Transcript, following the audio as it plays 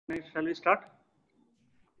Shall we start?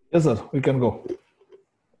 Yes, sir. We can go.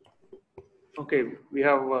 Okay, we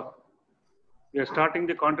are starting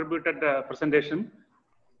the contributed presentation.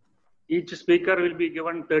 Each speaker will be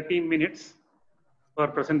given 30 minutes for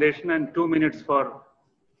presentation and 2 minutes for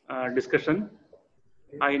discussion.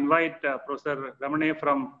 I invite Professor Ramane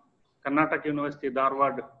from Karnataka University,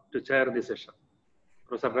 Dharwad, to chair the session.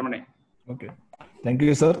 Professor Ramane. Okay. Thank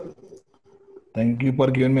you, sir. Thank you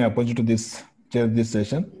for giving me opportunity to chair this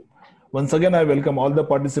session. Once again, I welcome all the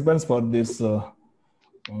participants for this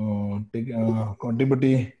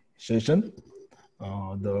contributing session,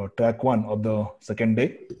 the track 1 of the second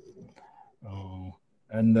day.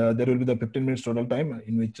 There will be the 15 minutes total time,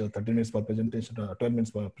 in which 30 minutes for presentation, 12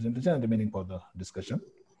 minutes for presentation, and remaining for the discussion.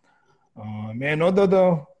 May I know that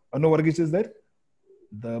the Anu Varghese is there?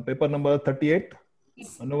 The paper number 38?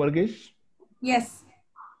 Yes. Anu Varghese? Yes.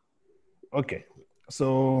 Okay.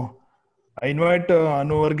 So I invite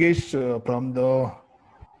Anu Varghese from the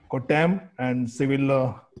Kottayam and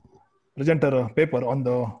civil presenter paper on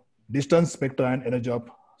the distance, spectra, and energy of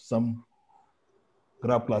some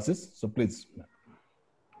graph classes. So please,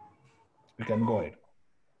 you can go ahead.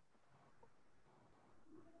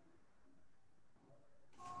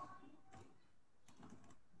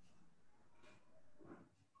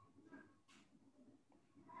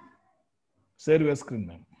 Share your screen,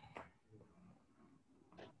 ma'am.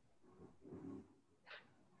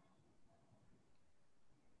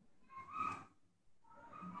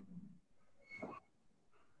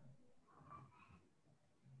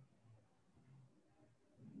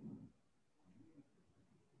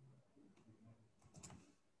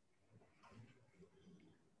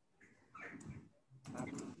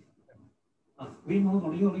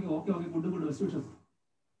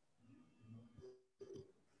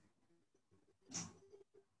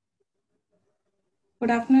 Good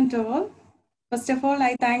afternoon to all. First of all,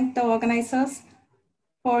 I thank the organizers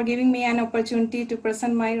for giving me an opportunity to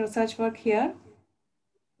present my research work here.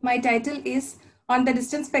 My title is On the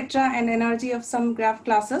Distance Spectra and Energy of Some Graph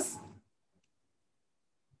Classes.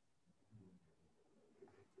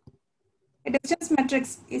 A distance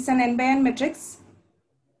matrix is an n by n matrix,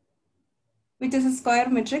 which is a square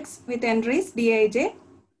matrix with entries Dij,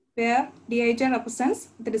 where Dij represents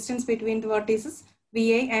the distance between the vertices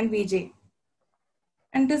Va and Vj.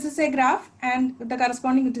 And this is a graph, and the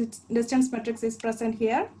corresponding distance matrix is present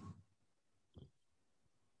here.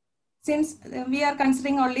 Since we are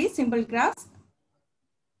considering only simple graphs,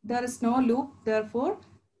 there is no loop, therefore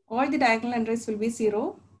all the diagonal entries will be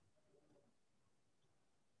 0.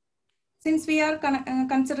 Since we are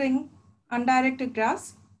considering undirected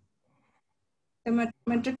graphs, the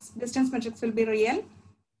distance matrix will be real,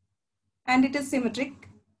 and it is symmetric,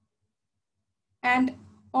 and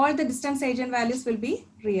all the distance eigenvalues will be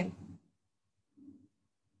real.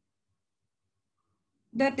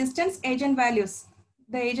 The distance eigenvalues,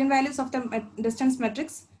 the eigenvalues of the distance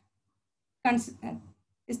matrix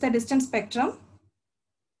is the distance spectrum.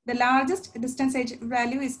 The largest distance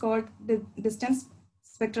eigenvalue is called the distance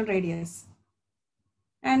spectral radius.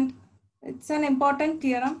 And it's an important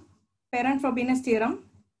theorem, parent-Frobenius theorem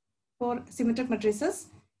for symmetric matrices,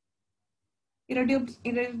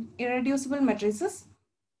 irreducible matrices.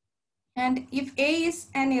 And if A is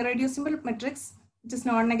an irreducible matrix, which is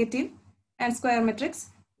non-negative, and square matrix,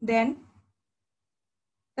 then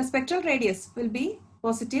the spectral radius will be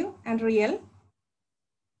positive and real,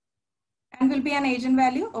 and will be an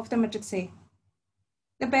eigenvalue of the matrix A.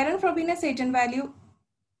 The parent-Frobenius eigenvalue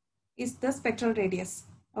is the spectral radius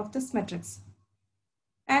of this matrix.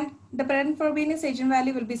 And the parent-Frobenius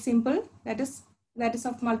eigenvalue will be simple, that is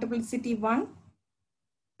of multiplicity 1.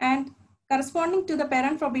 And corresponding to the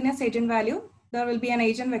parent-Frobenius eigenvalue, there will be an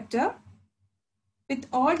eigenvector with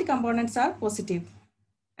all the components are positive.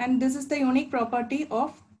 And this is the unique property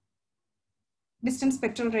of distance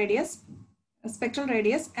spectral radius,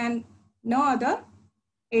 and no other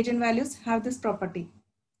eigenvalues have this property.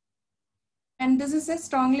 And this is a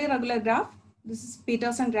strongly regular graph. This is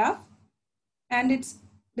Peterson graph, and its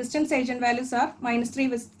distance eigenvalues are -3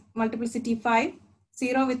 with multiplicity 5,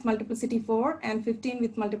 0 with multiplicity 4, and 15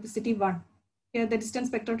 with multiplicity 1. Here the distance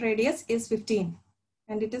spectral radius is 15,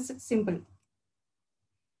 and it is simple.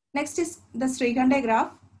 Next is the Srikhande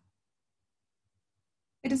graph.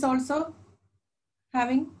 It is also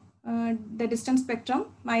having the distance spectrum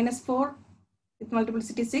 -4 with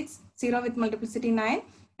multiplicity 6, 0 with multiplicity 9,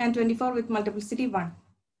 and 24 with multiplicity 1.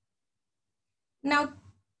 Now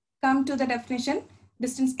come to the definition,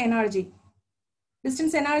 distance energy.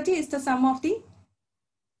 Distance energy is the sum of the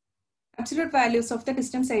absolute values of the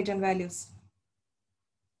distance eigenvalues.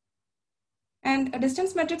 And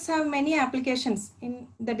distance metrics have many applications in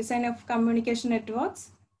the design of communication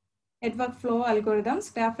networks, network flow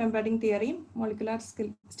algorithms, graph embedding theory, molecular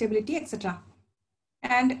stability, etc.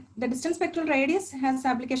 And the distance spectral radius has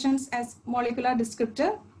applications as molecular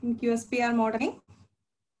descriptor in QSPR modeling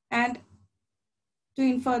and to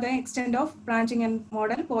infer the extent of branching and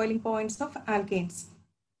model boiling points of alkanes.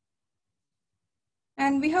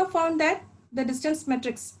 And we have found that the distance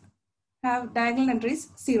metrics have diagonal entries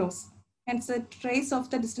zeros. Hence the trace of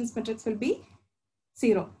the distance metrics will be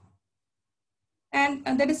 0. And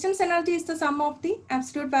the distance energy is the sum of the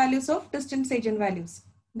absolute values of distance eigenvalues.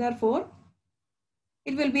 Therefore,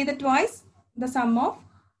 it will be the twice the sum of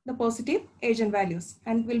the positive eigenvalues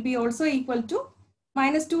and will be also equal to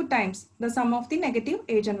 -2 times the sum of the negative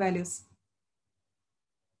eigenvalues.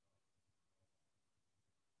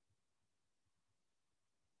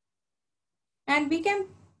 And we can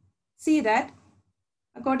see that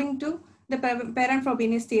according to the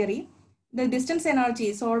parent-Frobenius theory, the distance energy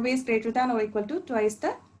is always greater than or equal to twice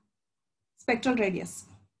the spectral radius.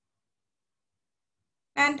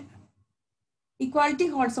 And equality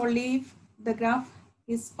holds only if the graph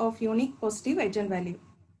is of unique positive eigenvalue.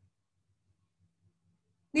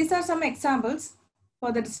 These are some examples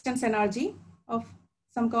for the distance energy of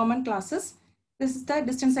some common classes. This is the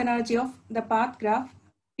distance energy of the path graph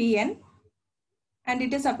Pn, and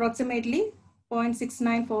it is approximately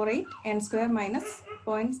 0.6948 n square minus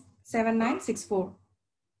 0.7964.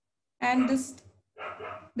 And this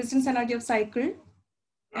distance energy of cycle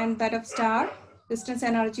and that of star, distance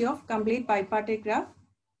energy of complete bipartite graph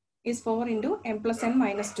is 4 into m plus n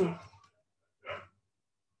minus 2.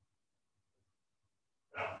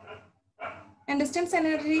 And distance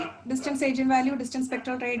energy, distance eigenvalue, distance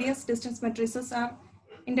spectral radius, distance matrices are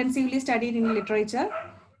intensively studied in literature.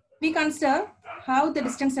 We consider how the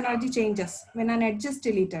distance energy changes when an edge is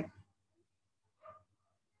deleted.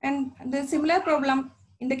 And the similar problem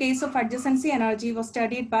in the case of adjacency energy was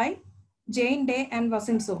studied by Jane, Day, and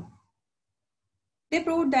Wasinso. They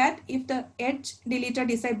proved that if the edge deleted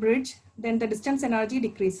is a bridge, then the distance energy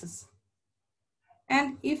decreases.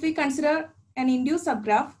 And if we consider an induced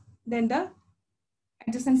subgraph, then the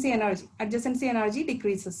adjacency energy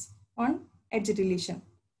decreases on edge deletion.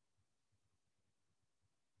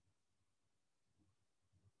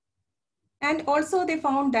 And also they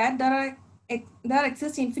found that there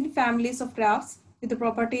exist infinite families of graphs with the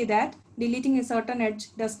property that deleting a certain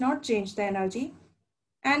edge does not change the energy.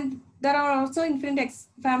 And there are also infinite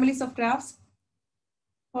families of graphs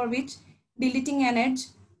for which deleting an edge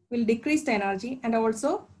will decrease the energy, and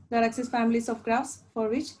also there exist families of graphs for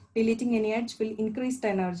which deleting any edge will increase the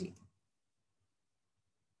energy.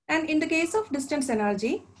 And in the case of distance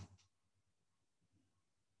energy,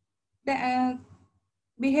 the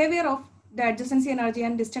behavior of the adjacency energy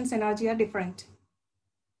and distance energy are different.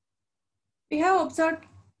 We have observed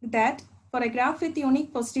that for a graph with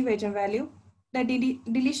unique positive eigenvalue, the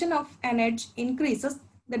deletion of an edge increases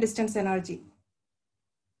the distance energy.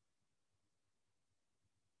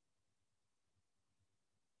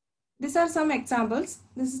 These are some examples.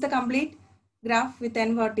 This is the complete graph with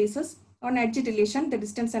n vertices. On edge deletion, the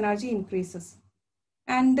distance energy increases.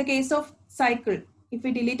 And the case of cycle, if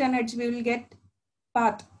we delete an edge, we will get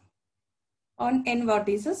path on n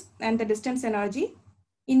vertices and the distance energy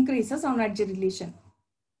increases on edge deletion.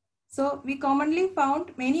 So we commonly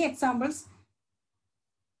found many examples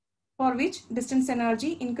for which distance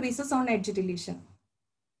energy increases on edge deletion.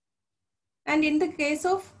 And in the case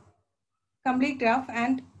of complete graph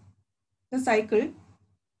and the cycle,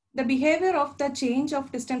 the behavior of the change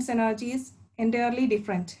of distance energy is entirely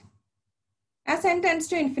different. As n tends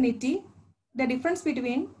to infinity, the difference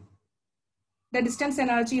between the distance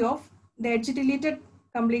energy of the edge deleted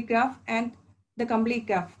complete graph and the complete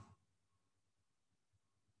graph,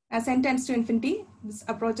 as n tends to infinity, this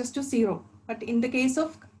approaches to 0. But in the case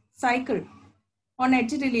of cycle, on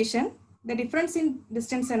edge deletion, the difference in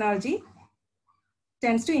distance energy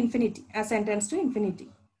tends to infinity, as n tends to infinity.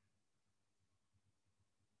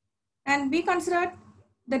 And we considered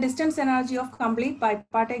the distance energy of complete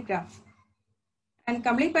bipartite graph. And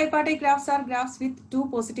complete bipartite graphs are graphs with two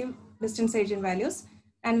positive distance eigenvalues.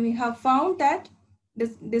 And we have found that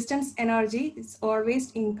this distance energy is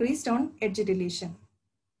always increased on edge deletion.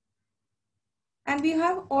 And we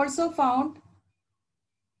have also found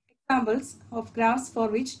examples of graphs for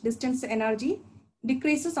which distance energy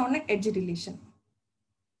decreases on an edge deletion.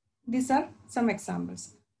 These are some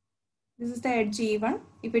examples. This is the edge E1.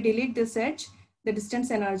 If we delete this edge, the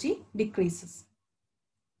distance energy decreases.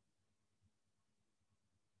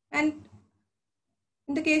 And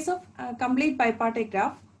in the case of complete bipartite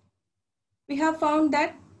graph, we have found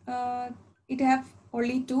that it have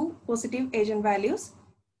only two positive eigenvalues.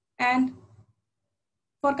 And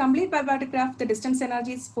for complete bipartite graph, the distance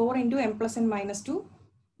energy is 4 into m plus n minus 2.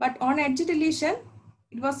 But on edge deletion,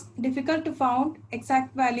 it was difficult to find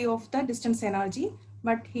exact value of the distance energy.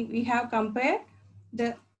 But we have compared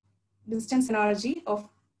the distance energy of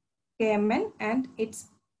KMN and its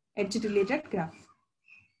edge deleted graph.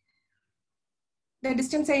 The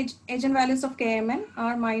distance eigenvalues of KMN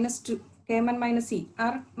are minus 2, KMN minus E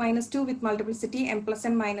are minus 2 with multiplicity m plus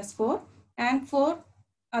n minus 4, and 4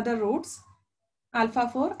 other roots, alpha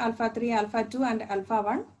 4, alpha 3, alpha 2, and alpha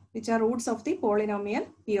 1, which are roots of the polynomial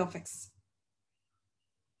P of x.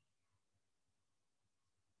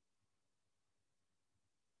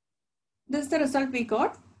 This is the result we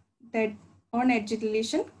got, that on edge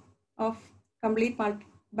deletion of complete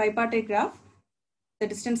bipartite graph, the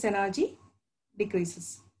distance energy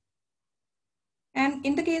decreases. And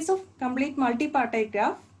in the case of complete multipartite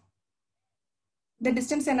graph, the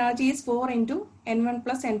distance energy is 4 into n1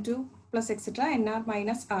 plus n2 plus etc. nr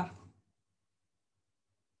minus r.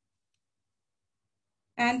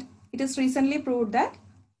 And it is recently proved that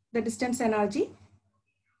the distance energy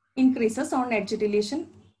increases on edge deletion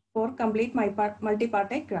for complete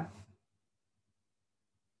multipartite graph.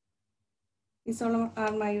 These all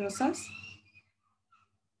are my results.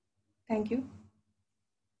 Thank you.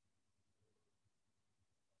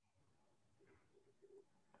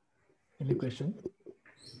 Any question?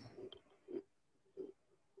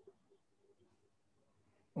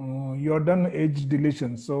 You are done edge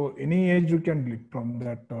deletion. So any edge you can delete from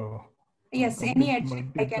that. Yes, any edge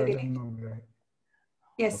I can delete.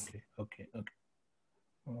 Yes. Okay.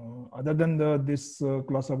 Other than this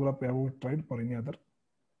class of graph, have you tried for any other?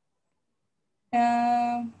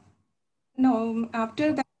 No,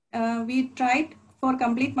 after that we tried for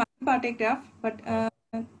complete multipartite graph, but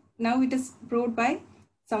now it is proved by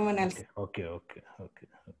someone else.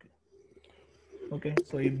 Okay.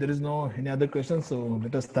 So if there is no any other questions, so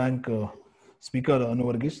let us thank Speaker Anu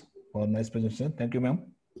Varghese for nice presentation. Thank you, ma'am.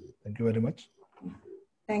 Thank you very much.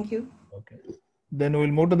 Thank you. Okay. Then we'll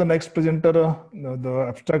move to the next presenter, the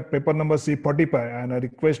abstract paper number C45, and I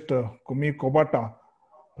request Kumi Kobata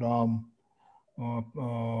from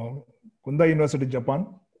Kunda University, Japan,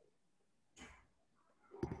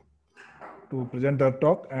 to present her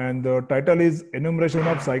talk. And the title is Enumeration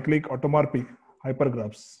of Cyclic Automorphic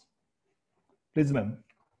Hypergraphs. Please, ma'am.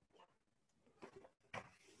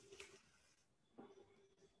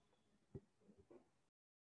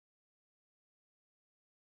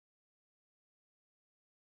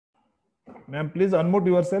 Ma'am, please unmute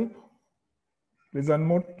yourself. Please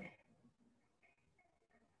unmute.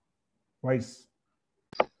 Voice.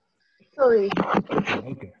 Sorry.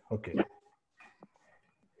 Okay.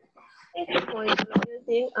 Thank you for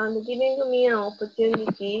introducing and giving me an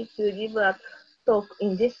opportunity to give a talk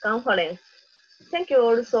in this conference. Thank you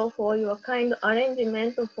also for your kind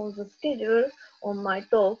arrangement for the schedule on my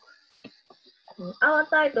talk. Our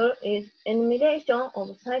title is Enumeration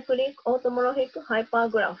of Cyclic Automorphic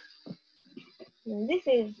Hypergraphs. This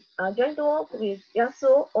is a joint work with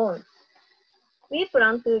Yasuo On. We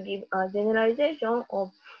plan to give a generalization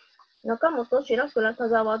of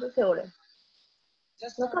Nakamoto-Shirakura-Tazawa's theorem.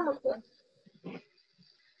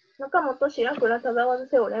 Nakamoto-Shirakura-Tazawa's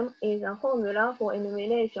theorem is a formula for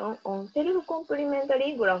enumeration on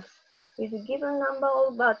self-complementary graphs with a given number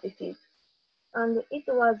of vertices, and it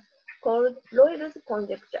was called Loyle's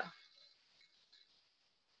conjecture.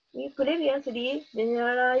 We previously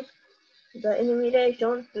generalized the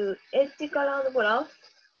enumeration to edge-colored graphs.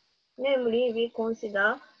 Namely, we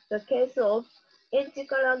consider the case of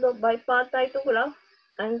edge-colored bipartite graph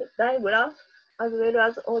and digraph, as well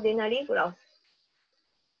as ordinary graphs.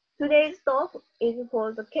 Today's talk is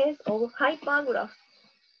for the case of hypergraphs.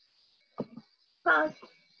 First,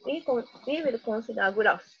 we will consider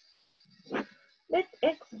graphs. Let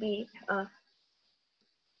X be a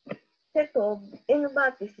set of n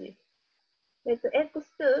vertices. Let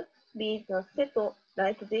X2 be the set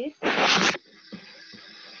like this.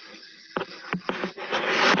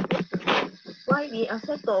 Y be a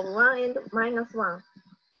set of 1 and minus 1.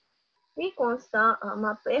 We consider a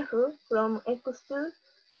map F from X2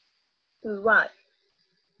 to Y.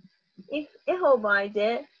 If f of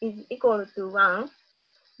ij is equal to 1,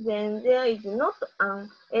 then there is not an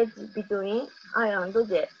edge between I and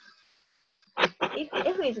j. If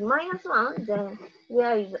f is minus 1, then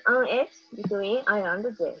there is an edge between I and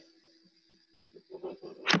j.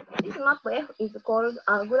 This map F is called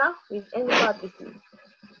a graph with n vertices.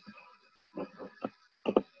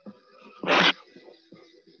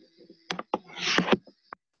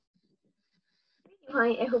 We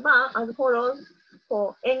define f bar as follows.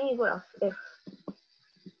 for any graph f.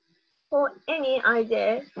 For any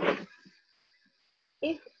ij,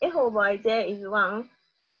 if f of ij is 1,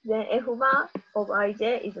 then f bar of ij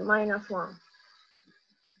is minus 1.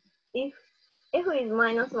 If f is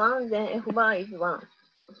minus 1, then f bar is 1.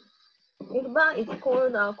 F bar is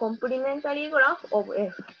called a complementary graph of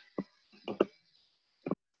f.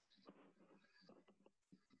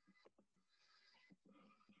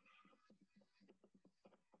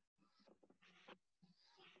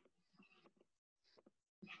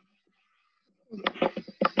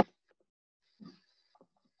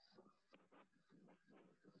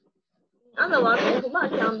 In other words, f bar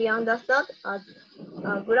can be understood as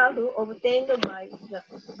a graph obtained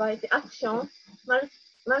by the action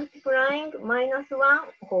multiplying minus 1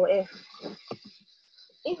 for f.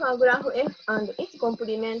 If a graph f and its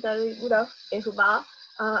complementary graph f bar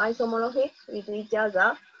are isomorphic with each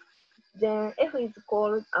other, then f is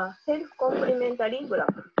called a self-complementary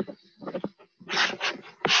graph.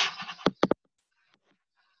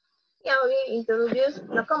 Here we introduce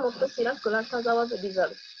Nakamoto-Shirakura-Tazawa's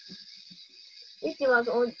result, which was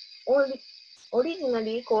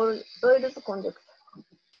originally called Doyle's conjecture.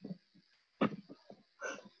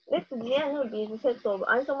 Let Gn be the set of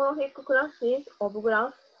isomorphic classes of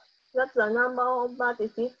graphs that the number of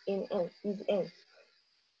vertices in n is n.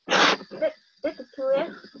 Let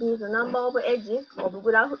Qf be the number of edges of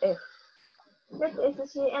graph f. Let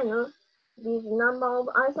Scn be the number of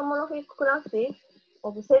isomorphic classes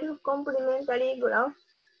of self-complementary graphs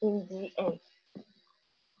in Gn.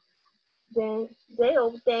 Then they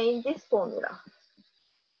obtain this formula.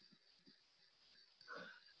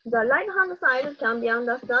 The right-hand side can be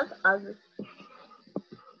understood as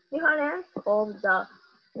difference of the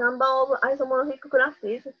number of isomorphic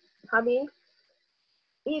classes having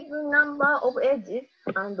even number of edges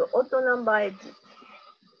and odd number edges.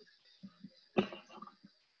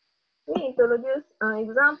 We introduce an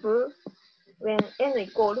example when n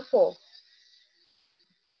equals 4.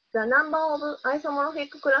 The number of isomorphic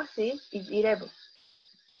classes is 11.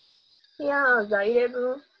 Here are the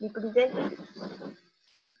 11 representatives.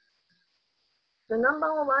 The number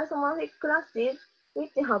of isomorphic classes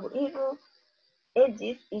which have even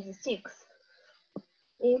edges is 6.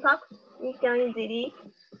 In fact, we can easily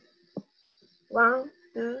 1,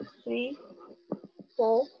 2, 3,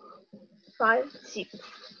 4, 5, 6.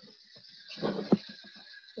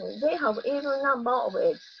 They have even number of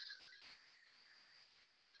edges.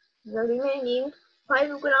 The remaining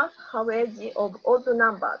 5 graphs have edges of odd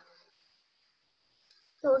numbers.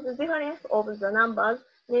 So the difference of the numbers,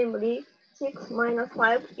 namely 6 minus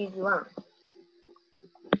 5 is 1.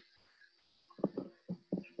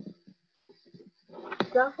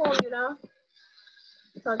 The formula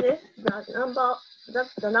suggests that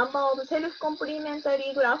the number of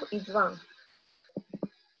self-complementary graphs is 1.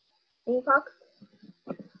 In fact,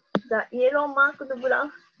 the yellow marked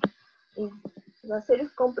graph is the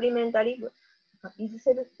self-complementary.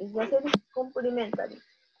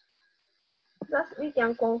 Thus, we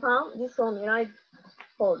can confirm this formula is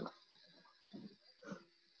false.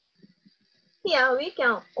 Here, we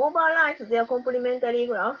can overwrite their complementary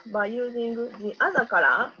graph by using the other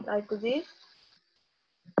color, like this.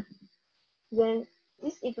 Then,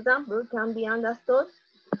 this example can be understood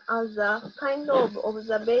as a kind of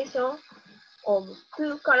observation of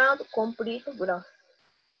two-colored complete graph.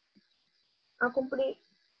 A complete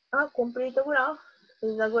graph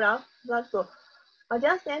is a graph that's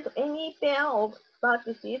adjacent to any pair of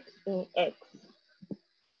vertices in X.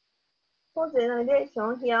 For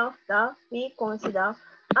generalization hereafter, we consider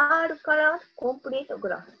R-colored complete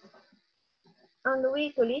graph. And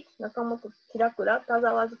we treat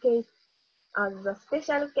Nakamoto-Shirakura-Tazawa's case as the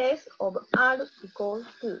special case of R equals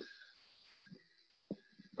 2.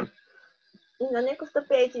 In the next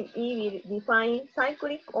page, we will define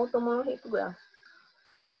cyclic automorphic graph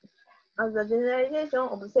as the generalization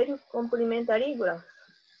of self-complementary graphs.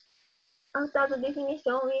 After the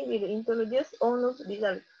definition, we will introduce Ono's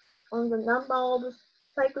result on the number of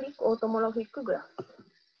cyclic automorphic graphs.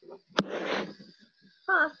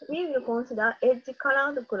 First, we will consider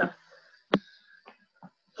edge-colored graphs.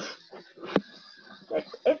 Let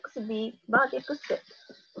X be vertex set,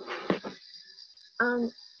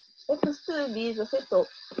 and X2 be the set of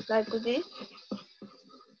like this.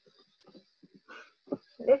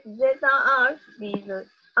 Let zeta R be the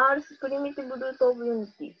R's primitive root of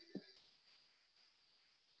unity.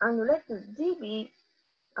 And let G be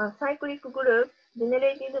a cyclic group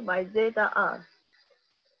generated by zeta R.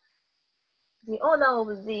 The order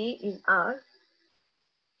of Z is R.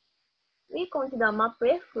 We consider map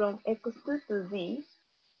F from X2 to Z.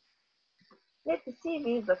 Let C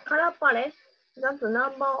be the color palette that the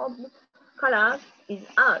number of colors is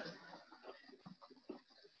R.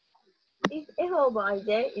 If f over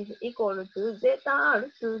ij is equal to zeta r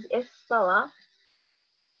to the s power,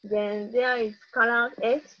 then there is color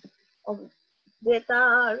h of zeta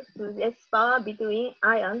r to the s power between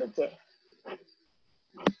I and j.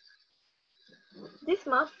 This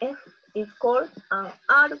map F is called an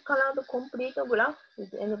R-colored complete graph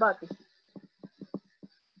with n vertices.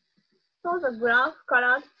 So the graph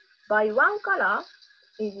colored by one color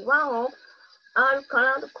is one of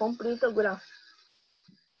R-colored complete graphs.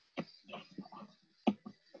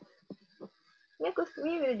 Next,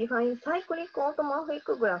 we will define cyclic automorphic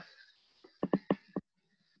graph.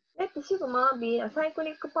 Let sigma be a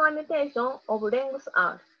cyclic permutation of length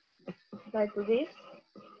R, like this.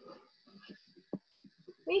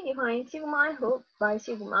 We define sigma f by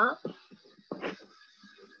sigma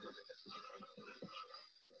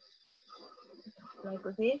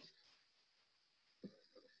like this.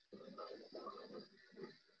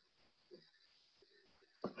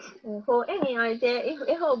 For any ij, if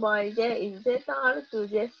f over ij is zeta r to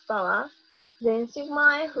the s power, then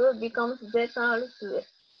sigma f becomes zeta r to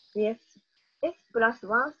the s plus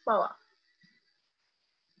 1's power.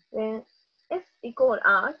 When s equal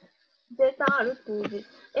r, zeta r to the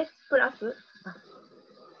s plus,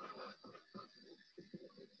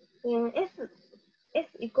 when s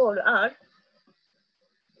equal r,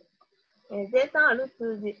 zeta r to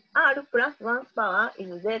the r plus 1's power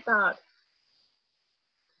is zeta r.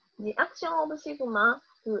 The action of sigma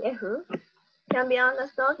to f can be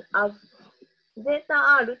understood as zeta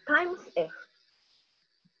r times f.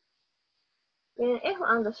 When f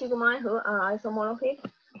and sigma f are isomorphic,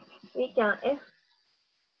 we can f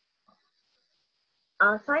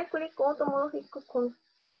a cyclic automorphic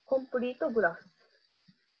complete graph.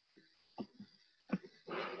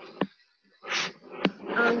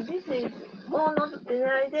 And this is one of the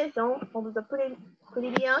generalization of the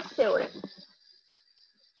previous theorem.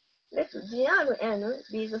 Let Grn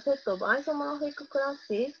be the set of isomorphic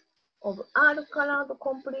classes of R-colored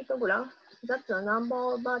complete graph that the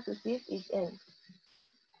number of vertices is n.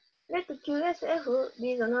 Let QSF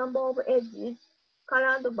be the number of edges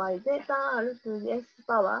colored by zeta r to the s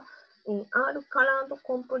power in R-colored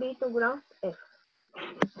complete graph F.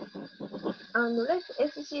 And let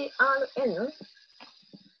SCRn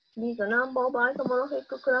be the number of isomorphic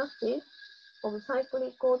classes of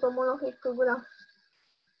cyclic automorphic graph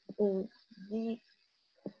in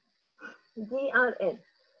GRN.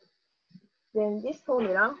 Then this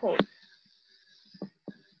formula holds.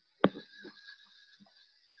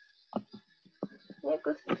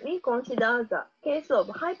 Next, we consider the case of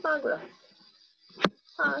hypergraphs.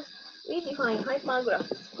 First, we define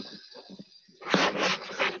hypergraphs.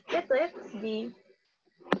 Let X be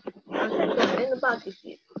a set of n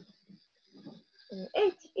vertices.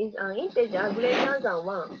 H is an integer greater than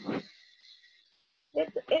 1.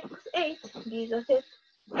 Let Xh be the set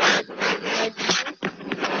like this.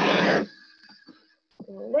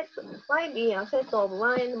 Let Y be a set of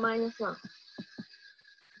 1 and minus 1.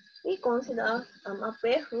 We consider a map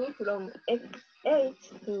F from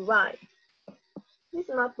H to Y. This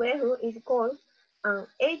map F is called an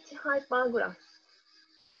H hypergraph.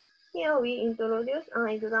 Here we introduce an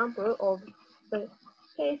example of the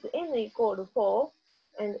case n equals 4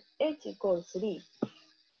 and h equals 3.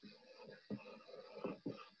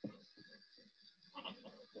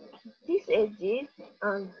 This edge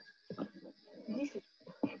and this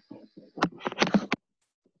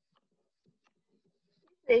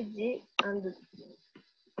edge and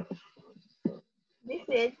this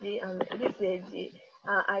edge and this edge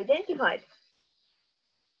are identified.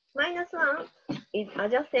 Minus 1 is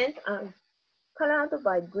adjacent and colored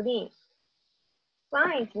by green.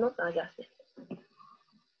 1 is not adjacent.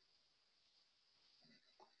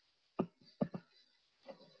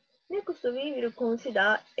 Next, we will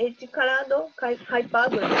consider edge-colored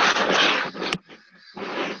hypergraph.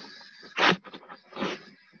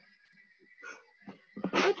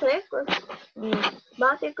 Let X be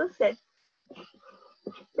vertex set.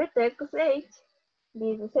 Let XH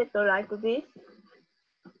be the set like this.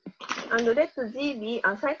 And let G be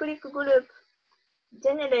a cyclic group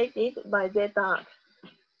generated by zeta r.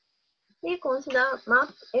 We consider map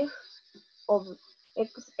F of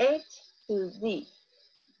XH to Z.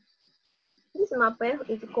 This map F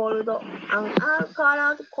is called an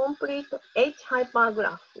R-colored complete H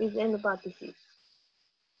hypergraph with n vertices.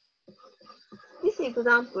 This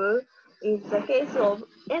example is the case of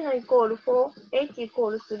n equals 4, h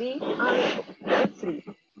equals 3, r equals 3.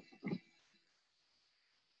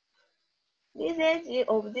 These edges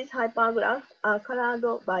of this hypergraph are colored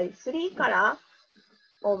by 3 colors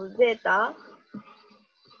of zeta,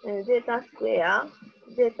 zeta square,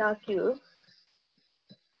 zeta cube,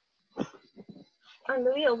 and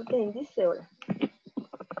we obtain this theorem.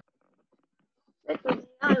 Let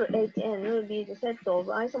GRHN be the set of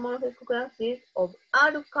isomorphic classes of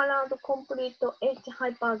R-colored complete H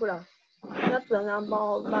hypergraph. That the number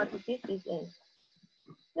of vertices is n.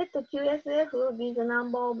 Let QSF be the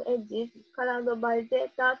number of edges colored by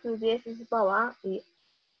zeta to the sth power in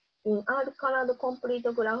R-colored complete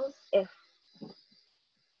graphs F.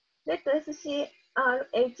 Let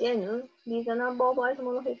SCRHN be the number of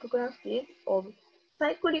isomorphic classes of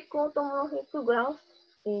cyclic automorphic graphs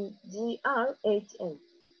in GRHN.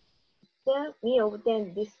 Then we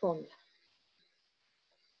obtain this formula.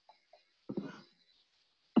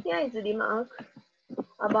 Here is a remark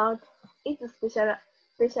about its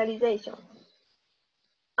specialization.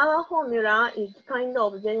 Our formula is kind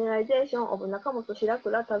of generalization of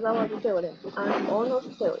Nakamoto-Shirakura-Tazawa's theorem and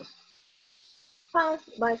Ono's theorem.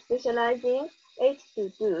 First, by specializing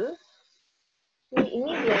H22, we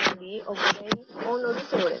immediately obtain Ono's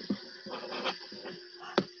theorem.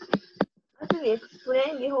 As we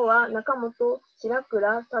explained before,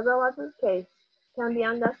 Nakamoto-Shirakura-Tazawa's case can be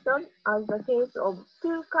understood as the case of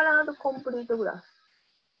two colored complete graphs.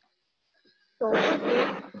 So this is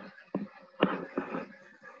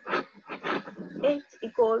H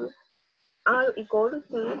equals R equals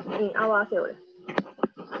 2 in our theorem.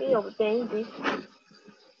 We obtain this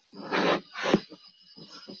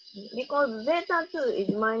because zeta 2 is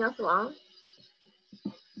minus 1.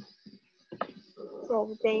 So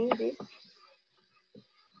obtain this.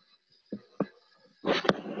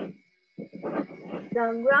 The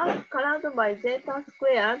graph colored by zeta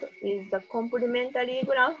squared is the complementary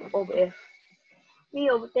graph of F. We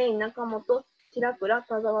obtain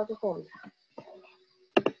Nakamoto-Shirakura-Tazawa's formula.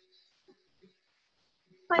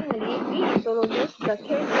 Finally, we introduce the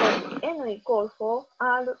case of n equals 4,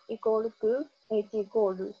 r equals 2, h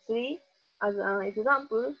equals 3 as an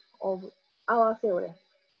example of our theorem.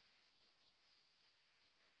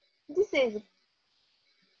 This is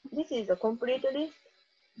a complete list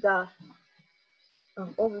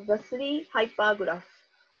of the three hypergraphs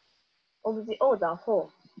of the order 4.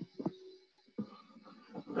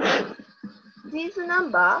 These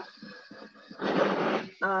numbers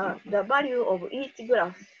are the value of each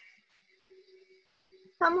graph.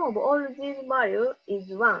 Sum of all these values is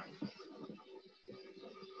 1.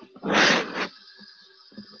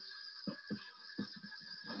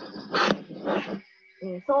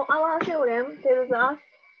 So our theorem tells us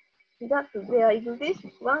that there exists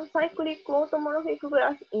one cyclic automorphic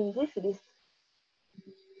graph in this list.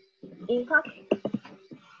 In fact,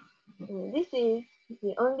 this is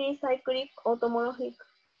the only cyclic automorphic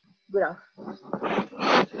graph.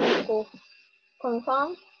 So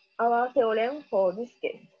confirm our theorem for this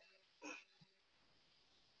case.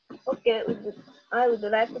 Okay, I would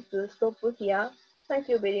like to stop here. Thank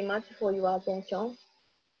you very much for your attention.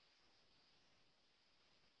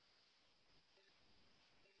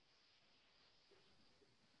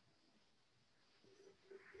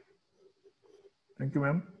 Thank you,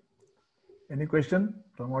 ma'am. Any question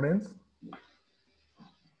from audience?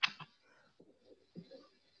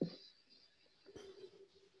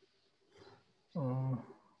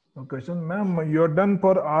 No question, ma'am. You are done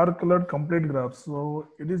for R-colored complete graph. So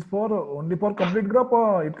it is for only for complete graph,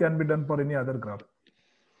 or it can be done for any other graph?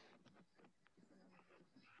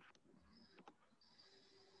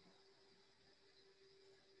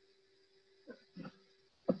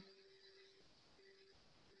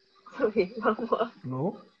 Sorry, one more.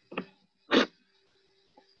 No.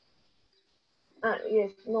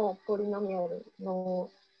 Yes, no polynomial, no.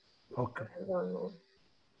 Okay. I don't know.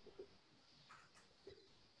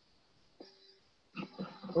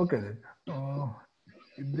 Okay then.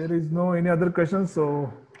 If there is no any other questions,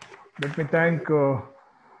 so let me thank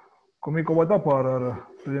Kumi Kobata for her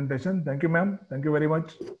presentation. Thank you, ma'am. Thank you very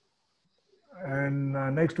much. And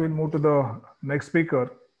next we'll move to the next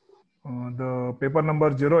speaker, the paper number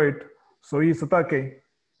 08, Soi Satake.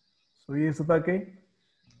 Soi Satake.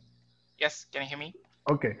 Yes, can you hear me?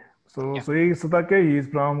 Okay. So Yeah. Soi Satake, he is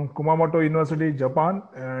from Kumamoto University, Japan,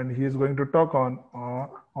 and he is going to talk on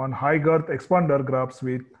high girth expander graphs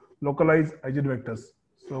with localized eigenvectors.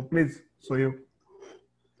 So please, Soi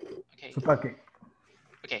Okay. Satake.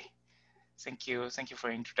 Okay. Thank you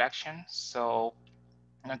for introduction. So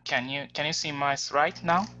can you see my slide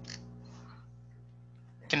now?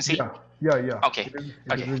 Can you see? Yeah. Okay.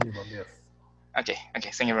 It is visible, yes. Okay,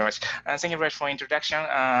 thank you very much. Thank you very much for introduction.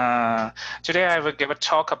 Today I will give a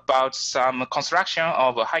talk about some construction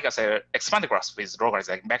of a high-gas expanded graphs with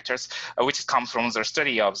logarithmic vectors, which comes from the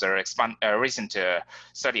study of the recent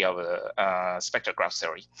study of spectral graph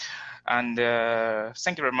theory. And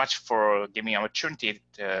thank you very much for giving me an opportunity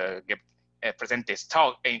to present this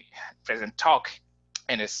talk, in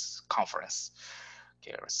this conference.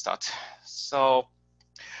 Okay, let's start. So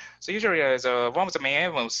usually, one of the main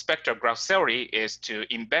aims of spectral graph theory is to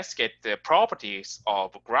investigate the properties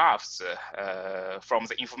of graphs from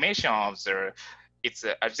the information of its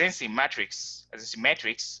adjacency matrix,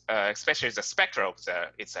 especially the spectra of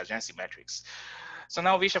its adjacency matrix. So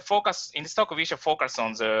now we shall focus, in this talk, we shall focus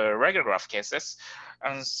on the regular graph cases.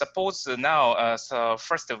 And suppose now, so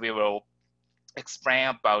first we will explain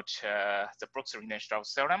about the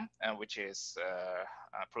Brooks-Riemann-Strauss theorem, which is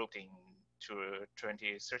proved in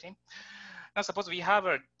 2013. Now suppose we have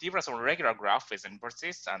a difference of regular graph with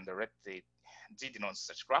inverses, and let the G denotes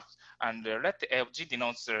such graph, and let the G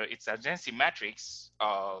denotes its adjacency matrix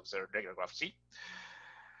of the regular graph G.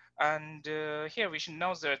 And here we should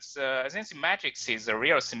know that adjacency matrix is a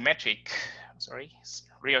real symmetric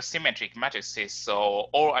matrices, so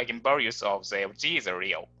all eigenvalues of the G is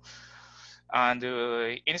real. And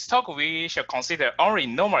in this talk, we shall consider only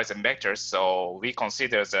normalized vectors. So we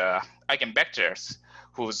consider the eigenvectors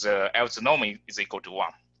whose L's norm is equal to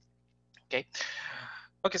 1.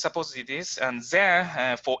 Okay, suppose it is. And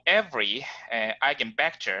then for every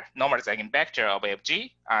eigenvector, normalized eigenvector of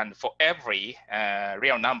FG, and for every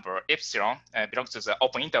real number epsilon belongs to the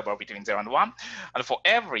open interval between 0 and 1, and for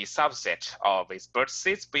every subset of its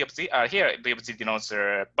vertices, here BFZ denotes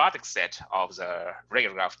the Bartek set of the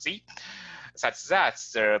regular graph Z, such that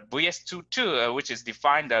the Vs22, which is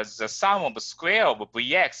defined as the sum of the square of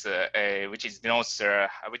Vx, which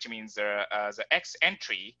means the X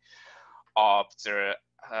entry of the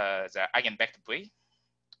eigenvector V.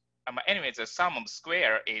 Anyway, the sum of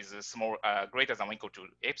square is greater than or equal to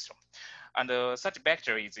epsilon, and such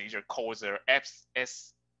vector is usually called the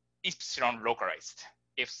epsilon localized,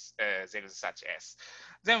 if there is such S.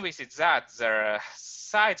 Then we see that the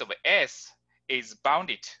size of S is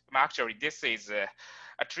bounded. Actually, this is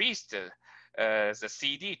at least the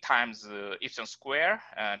CD times epsilon square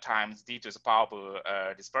times d to the power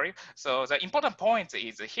of this value. So the important point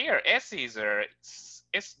is here S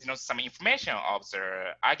denotes some information of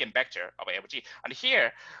the eigenvector of FG, and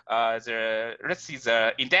here let's see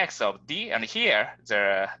the index of d, and here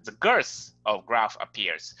the girth of graph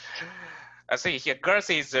appears. See here, girth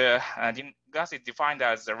is defined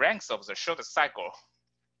as the length of the shortest cycle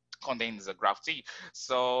contains the graph Z.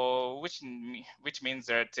 So which means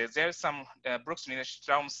that there's some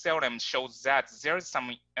Brooks-Riemann-Strauss theorem shows that there is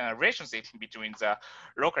some relationship between the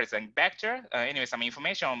localized eigenvector, anyway, some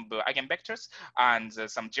information on the eigenvectors, and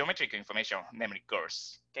some geometric information, namely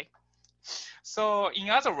girth. Okay. So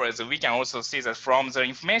in other words, we can also see that from the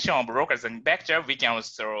information of localized eigenvector, we can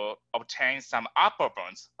also obtain some upper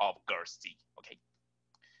bounds of girth Z. Okay.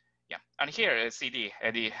 Yeah, and here CD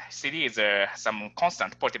is some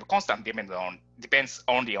constant, positive constant depends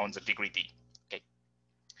only on the degree D.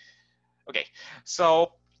 Okay.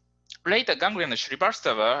 So later Ganglion and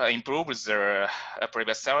Shrivastava improves the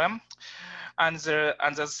previous theorem, and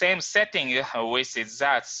the same setting we see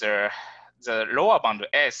that the lower bound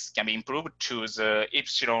S can be improved to the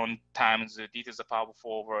epsilon times d to the power of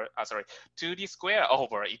 2d square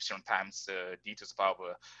over epsilon times d to the power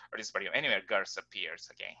of this value. Anyway, girth appears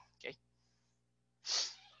again. Okay.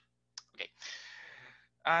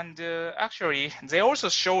 And actually, they also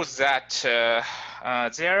show that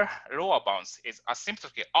their lower bounds is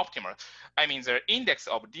asymptotically optimal. I mean, the index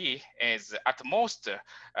of D is at most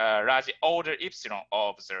large order epsilon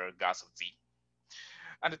of the gas of Z.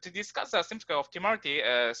 And to discuss the asymptotical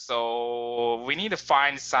optimality, so we need to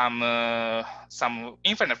find some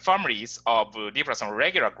infinite families of different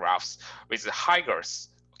regular graphs with high girth.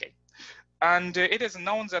 And it is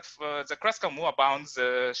known that the classical Moore bounds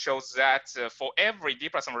shows that for every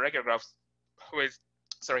Laplacian regular graph with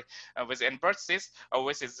inverses,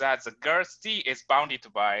 we see that the girth D is bounded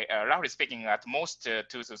by, roughly speaking, at most 2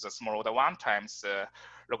 to the small order 1 times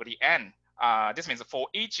log D n. This means for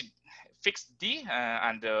each fixed D,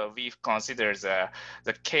 and we consider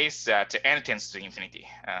the case that n tends to infinity.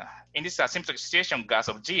 In this simple situation, gas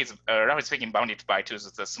of G is roughly speaking bounded by 2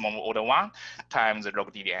 to the small order 1 times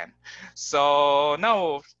log D n. So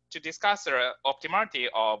now to discuss the optimality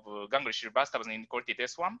of Ganglion-Shrivastava inequality,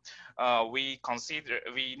 this one, we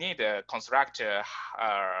need to construct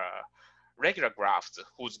regular graphs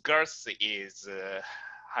whose girth is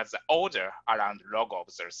has the order around log of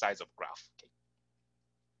the size of graph. Okay.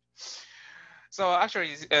 So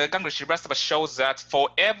actually, Ganglish-Shrivastava shows that for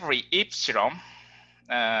every epsilon,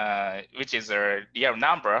 which is a real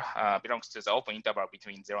number, belongs to the open interval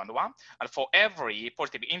between 0 and 1, and for every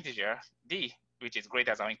positive integer d, which is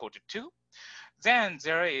greater than or equal to 2, then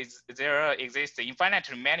there exists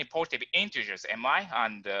infinitely many positive integers mi,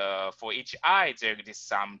 and for each I, there is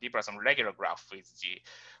some some regular graph with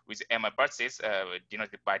mi vertices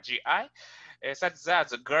denoted by gi, such that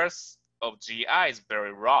the girth of gi is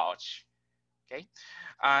very large. Okay,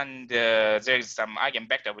 and there is some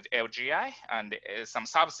eigenvector with LGI and some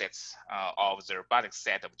subsets of the basic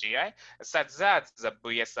set of GI, such that the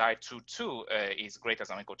VSI22 is greater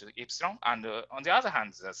than or equal to epsilon. And on the other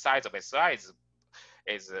hand, the size of SI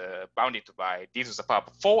is bounded by d to the power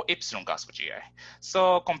 4 epsilon gas for GI.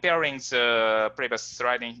 So comparing the previous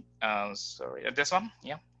slide, sorry, this one,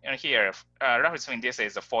 yeah, and here, roughly speaking, this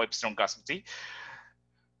is a 4 epsilon gas of Z.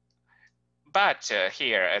 But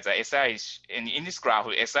here, as a SI in this graph,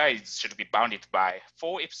 SI should be bounded by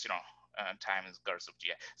 4 epsilon times girth of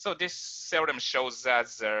GI. So this theorem shows that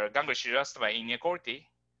the Ganglish-Shrivastava inequality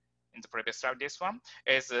in the previous slide, this one,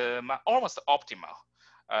 is almost optimal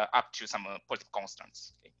up to some positive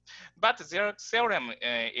constants. Okay. But their theorem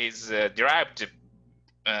is derived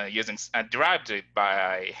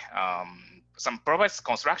by some properties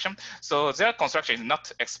construction. So their construction is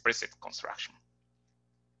not explicit construction.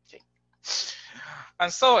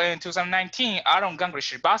 And so in 2019, Aaron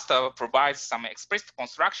Ganglish-Shrivastava provides some explicit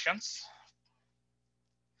constructions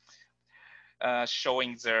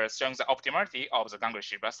showing the optimality of the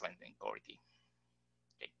Ganglish-Shrivastava inequality.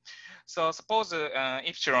 Okay. So suppose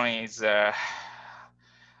epsilon is a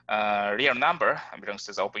real number and belongs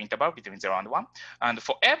to the open interval between 0 and 1. And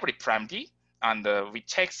for every prime d, and we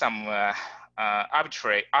take some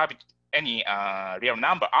any real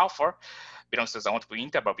number alpha belongs to the open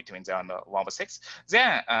interval between 0 and 1/6.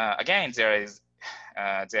 Then again, there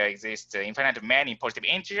exists infinite many positive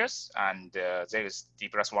integers, and there is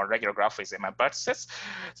d+1 regular graph with mi vertices.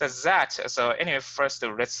 So anyway, first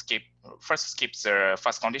skip the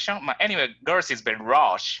first condition. Anyway, girth is very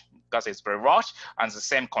large. Girth is very large, and the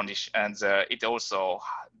same condition, and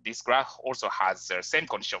this graph also has the same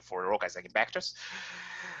condition for localized eigenvectors.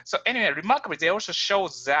 So anyway, remarkably, they also show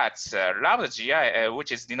that lambda gi,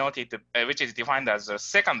 which is defined as the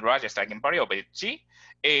second largest eigenvariable g,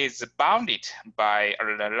 is bounded by,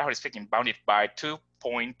 roughly speaking, bounded by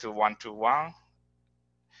 2.121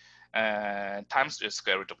 times the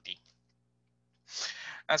square root of d.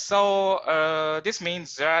 So this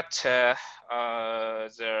means that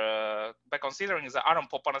by considering the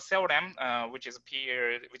Aron-Popper theorem, which is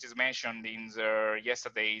mentioned in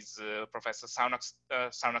yesterday's Professor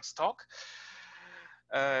Saunak's talk,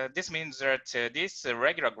 this means that this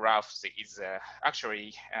regular graph is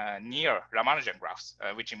actually near Ramanujan graphs,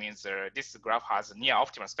 which means this graph has a near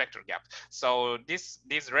optimal spectral gap. So this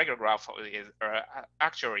regular graph is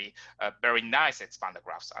actually very nice expander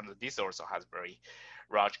graphs, and this also has very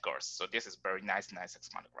large girths. So this is very nice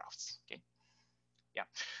expander graphs. Okay. Yeah.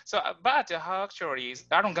 So, but actually,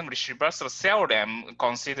 Aaron Ganglish-Shrivastava theorem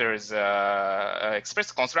considers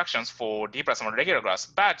explicit constructions for d+1 regular graphs,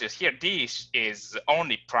 but here d is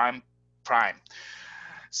only prime.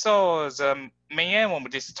 So the main aim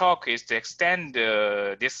of this talk is to extend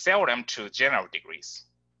this theorem to general degrees.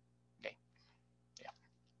 Okay. Yeah.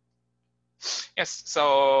 Yes.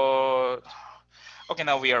 So. Okay,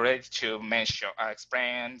 now we are ready to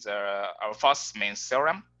explain our first main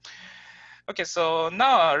theorem. Okay, so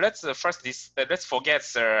now let's forget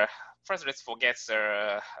the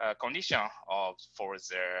condition for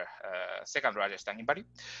the second largest eigenvalue.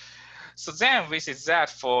 So then we see that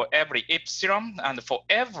for every epsilon and for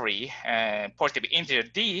every positive integer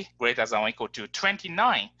d greater than or equal to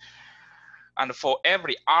 29, and for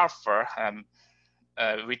every alpha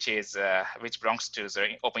which belongs to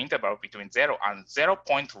the open interval between 0 and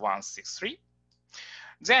 0.163.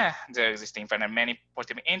 Then there exist infinite many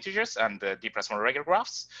positive integers and d+1 regular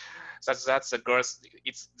graphs, such that the girth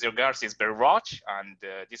is very large, and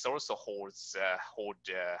this also holds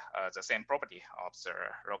the same property of the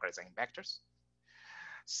localized eigenvectors.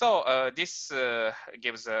 So this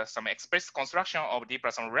gives some explicit construction of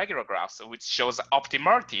d+1 regular graphs, which shows the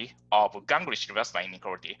optimality of Ganglish-Shrivastava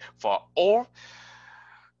inequality for all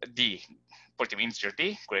d positive integer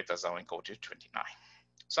d greater than or equal to 29.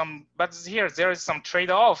 But here there is some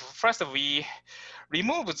trade-off. First, we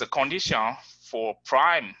remove the condition for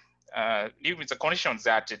prime. Leaving the condition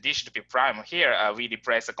that d should be prime. Here we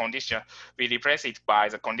replace the condition. We replace it by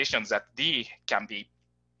the condition that d can be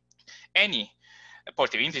any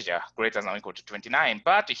positive integer greater than or equal to 29.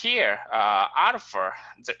 But here alpha,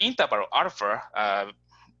 the interval alpha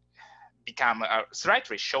become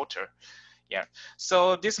slightly shorter. Yeah.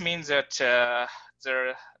 So this means that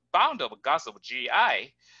the bound of gas of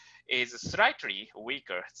GI is slightly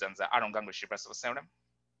weaker than the Aron-Gangley-Shrivastava theorem.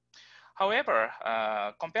 However,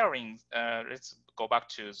 comparing, let's go back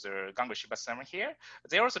to the Gangley-Shrivastava theorem here.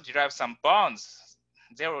 They also derive some bonds.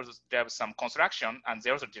 They also derive some construction, and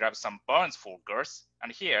they also derive some bonds for girths.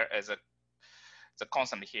 And here is the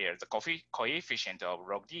constant here, the coefficient of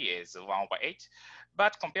log D is 1/8.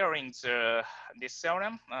 But comparing this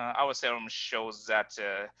theorem, our theorem shows that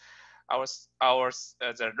the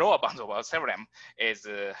lower bound of our theorem is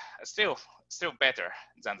still better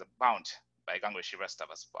than the bound by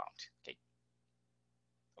Gangley-Shrivastava's bound.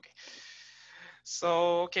 Okay.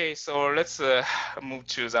 So let's move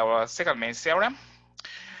to our second main theorem.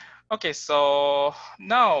 Okay, so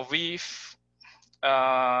now in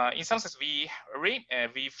some sense we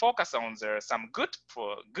focus on some good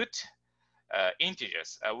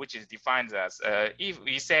integers, which is defined as if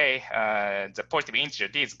we say the positive integer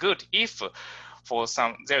d is good if for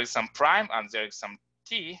there is some prime and there is some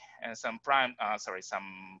t and some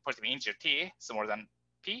some positive integer t smaller than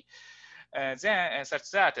p, then such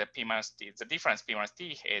that p minus t, the difference p minus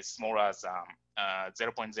t is smaller than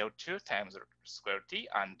 0.02 times square root t,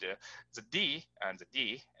 and the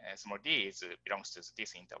small d belongs to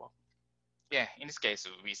this interval. Yeah, in this case,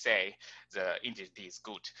 we say the integer d is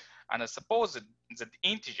good. And suppose the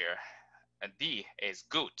integer d is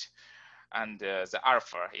good, and the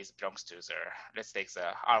alpha belongs to the, let's take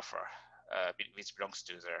the alpha, which belongs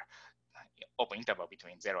to the open interval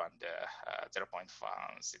between 0 and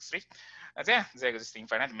 0.63. And then there exist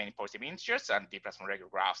infinite many positive integers and d plus 1 regular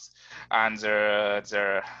graphs. And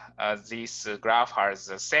this graph has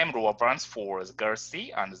the same lower bounds for the girth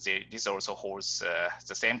C, and this also holds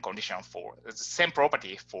the same condition for the same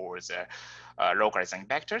property for the localizing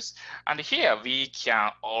vectors. And here we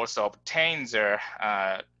can also obtain the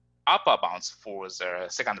upper bounds for the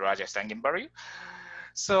second largest eigenvalue.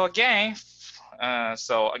 So again,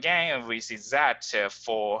 we see that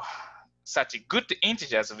for such good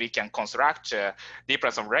integers, we can construct d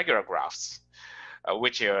plus of regular graphs,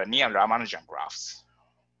 which are near Ramanujan graphs,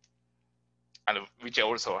 and which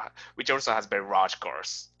also has very large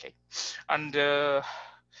girths. Okay, and the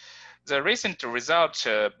recent result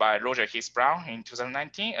by Roger Brown in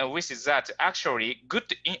 2019, we see that actually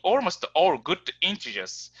almost all good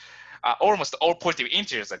integers. Almost all positive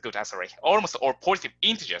integers are good. Almost all positive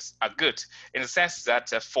integers are good in the sense that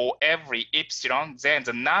for every epsilon, then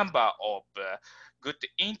the number of good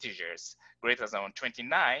integers greater than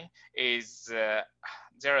 29 is there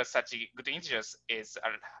are such good integers is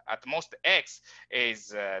at most x is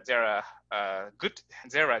there are good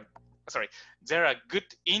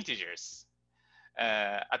integers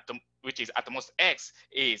which is at most x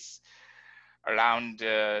is around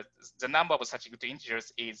the number of such good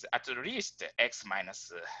integers is at least x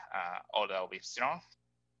minus order of epsilon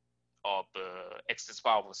of x to the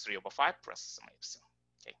power of 3/5 plus some epsilon.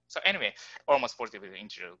 Okay, so anyway, almost positive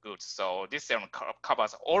integer good. So this theorem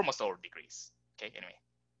covers almost all degrees. Okay, anyway.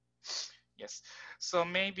 Yes, so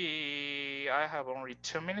maybe I have only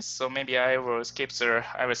 2 minutes, so maybe I will skip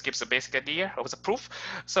the basic idea of the proof.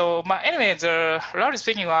 So anyway, largely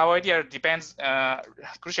speaking, our idea depends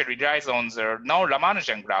crucially relies on the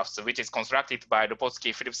non-Ramanujan graphs, which is constructed by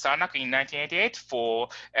Lubotsky, Philip Sarnak in 1988 for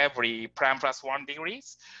every prime plus 1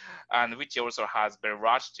 degrees, and which also has very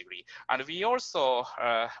large degree. And we also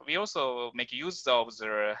make use of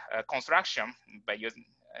the construction by using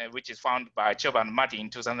which is found by Choba and Martin in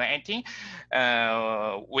 2018,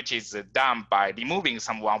 which is done by removing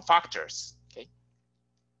some one factors. Okay,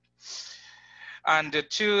 and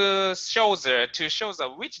to show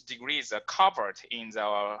which degrees are covered in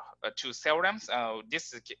the two theorems,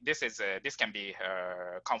 this can be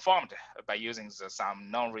confirmed by using some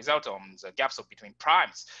known result on the gaps between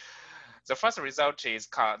primes. The first result is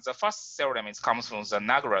comes from the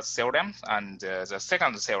Nagra's theorem, and the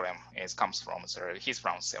second theorem comes from the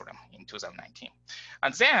Brown theorem in 2019.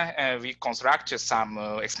 And then we construct some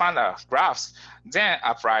expander graphs, then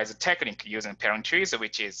apply the technique using parent trees,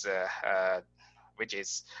 which is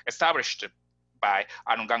established by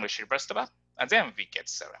Aron-Gangley-Shrivastava, and then we get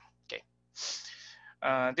theorem. Okay,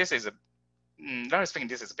 this is largely speaking,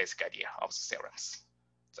 this is the basic idea of the theorems,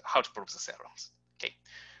 how to prove the theorems. Okay.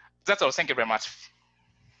 That's all. Thank you very much.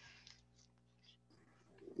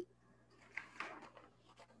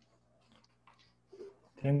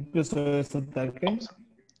 Thank you, Sir Satake.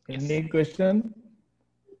 Any question?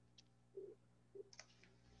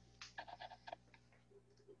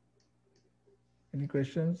 Any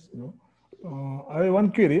questions? No. I have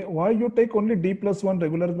one query. Why you take only d plus 1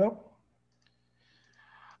 regular graph?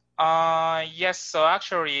 Yes, so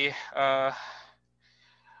actually,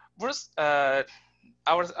 Bruce, our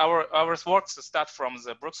works start from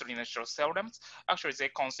the Brooks-Lindström theorems. Actually, they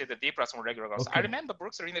consider D plus one regular graphs. Okay. I remember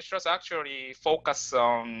Brooks-Lindström actually focus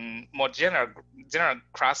on more general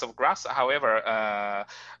class of graphs. However, I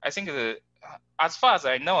think as far as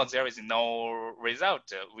I know, there is no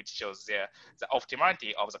result which shows the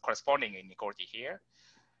optimality of the corresponding inequality here.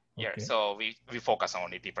 Yeah, Okay. so we focus on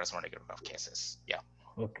only D plus one regular graph cases. Yeah.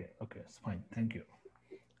 Okay, it's fine. Thank you.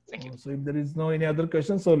 Thank you. So if there is no any other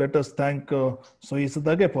questions, so let us thank Sohei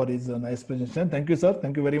Sadage for his nice presentation. Thank you, sir.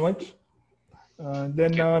 Thank you very much.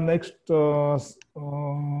 Then next, we'll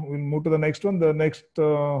move to the next one. The next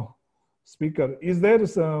speaker is there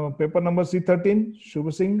paper number C13,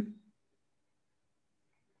 Shubh Singh.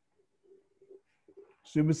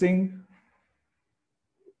 Shubh Singh.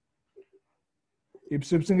 If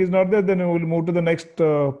Shubh Singh is not there, then we will move to the next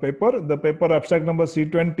paper. The paper abstract number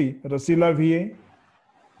C20, Rasila VA.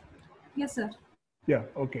 Yes, sir. Yeah,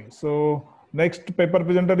 okay. So next paper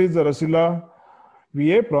presenter is Rasila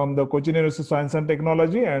VA from the Cochin University of Science and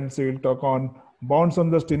Technology, and she will talk on bounds on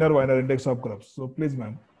the Steiner-Wiener index of graphs. So please,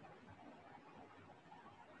 ma'am.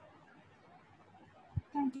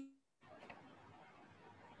 Thank you.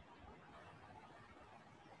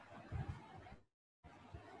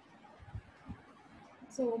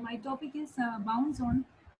 So my topic is bounds on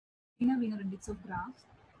Steiner-Wiener index of graphs.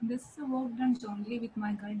 This is a work done jointly with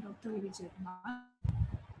my guide, Dr. Vivi Cherma.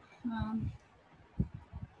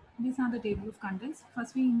 These are the table of contents.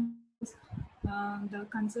 First, we introduce the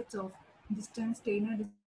concepts of distance, Steiner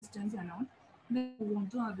distance, and all. Then we move on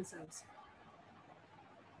to our results.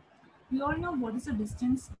 We all know what is the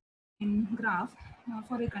distance in graph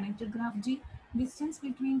for a connected graph G. Distance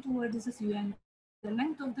between two vertices U and B, the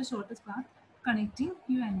length of the shortest path connecting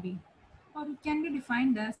U and B, or it can be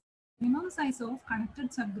defined as minimum size of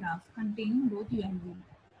connected subgraph containing both U and B.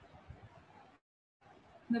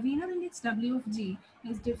 The Wiener index W of G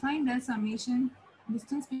is defined as summation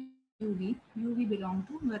distance between UV belong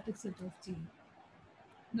to vertex set of G.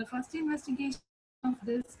 The first investigation of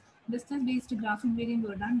this distance-based graph invariant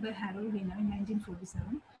were done by Harold Wiener in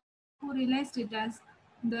 1947, who realized it as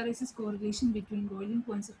there is a correlation between boiling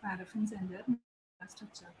points of paraffins and their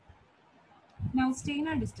structure. Now,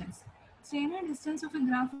 Steiner distance. Steiner distance of a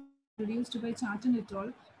graph was introduced by Charton et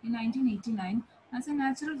al. In 1989 as a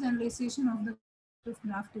natural generalization of the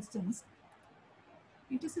graph distance.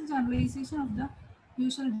 It is a generalization of the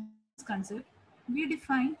usual distance concept. We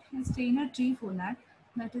define a Steiner tree for that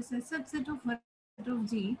is a subset of vertex of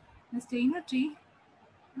G. A Steiner tree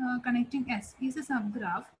connecting S is a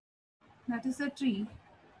subgraph that is a tree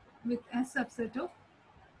with S subset of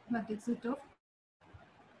vertex set of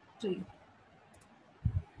tree.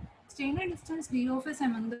 Steiner distance D of S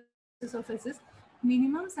among the vertices of S is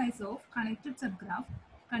minimum size of connected subgraph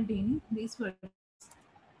containing these vertices.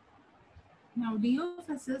 Now D of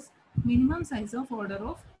S is minimum size of order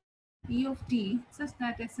of E of T such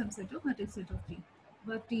that S subset of vertex set of T,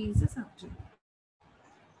 where T is a subtree.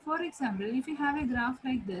 For example, if we have a graph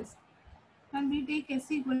like this and we take S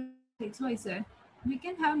equal to XYZ, we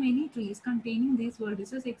can have many trees containing these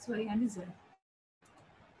vertices X, Y, and Z.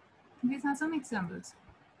 These are some examples.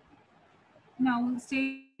 Now,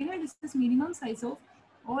 Steiner distance minimum size of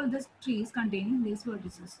all the trees containing these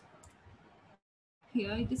vertices.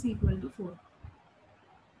 Here it is equal to 4.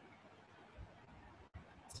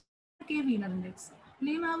 K Wiener index.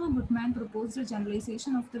 Lehmann-Gutmann proposed a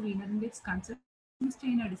generalization of the Wiener index concept in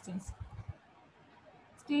Steiner distance.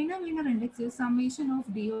 Steiner-Wiener index is summation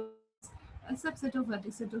of D of a subset of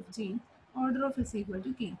vertex set of G, order of S equal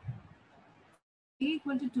to K. K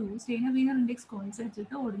equal to 2, Steiner-Wiener index coincides with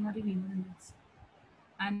the ordinary Wiener index.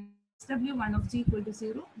 And SW1 of G equal to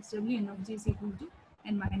 0, SWN of G is equal to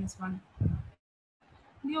n minus 1.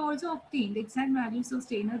 We also obtained exact values of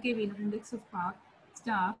Steiner K Wiener index of path,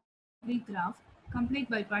 star, complete graph,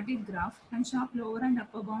 complete bipartite graph, and sharp lower and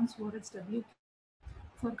upper bounds for SW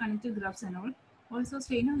for connected graphs and all. Also,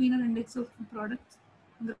 Steiner Wiener index of products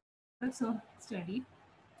are studied.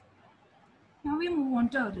 Now we move on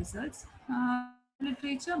to our results.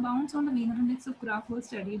 Literature bounds on the Wiener index of graph was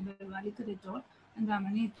studied by Valikar et al. And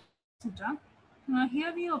Ramani, etc.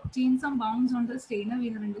 Here we obtain some bounds on the Steiner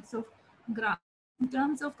Wiener index of graph in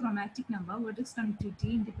terms of chromatic number, vertex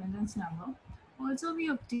connectivity, independence number. Also, we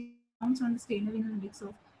obtain bounds on the Steiner Wiener index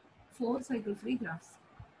of 4 cycle-free graphs.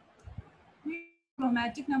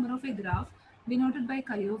 Chromatic number of a graph denoted by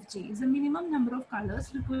chi of G is the minimum number of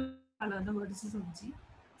colors required to color the vertices of G,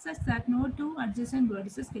 such that no two adjacent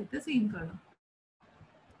vertices get the same color.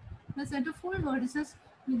 The set of full vertices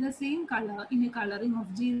with the same color in a coloring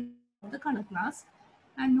of G of the color class.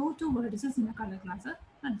 and no two vertices in a color class are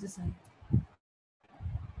adjacent.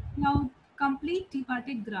 Now, complete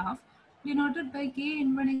T-parted graph denoted by K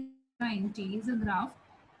in1 etc. in T is a graph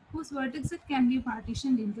whose vertex set can be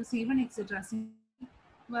partitioned into C1 etc. C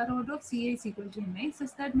where order of Ci is equal to Ni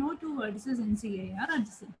such that no two vertices in Ci are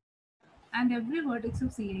adjacent and every vertex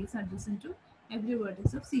of Ci is adjacent to every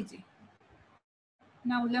vertex of Cj.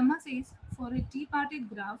 Now, lemma says for a T-parted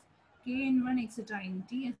graph K in1 etc. in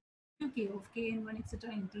T, K of K in1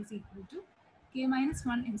 etc. in T is equal to K minus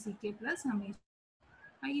 1 Nck plus summation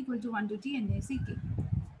I equal to 1 to T NaCk.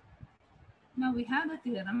 Now we have the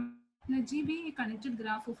theorem. Let G be a connected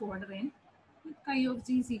graph of order n with chi of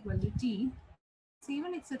G is equal to T.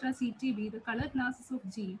 C1 etc. Ct be the color classes of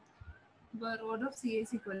G where order of Ca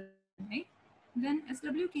is equal to Ni. Then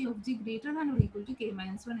SWK of G greater than or equal to K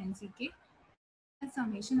minus 1 Nck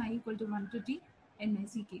summation I equal to 1 to T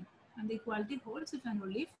NaCk. And the equality holds if and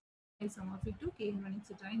only if is isomorphic to K in 1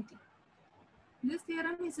 etc. in T. This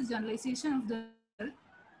theorem is a generalization of the result.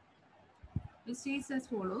 It states as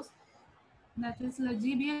follows. That is, let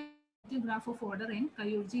G be a graph of order n, chi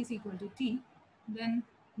of G is equal to T, then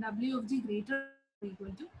W of G greater or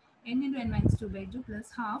equal to n into n minus 2 by 2 plus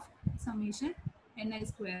half summation Ni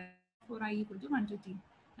square for I equal to 1 to T.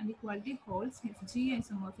 And equality holds if G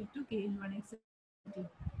isomorphic to K in 1 x T.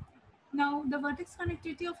 Now, the vertex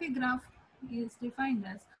connectivity of a graph is defined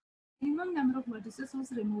as minimum number of vertices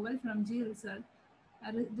whose removal from G result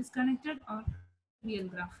a disconnected or real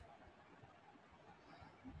graph.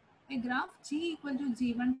 A graph G equal to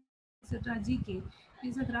G1 etc. Gk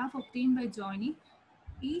is a graph obtained by joining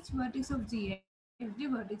each vertex of Gi, every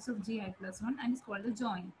vertex of Gi plus 1 and is called a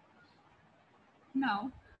join.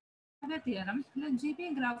 Now, the theorem, let G be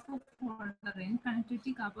a graph of order n,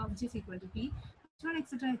 connectivity kappa of G is equal to P, H1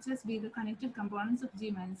 etc. Hs be the connected components of G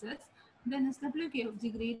minus S, then SWK of G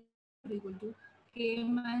greater or equal to K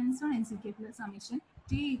minus 1 Nck plus summation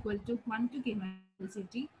T equal to 1 to K minus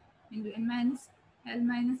Ct into n minus L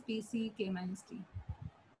minus Pc K minus T.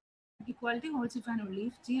 Equality holds if and only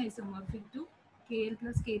if G isomorphic to Kl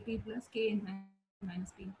plus Kp plus Kn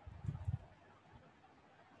minus P.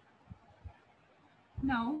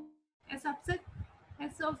 Now, a subset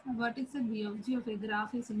S of vertex of V of G of a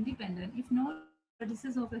graph is independent if no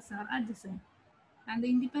vertices of S are adjacent, and the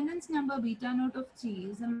independence number beta naught of G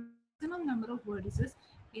is the maximum number of vertices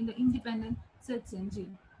in the independent sets in G.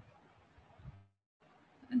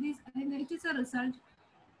 And it is a result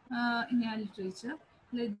in our literature.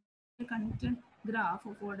 Let a connected graph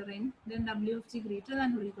of order n, then W of G greater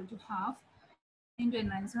than or equal to half into n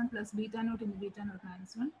minus 1 plus beta naught into beta naught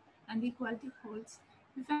minus 1, and the equality holds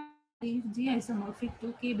if G isomorphic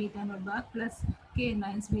to K beta naught bar plus K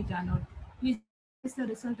minus beta naught, which is the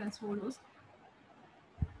result as follows.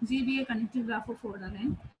 G be a connected graph of order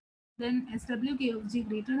n, then SWK of G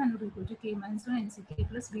greater than or equal to K minus 1 Nck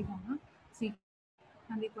plus beta naught C,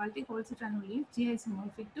 and the equality holds if and only if G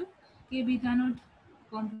isomorphic to K beta naught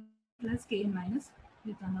plus K minus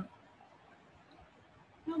beta naught.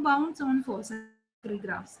 Now, bounds on four-free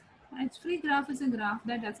graphs. H-free graph is a graph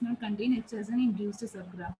that does not contain H as an induced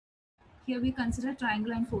subgraph. Here we consider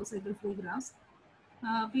triangle and four-cycle free graphs.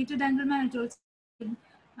 Peter Dangelman et al.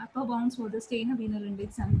 Upper bounds for the Steiner-Wiener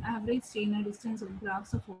index and average Steiner distance of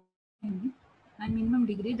graphs of n and minimum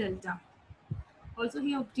degree delta. Also,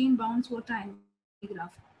 he obtained bounds for triangle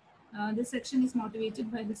graph. This section is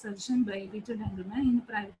motivated by the suggestion by Peter Dangelman in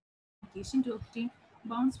a private application to obtain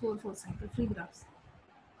bounds for four-cycle free graphs.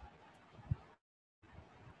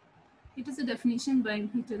 It is a definition by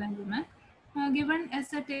Peter Dangelman. Given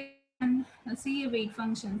S at A and C a weight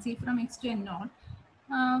function, C from X to N naught,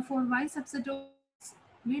 for Y subset of X,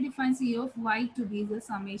 we define C of Y to be the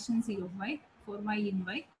summation C of Y for Y in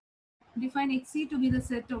Y. Define XC to be the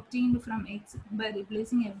set obtained from X by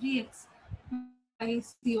replacing every X by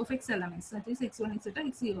C of X elements, that is X1, etc.,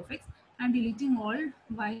 XC of X, and deleting all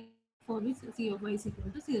Y for which C of Y is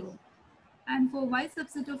equal to 0. And for Y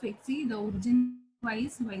subset of XC, the origin Y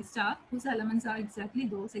is Y star, whose elements are exactly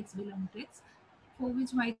those X belong to X, for which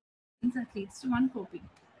Y is at least one copy.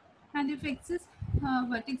 And if X is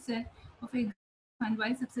vertex set of a and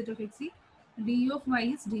Y subset of XC, D of Y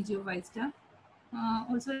is DG of Y star.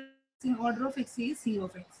 Also, order of XC is C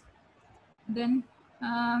of X. Then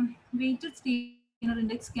weighted Steiner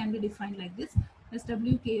index can be defined like this: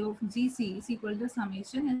 SWK of GC is equal to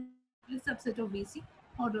summation S subset of VC,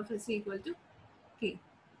 order of S equal to K.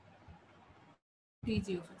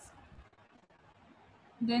 DG of S.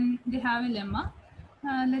 Then they have a lemma.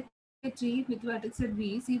 Let a tree with vertex at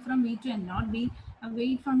V, C from V to N naught be a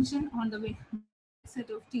weight function on the weight set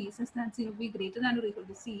of T such that C of V greater than or equal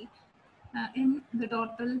to C in the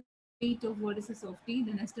total weight of vertices of T,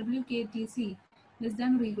 then SWKTC less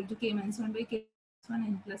than or equal to K minus 1 by K plus 1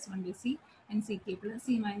 n plus 1 by C and CK plus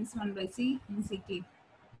C minus 1 by C and CK.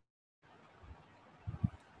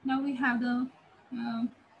 Now we have the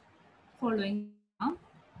following.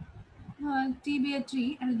 T be a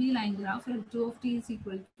tree, LB line graph, L2 of T is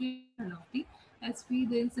equal to L of T, SV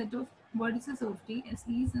the set of vertices of T,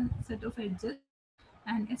 SE is a set of edges,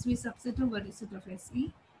 and SV subset of vertices of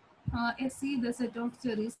SE. SE the set of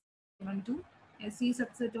series 1, 2, SE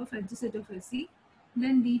subset of edge set of SE,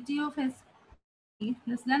 then dt of SE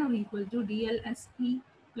less than or equal to DLSE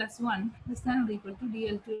plus 1 less than or equal to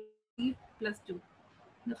DL2 plus 2.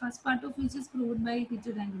 The first part of which is proved by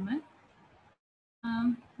Peter Engelmann.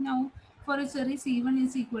 Now, for a series C1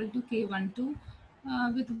 is equal to K12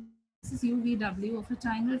 with this is UVW of a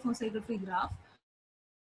triangle for cycle-free graph.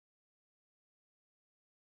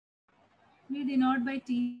 We denote by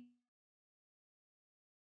T.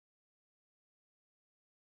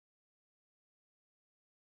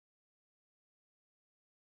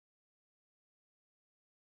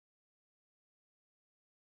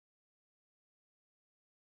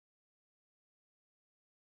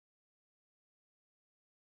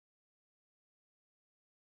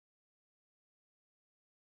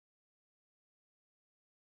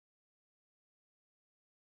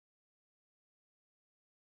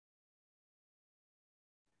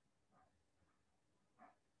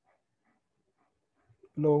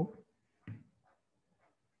 Hello.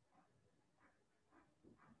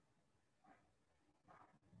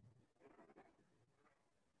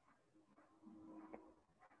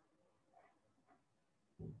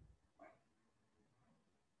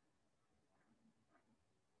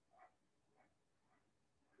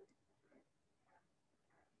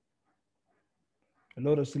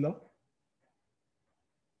 Hello, Rasila.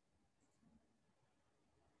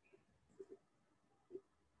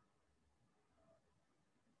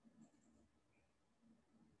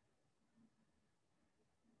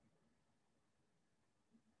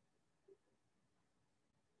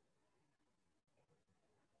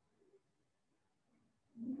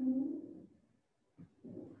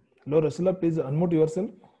 Hello, Rasila, please unmute yourself.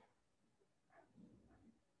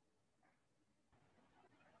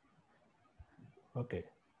 Okay.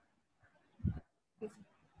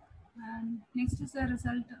 And next is the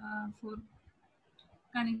result for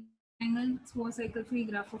connecting triangles for cycle-free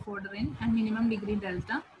graph of order n and minimum degree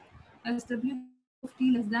delta. SW of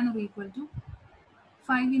T less than or equal to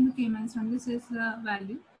 5 into K minus 1. This is the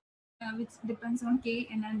value which depends on K,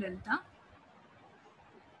 N and delta.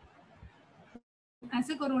 As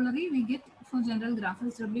a corollary, we get for general graph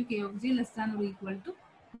SW K of J less than or equal to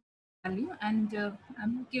value, and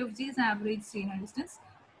K of J is average chain distance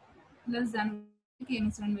less than K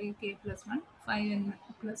minus 1 by K plus 1, 5 n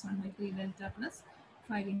plus 1 by 3 delta plus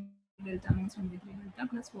 5 in delta minus 1 by 3 delta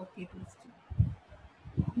plus 4K plus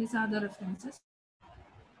 2. These are the references.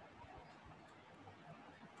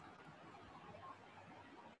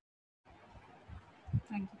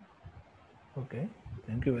 Thank you. Okay.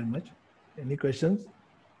 Thank you very much. Any questions?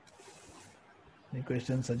 Any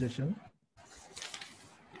questions, suggestion?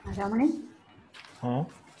 Ramani, Huh?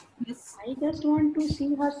 Yes. I just want to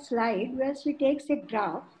see her slide where she takes a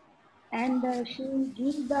graph and she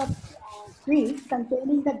gives the trees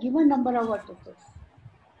containing the given number of vertices.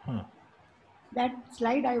 Huh. That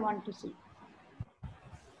slide I want to see.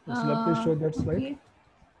 Rasila, please show that slide. Okay.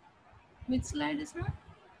 Which slide is that?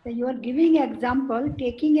 So you are giving example,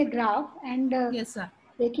 taking a graph and Yes, sir.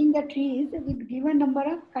 taking the trees with given number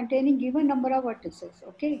of containing given number of vertices.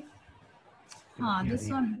 Okay, This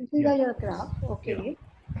one. this is your graph. Okay,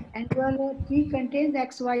 and your tree contains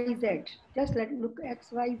X, Y, Z. Just let look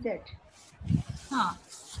X, Y, Z.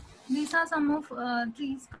 These are some of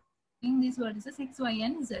trees containing these vertices X, Y,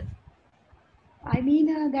 and Z. I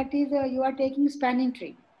mean that is you are taking spanning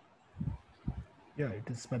tree. Yeah, it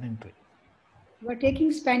is spanning tree. You are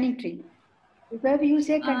taking spanning tree. Because you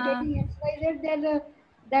say containing X, Y, Z, there's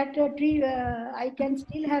that tree, I can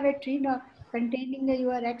still have a tree containing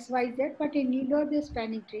your X, Y, Z, but in need not the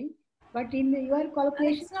spanning tree. But in your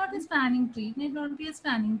calculation, It's not a spanning tree. It need not be a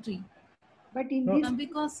spanning tree. but in No. this,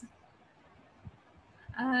 Because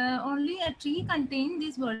only a tree contains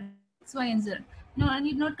these vertices X, Y, and Z. No, I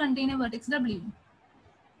need not contain a vertex W.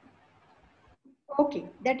 okay,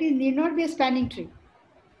 that is need not be a spanning tree.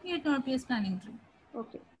 It need not be a spanning tree.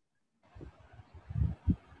 Okay.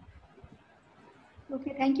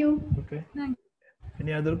 Okay, thank you. Okay. Thank you.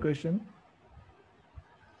 Any other question?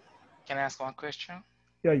 Can I ask one question?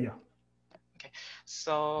 Yeah, yeah. Okay,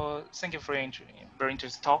 so thank you for very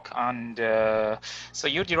interesting talk. And so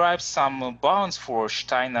you derived some bounds for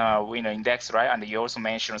Steiner-Wiener index, right? And you also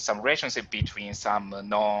mentioned some relationship between some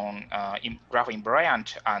graph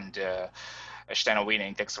invariant and Steiner-Wiener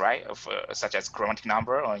index, right? Of such as chromatic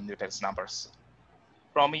number or independence numbers.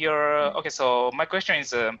 From your okay, so my question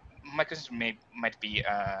is. My question might be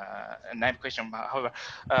a naive question. However,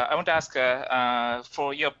 I want to ask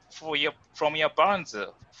from your bounds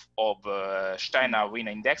of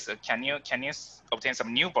Steiner-Wiener index, can you obtain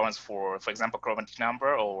some new bounds for example, chromatic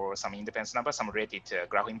number or some independence number, some related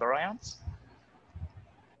graph invariants?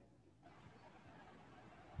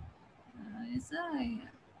 It's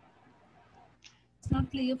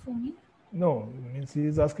not clear for me. No, means he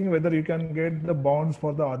is asking whether you can get the bounds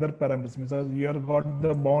for the other parameters. Means you have got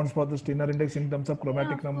the bounds for the Steiner index in terms of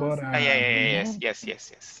chromatic number. Course, And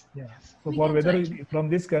yes. Yeah. So We for can whether try. from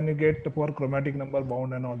this can you get for chromatic number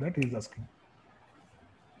bound and all that he is asking.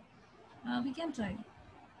 We can try.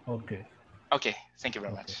 Okay. Okay. Thank you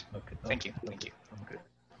very much. Okay. Thank you. Okay.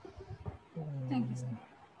 Thank you, sir.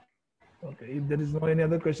 Okay. If there is no any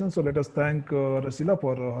other questions, so let us thank Rasila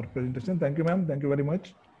for her presentation. Thank you, ma'am. Thank you very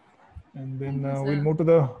much. And then we'll move to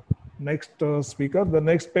the next speaker. The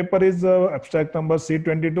next paper is abstract number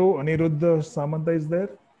C22. Aniruddha Samanta is there.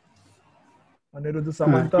 Aniruddha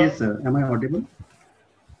Samanta. Yes, sir. Am I audible?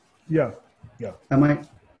 Yeah. Am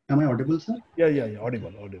I audible, sir? Yeah.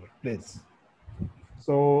 Audible. Please.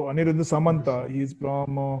 So Aniruddha Samanta, he is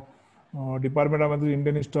from Department of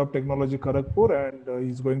Indian Institute of Technology, Kharagpur, and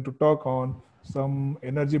he's going to talk on some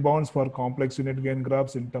energy bounds for complex unit gain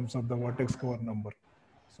graphs in terms of the vertex cover number.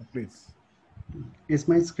 So please. Is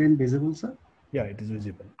my screen visible, sir? Yeah, it is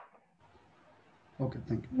visible. Okay,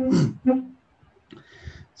 thank you.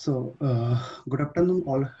 So, good afternoon,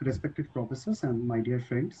 all respected professors and my dear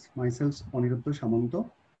friends. Myself, Aniruddha Samanta,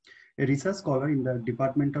 a research scholar in the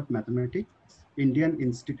Department of Mathematics, Indian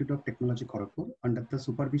Institute of Technology, Kharagpur, under the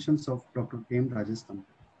supervisions of Dr. M. Rajagiri.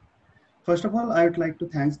 First of all, I would like to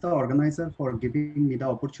thank the organizer for giving me the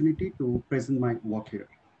opportunity to present my work here.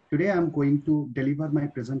 Today, I am going to deliver my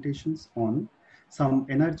presentations on some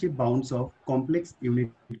energy bounds of complex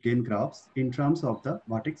unit gain graphs in terms of the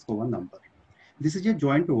vertex cover number. This is a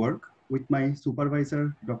joint work with my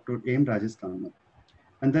supervisor, Dr. M. Rajagiri.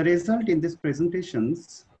 And the result in these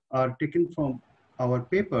presentations are taken from our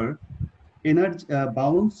paper, Energy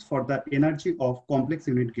Bounds for the Energy of Complex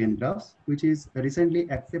Unit Gain Graphs, which is recently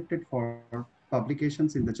accepted for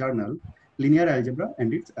publications in the journal Linear Algebra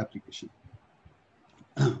and its Application.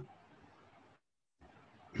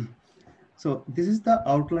 So this is the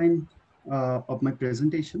outline of my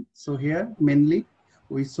presentation. So here mainly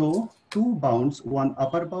we saw two bounds, one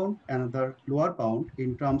upper bound, another lower bound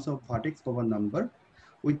in terms of vertex cover number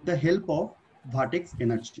with the help of vertex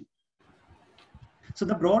energy. So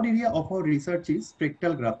the broad area of our research is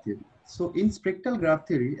spectral graph theory. So in spectral graph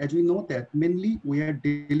theory, as we know that mainly we are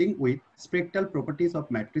dealing with spectral properties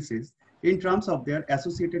of matrices in terms of their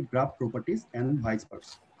associated graph properties and vice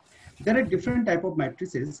versa. There are different type of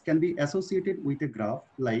matrices can be associated with a graph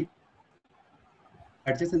like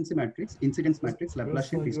adjacency matrix, incidence matrix,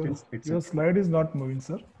 Laplacian distance, etc. Your slide is not moving,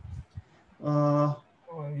 sir.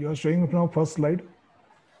 You are showing now first slide.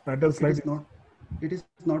 Title slide It is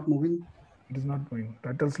not moving. It is not moving.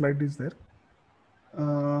 Title slide is there.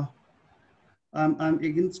 I'm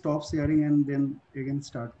again stop sharing and then again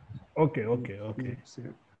start. Okay.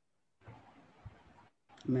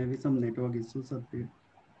 Maybe some network issues are there.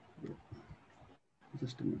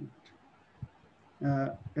 Just a minute.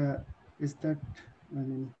 Is that, I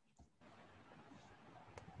mean,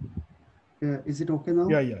 is it okay now?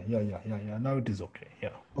 Yeah. Now it is okay. Yeah.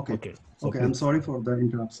 Okay. So okay. I'm sorry for the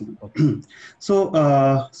interruption. Okay. So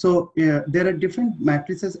there are different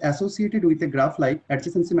matrices associated with a graph like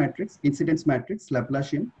adjacency matrix, incidence matrix,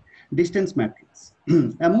 Laplacian, distance matrix.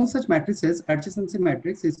 Among such matrices, adjacency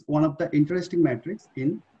matrix is one of the interesting matrix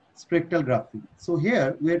in spectral graph theory. So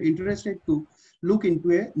here we are interested to look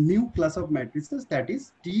into a new class of matrices, that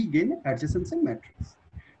is T-gain adjacency matrix.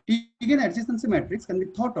 T-gain adjacency matrix can be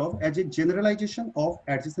thought of as a generalization of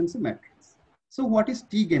adjacency matrix. So what is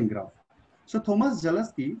T-gain graph? So Thomas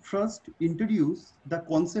Zaleski first introduced the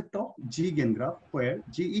concept of G-gain graph, where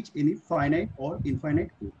G is any finite or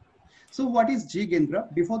infinite group. So what is G-gain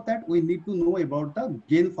graph? Before that, we need to know about the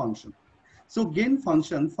gain function. So gain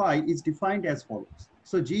function phi is defined as follows.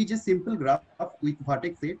 So G is a simple graph with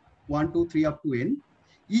vertex set 1, 2, 3 up to n.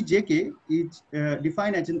 Ejk is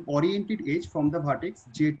defined as an oriented edge from the vertex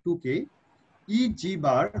j to k. Eg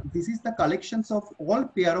bar, this is the collections of all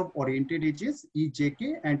pair of oriented edges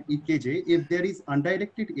Ejk and Ekj if there is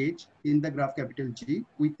undirected edge in the graph capital G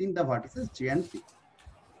within the vertices J and K.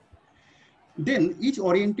 Then each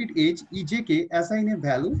oriented edge Ejk assign a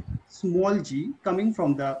value small g coming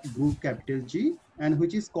from the group capital G and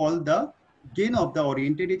which is called the gain of the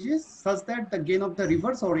oriented edges such that the gain of the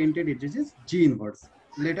reverse oriented edges is G inverse.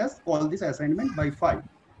 Let us call this assignment by phi.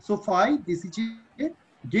 So phi, this is a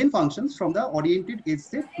gain functions from the oriented edge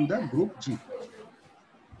set to the group G.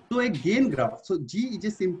 So a gain graph, so G is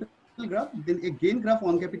a simple graph, then a gain graph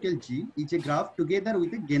on capital G is a graph together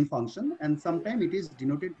with a gain function and sometimes it is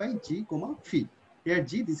denoted by G comma phi. Here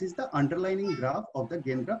G, this is the underlining graph of the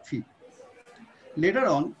gain graph phi. Later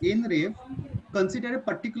on, in ref, consider a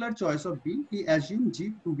particular choice of B, he assumed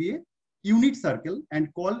G to be a unit circle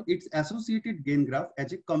and call its associated gain graph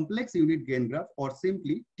as a complex unit gain graph or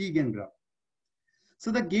simply T gain graph. So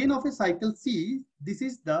the gain of a cycle C, this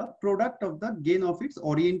is the product of the gain of its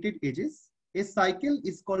oriented edges. A cycle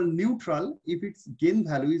is called neutral if its gain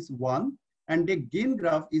value is 1 and a gain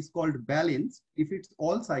graph is called balanced if its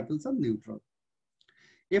all cycles are neutral.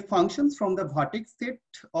 A function from the vertex set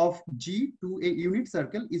of G to a unit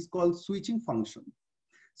circle is called switching function.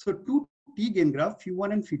 So two T gain graph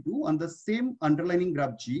phi1 and phi2 on the same underlining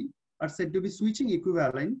graph G are said to be switching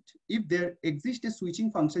equivalent if there exists a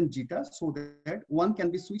switching function zeta so that one can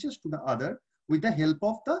be switches to the other with the help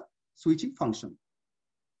of the switching function.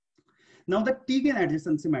 Now the T-gain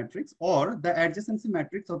adjacency matrix or the adjacency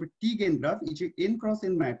matrix of a T-gain graph is a n cross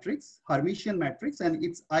n matrix, Hermitian matrix, and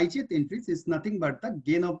its ijth entries is nothing but the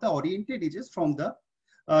gain of the oriented edges from the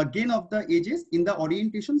gain of the edges in the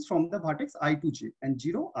orientations from the vertex I to J and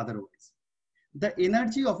 0 otherwise. The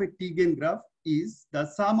energy of a T-gain graph is the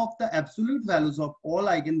sum of the absolute values of all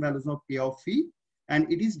eigenvalues of A of phi and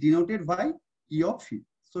it is denoted by E of phi.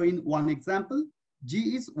 So in one example,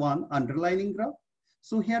 G is one underlining graph.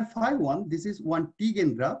 So here phi 1, this is one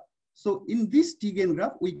T-gain graph. So in this T-gain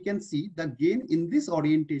graph, we can see the gain in this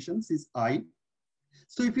orientations is I.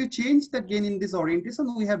 So if you change the gain in this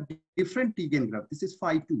orientation, we have different T-gain graph. This is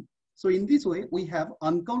phi 2. So in this way, we have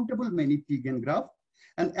uncountable many T-gain graph.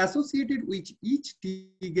 And associated with each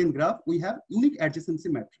T-gain graph, we have unique adjacency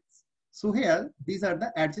matrix. So here, these are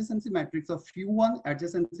the adjacency matrix of phi1,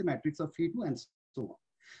 adjacency matrix of phi2, and so on.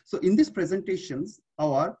 So in these presentations,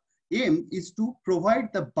 our aim is to provide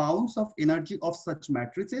the bounds of energy of such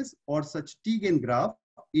matrices or such T-gain graph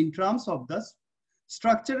in terms of the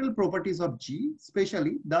structural properties of G,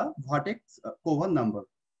 especially the vertex covan number.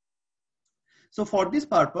 So for this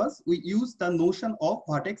purpose, we use the notion of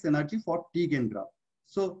vertex energy for T-gain graph.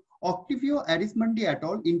 So Octavio Arismendi et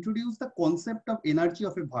al. Introduced the concept of energy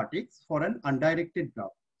of a vertex for an undirected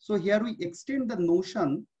graph. So here we extend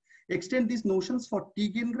these notions for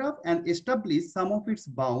T-gain graph and establish some of its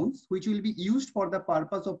bounds, which will be used for the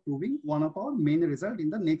purpose of proving one of our main result in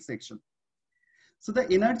the next section. So the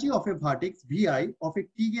energy of a vertex Vi of a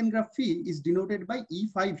T-gain graph phi is denoted by E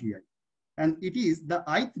phi Vi, and it is the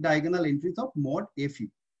ith diagonal entries of mod Fe.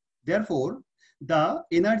 Therefore, the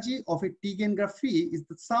energy of a T-gain graph phi is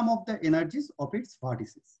the sum of the energies of its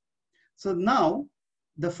vertices. So now,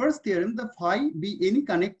 the first theorem, the phi be any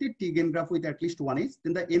connected T-gain graph with at least one edge,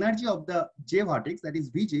 then the energy of the J vertex, that is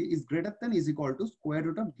Vj, is greater than is equal to square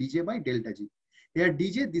root of dj by delta G. Here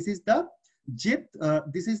dj, this is the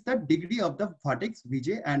this is the degree of the vertex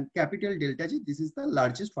Vj, and capital delta G, this is the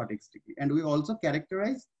largest vertex degree. And we also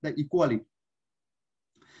characterize the equality.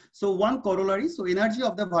 So one corollary, so energy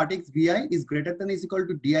of the vertex Vi is greater than is equal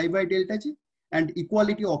to di by delta G, and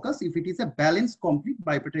equality occurs if it is a balanced complete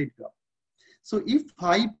bipartite graph. So if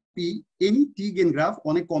phi p any T-gain graph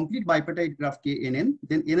on a complete bipartite graph Knn,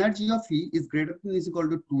 then energy of phi is greater than is equal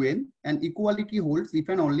to 2n, and equality holds if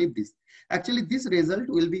and only if this. Actually, this result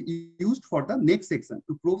will be used for the next section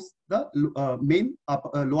to prove the main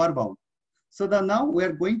lower bound. So now we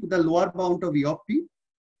are going to the lower bound of E of p.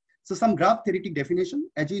 So some graph theoretic definition,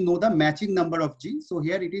 as we know the matching number of G. So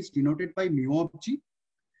here it is denoted by mu of G.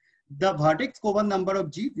 The vertex covan number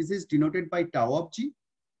of G, this is denoted by tau of G.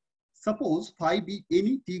 Suppose phi be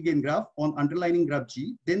any T-gain graph on underlining graph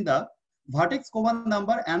G, then the vertex covan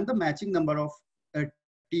number and the matching number of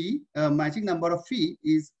matching number of phi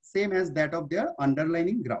is same as that of their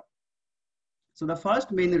underlining graph. So the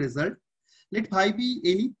first main result, let phi be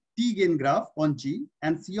any T-gain graph on G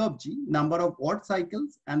and C of G, number of odd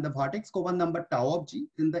cycles, and the vertex covan number tau of G,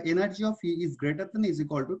 then the energy of phi is greater than is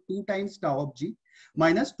equal to 2 times tau of G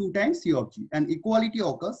minus 2 times C of G, and equality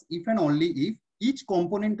occurs if and only if each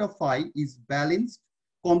component of phi is balanced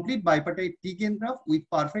complete bipartite T-gain graph with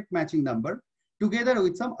perfect matching number together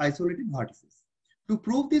with some isolated vertices. To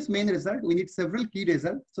prove this main result, we need several key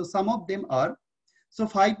results. So some of them are, so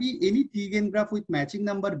phi p any T-gain graph with matching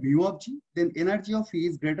number mu of g, then energy of phi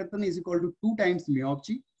is greater than or is equal to 2 times mu of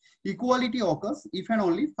g. Equality occurs if and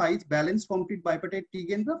only phi is balanced complete bipartite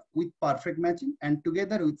T-gain graph with perfect matching and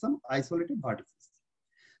together with some isolated vertices.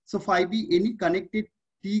 So phi be any connected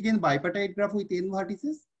T-gain bipartite graph with n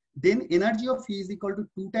vertices, then energy of phi is equal to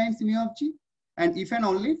 2 times mu of g, and if and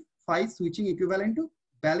only phi is switching equivalent to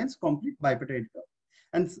balanced complete bipartite graph.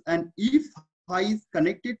 And if phi is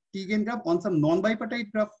connected T-gain graph on some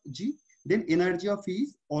non-bipartite graph G, then energy of phi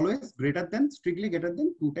is always strictly greater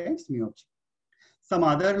than 2 times mu of G. Some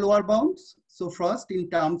other lower bounds. So first in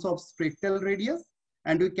terms of spectral radius,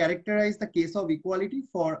 and we characterize the case of equality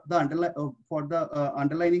for the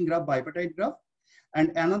underlining graph bipartite graph,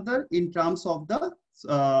 and another in terms of the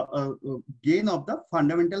gain of the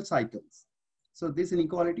fundamental cycles. So this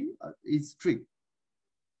inequality is strict.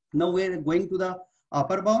 Now we're going to the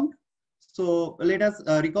upper bound. So let us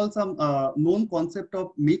recall some known concept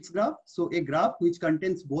of mixed graph. So a graph which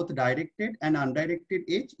contains both directed and undirected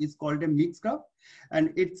edge is called a mixed graph,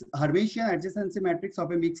 and it's Hermitian adjacency matrix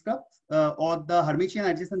of a mixed graph or the Hermitian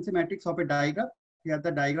adjacency matrix of a digraph. Here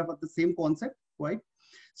the digraph of the same concept, right?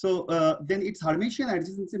 So then its Hermitian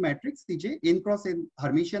adjacency matrix is a n cross n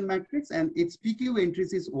Hermitian matrix, and its PQ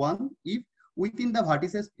entries is 1 if within the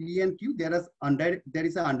vertices P and Q there is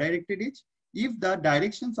an undirected edge. If the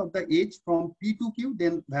directions of the edge from P to Q,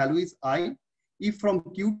 then value is I. If from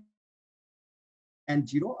Q and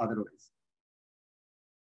 0 otherwise.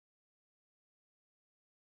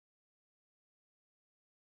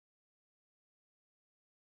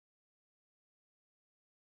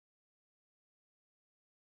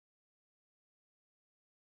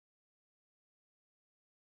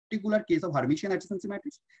 Particular case of Hermitian adjacency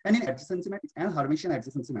matrix and in adjacency matrix and Hermitian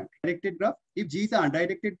adjacency matrix. Directed graph. If G is an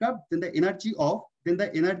undirected graph, then the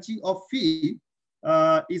energy of phi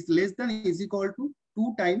is less than or is equal to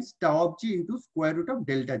 2 times tau of G into square root of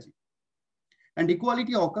delta G. And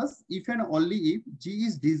equality occurs if and only if G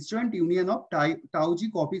is disjoint union of tau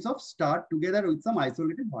G copies of star together with some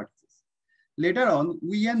isolated vertices. Later on,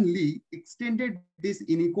 Wei and Lee extended this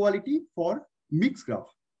inequality for mixed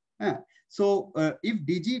graph. So if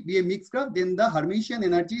DG be a mixed graph, then the Hermitian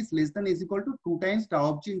energy is less than or is equal to 2 times tau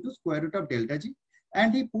of G into square root of delta G.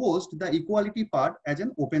 And he posed the equality part as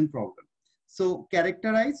an open problem. So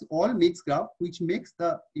characterize all mixed graph which makes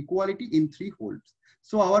the equality in 3 folds.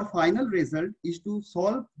 So our final result is to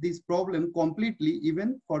solve this problem completely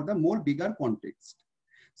even for the more bigger context.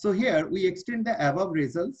 So here we extend the above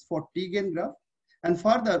results for T-gain graph, and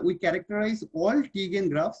further we characterize all T-gain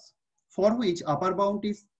graphs for which upper bound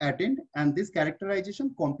is attained, and this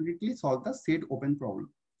characterization completely solves the said open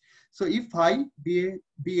problem. So if phi be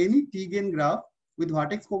any T-gain graph with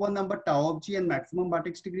vertex cover number tau of G and maximum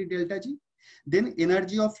vertex degree delta G, then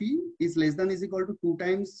energy of phi is less than or is equal to 2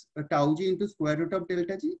 times tau G into square root of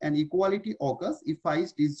delta G, and equality occurs if phi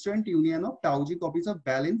is disjoint union of tau G copies of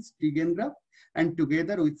balanced T-gain graph and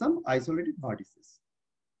together with some isolated vertices.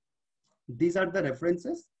 These are the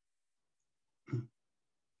references.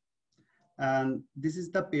 And this is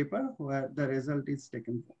the paper where the result is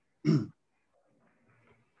taken from.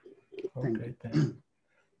 Okay,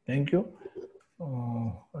 thank you.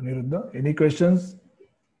 Aniruddha, any questions?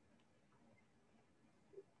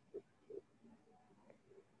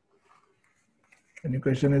 Any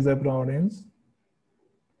question is there from audience?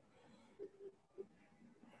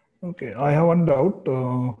 Okay, I have one doubt.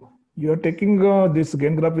 You are taking this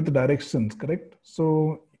gain graph with directions, correct?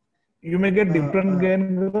 So you may get different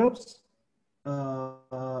gain graphs?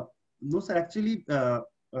 No, sir. Actually,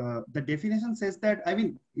 the definition says that, I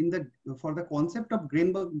mean, for the concept of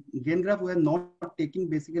gain graph, we are not taking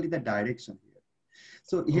basically the direction here.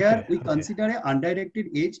 So here we consider an undirected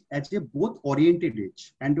edge as a both oriented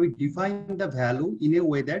edge, and we define the value in a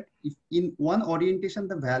way that if in one orientation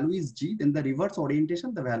the value is G, then the reverse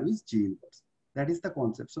orientation the value is G inverse. That is the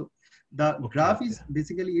concept. So the graph is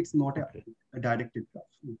basically, it's not a directed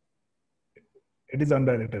graph. It is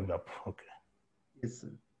undirected graph. Okay. Yes, sir.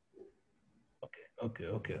 Okay.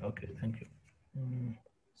 Thank you.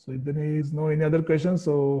 So if there is no any other questions,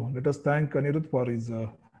 so let us thank Aniruddha for his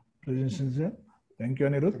presentation. Thank you,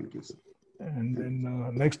 Aniruddha. Thank you, sir. And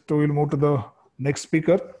then next we will move to the next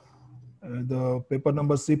speaker. The paper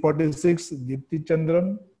number C46, Dipti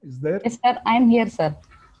Chandran is there? Yes, sir. I am here, sir.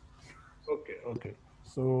 Okay.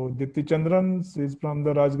 So Dipti Chandran is from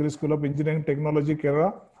the Rajagiri School of Engineering Technology,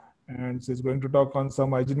 Kerala, and she is going to talk on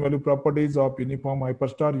some eigenvalue properties of uniform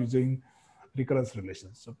hyperstar using recurrence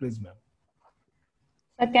relations. So please, ma'am.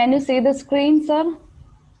 Sir, can you see the screen, sir?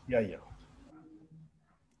 Yeah.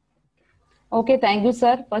 Okay, thank you,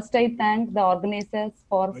 sir. First, I thank the organizers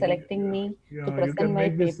for You, selecting me to you present can my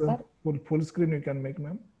make this paper. full screen. You can make,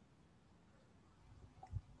 ma'am.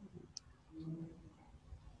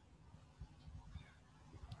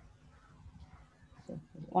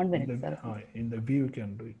 One minute, sir. In the view, you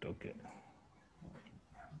can do it. Okay.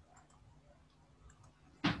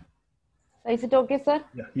 So is it okay, sir?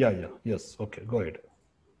 Yeah. Yes. Okay. Go ahead.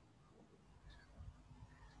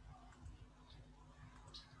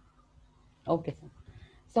 Okay, sir.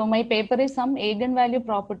 So my paper is some eigenvalue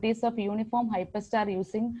properties of uniform hyperstar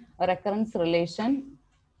using a recurrence relation.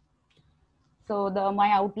 So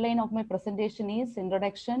my outline of my presentation is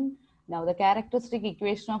introduction. Now the characteristic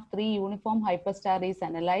equation of three uniform hyperstar is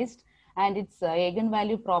analyzed and its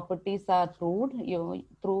eigenvalue properties are proved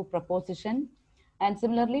through proposition, and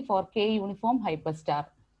similarly for K uniform hyperstar.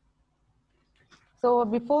 So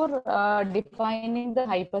before defining the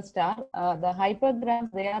hyperstar, the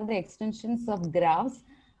hypergraphs, they are the extensions of graphs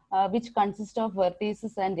which consist of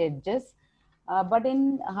vertices and edges. But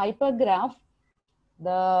in hypergraph,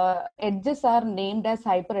 the edges are named as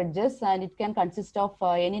hyper edges and it can consist of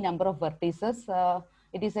any number of vertices.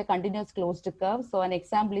 It is a continuous closed curve. So an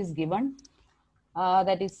example is given.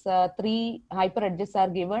 That is three hyper edges are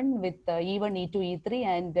given with E1, E2, E3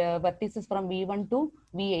 and vertices from V1 to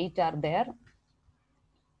V8 are there.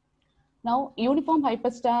 Now, uniform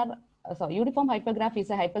hypergraph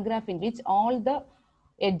is a hypergraph in which all the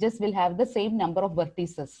edges will have the same number of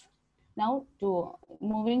vertices. Now,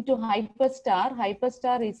 moving to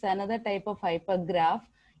hyperstar is another type of hypergraph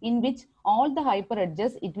in which all the hyper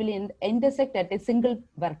edges, it will intersect at a single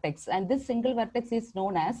vertex, and this single vertex is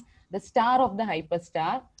known as the star of the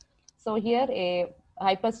hyperstar. So here a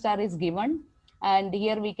hyperstar is given, and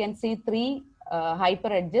here we can see three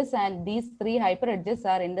hyper edges, and these three hyper edges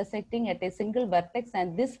are intersecting at a single vertex,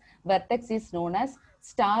 and this vertex is known as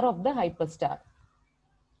star of the hyperstar.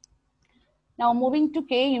 Now moving to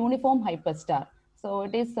K uniform hyperstar. So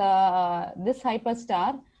it is this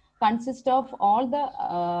hyperstar consists of all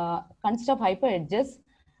the hyper edges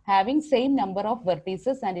having same number of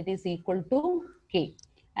vertices, and it is equal to K.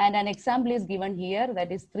 And an example is given here,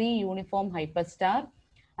 that is 3 uniform hyperstar.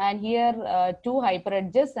 And here 2 hyper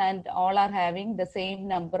edges and all are having the same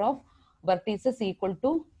number of vertices equal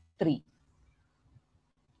to 3.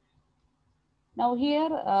 Now here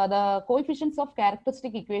the coefficients of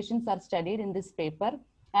characteristic equations are studied in this paper,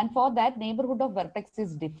 and for that neighborhood of vertex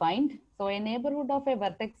is defined. So a neighborhood of a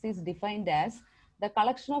vertex is defined as the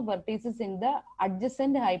collection of vertices in the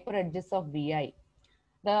adjacent hyper edges of Vi.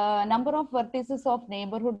 The number of vertices of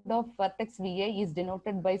neighborhood of vertex Vi is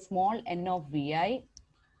denoted by small n of Vi.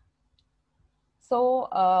 So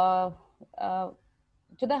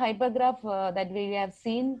to the hypergraph that we have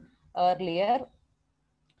seen earlier,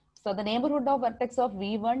 so the neighborhood of vertex of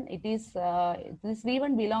V1, it is this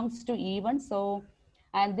V1 belongs to E1. So,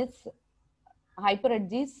 and this hyper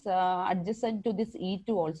edge is adjacent to this E2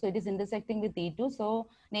 also. It is intersecting with E2. So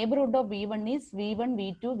neighborhood of V1 is V1,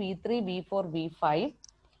 V2, V3, V4, V5.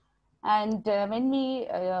 And when we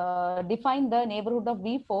define the neighborhood of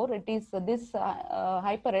V4, it is this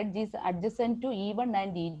hyper edge is adjacent to E1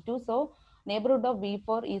 and E2. So neighborhood of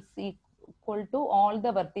V4 is equal to all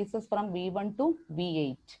the vertices from V1 to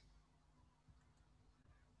V8.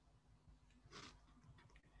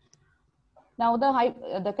 Now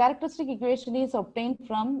the characteristic equation is obtained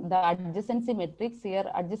from the adjacency matrix. Here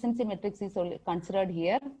adjacency matrix is considered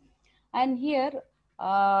here, and here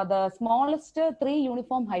the smallest 3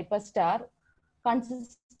 uniform hyperstar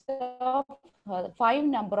consists of 5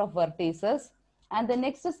 number of vertices, and the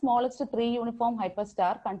next smallest 3 uniform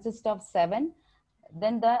hyperstar consists of 7.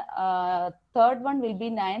 Then the third one will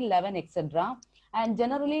be 9, 11, etc. And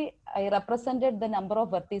generally I represented the number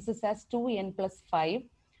of vertices as 2n plus 5,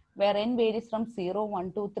 where n varies from 0,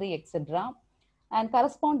 1, 2, 3, etc. And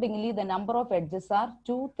correspondingly, the number of edges are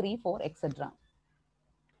 2, 3, 4, etc.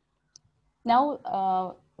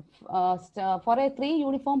 Now, for a 3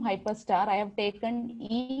 uniform hyperstar, I have taken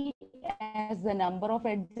E as the number of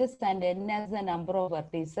edges and n as the number of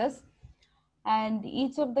vertices. And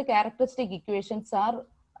each of the characteristic equations are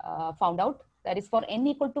found out. That is for n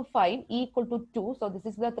equal to 5, E equal to 2. So this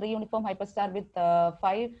is the 3 uniform hyperstar with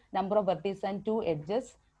 5 number of vertices and 2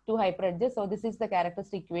 edges. 2 hyper edges. So this is the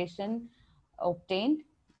characteristic equation obtained.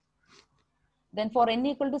 Then for n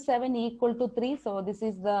equal to 7, E equal to 3. So this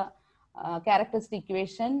is the characteristic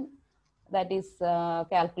equation that is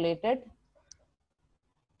calculated.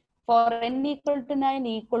 For n equal to 9,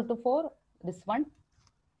 E equal to 4, this one.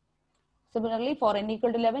 Similarly, for n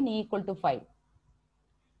equal to 11, E equal to 5.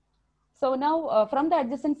 So now from the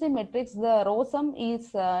adjacency matrix, the row sum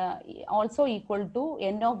is also equal to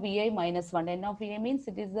n of vi minus 1. N of vi means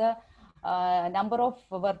it is the number of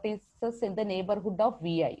vertices in the neighborhood of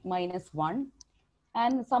vi minus 1.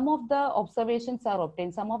 And some of the observations are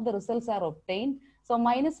obtained, some of the results are obtained. So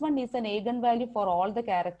minus 1 is an eigenvalue for all the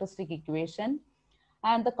characteristic equation.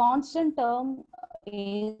 And the constant term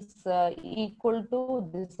is equal to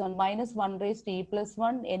this one, minus 1 raised to e plus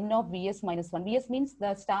 1 n of vs minus 1. Vs means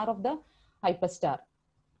the star of the hyperstar.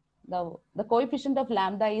 The coefficient of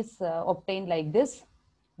lambda is obtained like this.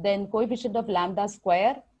 Then coefficient of lambda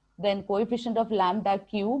square, then coefficient of lambda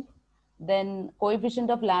cube, then coefficient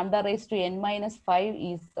of lambda raised to n minus 5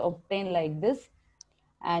 is obtained like this.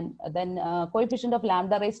 And then coefficient of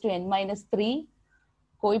lambda raised to n minus 3,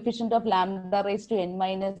 coefficient of lambda raised to n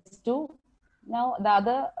minus 2. Now the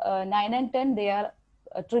other 9 and 10, they are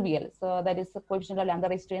trivial. So that is the coefficient of lambda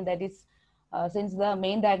raised to n, that is since the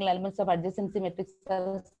main diagonal elements of adjacency matrix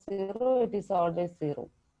are 0, it is always 0.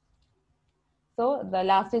 So the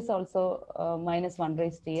last is also minus 1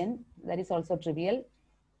 raised to n, that is also trivial.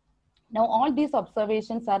 Now all these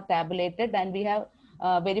observations are tabulated and we have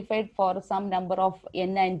verified for some number of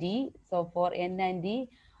n and d. So for n and d,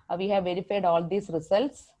 we have verified all these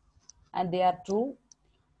results and they are true.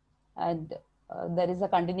 And there is a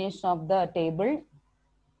continuation of the table.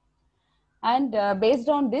 And based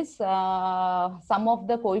on this, some of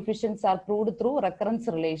the coefficients are proved through recurrence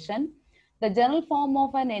relation. The general form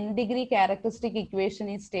of an n degree characteristic equation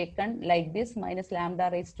is taken like this: minus lambda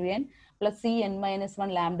raised to n plus cn minus 1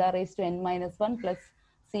 lambda raised to n minus 1 plus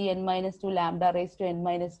cn minus 2 lambda raised to n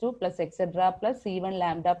minus 2 plus etc. plus c1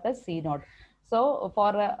 lambda plus c naught. So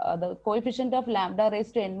for the coefficient of lambda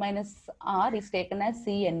raised to n minus r is taken as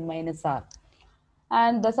cn minus r.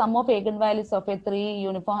 And the sum of eigenvalues of a 3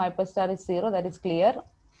 uniform hyperstar is 0, that is clear.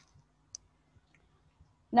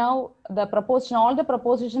 Now the proposition, all the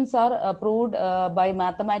propositions are proved by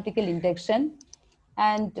mathematical induction,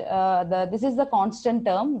 and this is the constant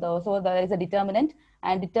term, so there is a determinant,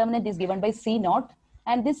 and determinant is given by C naught,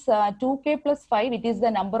 and this 2k plus 5, it is the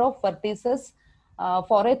number of vertices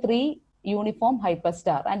for a 3 uniform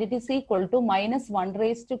hyperstar, and it is equal to minus 1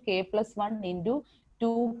 raised to k plus 1 into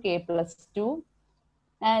 2k plus 2.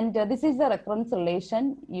 And this is the recurrence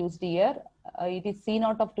relation used here. It is C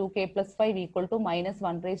naught of 2k plus 5 equal to minus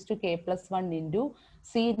 1 raised to k plus 1 into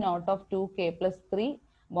C naught of 2k plus 3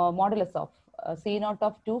 modulus of C naught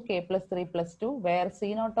of 2k plus 3 plus 2, where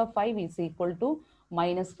C naught of 5 is equal to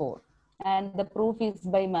minus 4. And the proof is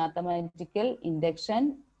by mathematical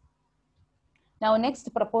induction. Now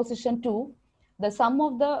next, proposition 2. The sum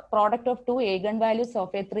of the product of two eigenvalues of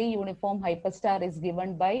a 3 uniform hyperstar is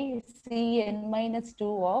given by Cn minus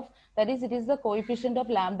 2 of, that is, it is the coefficient of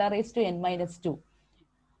lambda raised to n minus 2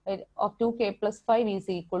 of 2k plus 5 is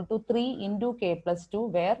equal to 3 into k plus 2,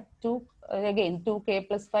 where 2k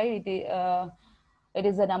plus 5, it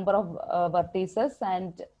is the number of vertices,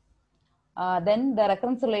 and then the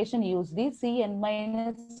recurrence relation used is Cn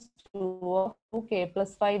minus 2 of 2k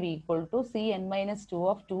plus 5 equal to Cn minus 2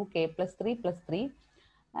 of 2k plus 3 plus 3,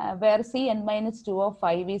 where Cn minus 2 of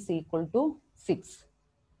 5 is equal to 6.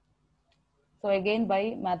 So again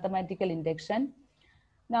by mathematical induction.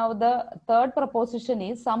 Now the third proposition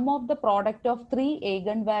is sum of the product of 3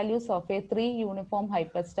 eigenvalues of a 3 uniform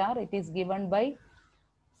hyperstar. It is given by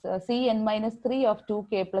Cn minus 3 of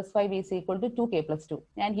 2k plus 5 is equal to 2k plus 2.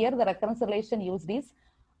 And here the recurrence relation used is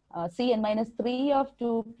Cn minus 3 of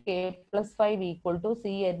 2k plus 5 equal to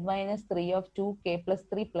Cn minus 3 of 2k plus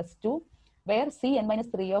 3 plus 2, where Cn minus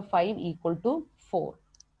 3 of 5 equal to 4.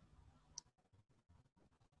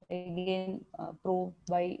 Again proved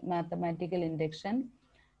by mathematical induction.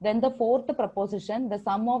 Then the fourth proposition, the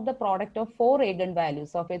sum of the product of 4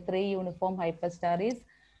 eigenvalues of a 3 uniform hyperstar is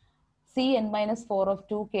Cn minus 4 of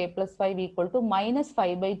 2k plus 5 equal to minus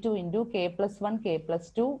 5 by 2 into k plus 1 k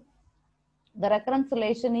plus 2. The recurrence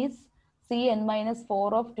relation is Cn minus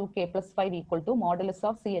 4 of 2k plus 5 equal to modulus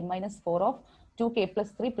of Cn minus 4 of 2k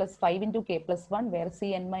plus 3 plus 5 into k plus 1, where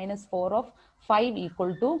Cn minus 4 of 5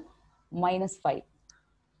 equal to minus 5.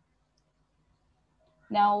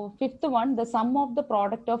 Now fifth one, the sum of the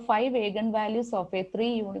product of 5 eigenvalues of a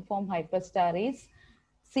 3 uniform hyperstar is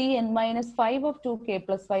Cn minus 5 of 2k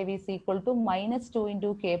plus 5 is equal to minus 2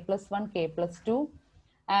 into k plus 1 k plus 2,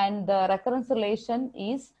 and the recurrence relation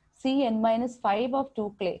is Cn minus 5 of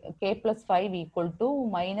 2k plus 5 equal to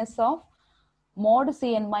minus of mod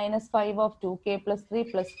Cn minus 5 of 2k plus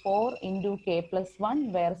 3 plus 4 into k plus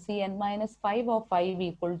 1, where Cn minus 5 of 5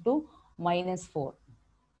 equal to minus 4.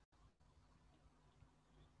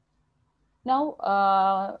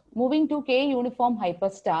 Now moving to k uniform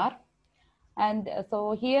hyperstar. And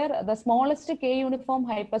so here the smallest K uniform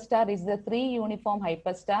hyperstar is the 3 uniform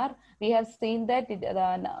hyperstar. We have seen that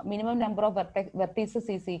the minimum number of vertices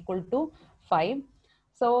is equal to 5.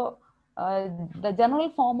 So the general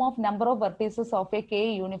form of number of vertices of a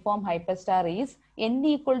K uniform hyperstar is n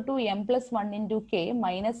equal to m plus 1 into K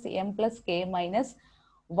minus m plus K minus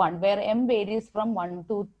 1, where m varies from 1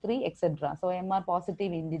 to 3, etc. So m are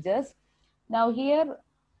positive integers. Now here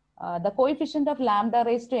the coefficient of lambda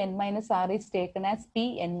raised to n minus r is taken as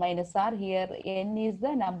p n minus r. Here n is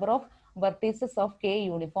the number of vertices of K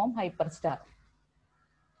uniform hyperstar.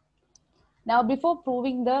 Now before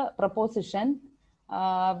proving the proposition,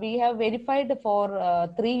 we have verified for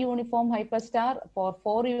 3 uniform hyperstar, for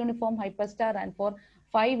 4 uniform hyperstar, and for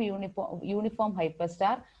 5 uniform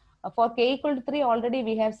hyperstar. For K equal to 3 already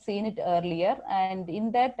we have seen it earlier, and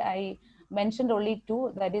in that I mentioned only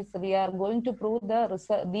 2, that is we are going to prove the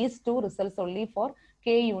these 2 results only for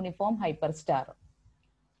K uniform hyperstar.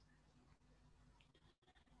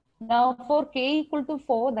 Now for K equal to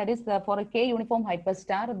 4, that is for a K uniform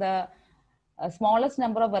hyperstar, the smallest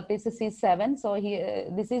number of vertices is 7. So here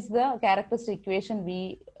this is the characteristic equation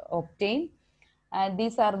we obtain, and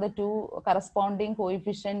these are the 2 corresponding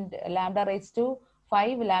coefficient, lambda raised to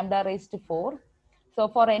 5, lambda raised to 4. So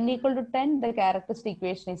for n equal to 10, the characteristic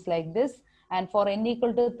equation is like this, and for n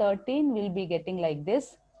equal to 13, we'll be getting like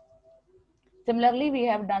this. Similarly, we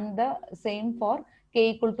have done the same for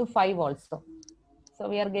K equal to 5 also. So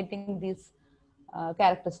we are getting this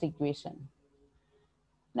characteristic equation.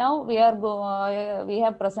 Now we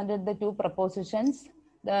have presented the 2 propositions.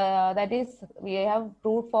 That is, we have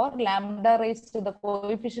proved for lambda raised to the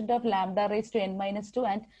coefficient of lambda raised to n minus 2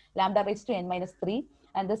 and lambda raised to n minus 3.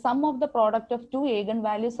 And the sum of the product of 2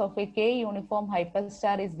 eigenvalues of a K uniform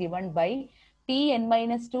hyperstar is given by T n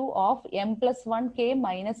minus 2 of m plus 1 K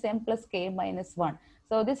minus m plus K minus 1.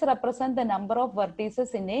 So this represents the number of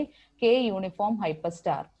vertices in a K uniform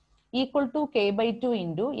hyperstar, equal to K by 2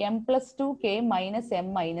 into m plus 2 K minus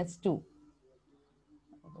m minus 2.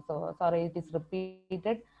 So sorry, it is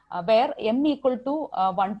repeated, where m equal to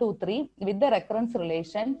 1, 2, 3 with the recurrence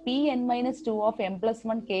relation P n minus 2 of m plus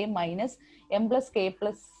 1 K minus m plus K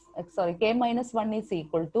plus, K minus 1 is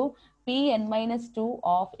equal to P n minus 2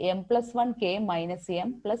 of m plus 1 K minus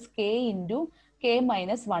m plus K into K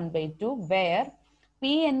minus 1 by 2, where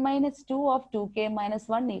P n minus 2 of 2K minus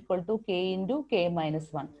 1 equal to K into K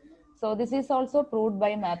minus 1. So this is also proved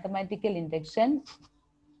by mathematical induction.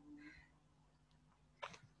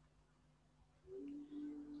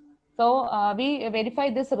 So we verify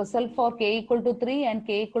this result for K equal to 3 and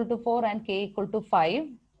K equal to 4 and K equal to 5.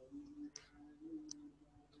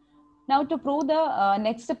 Now to prove the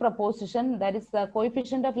next proposition, that is the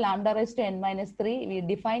coefficient of lambda raised to n minus 3, we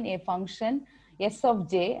define a function S of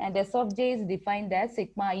j, and S of j is defined as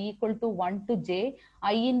sigma I equal to 1 to j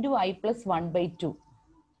I into I plus 1 by 2.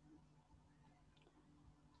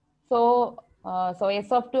 So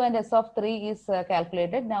S of 2 and S of 3 is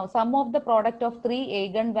calculated. Now sum of the product of 3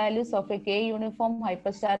 eigenvalues of a K uniform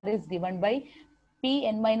hyperstar is given by P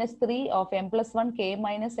n minus 3 of m plus 1 K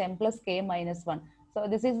minus m plus K minus 1. So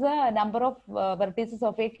this is the number of vertices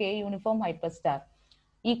of a K uniform hyperstar,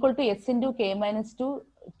 equal to S into K minus 2,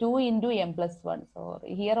 2 into m plus 1. So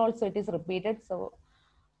here also it is repeated. So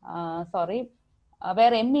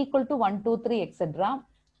where m equal to 1, 2, 3, etc.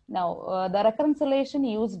 Now, the recurrence relation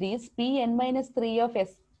used is P n minus 3 of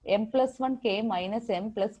m plus 1 K minus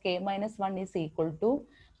m plus K minus 1 is equal to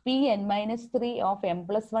P n minus 3 of m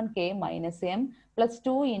plus 1 K minus m plus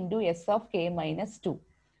 2 into S of K minus 2,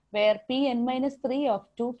 where P n minus 3 of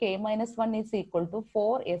 2 K minus 1 is equal to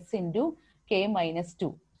 4 S into K minus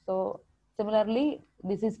 2. So, similarly,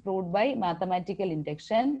 this is proved by mathematical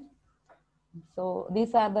induction. So,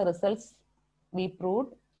 these are the results we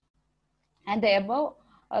proved. And the above,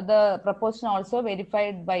 the proposition also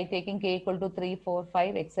verified by taking K equal to 3, 4,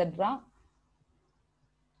 5, etc.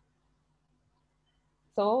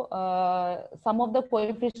 So some of the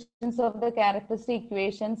coefficients of the characteristic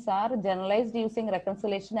equations are generalized using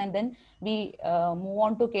reconciliation, and then we move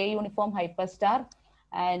on to K uniform hyperstar,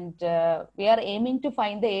 and we are aiming to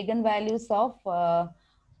find the eigenvalues of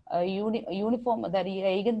uniform, the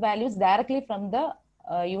eigenvalues directly from the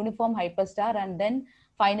uniform hyperstar, and then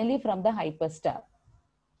finally from the hyperstar.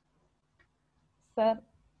 Sir.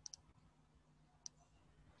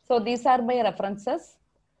 So these are my references.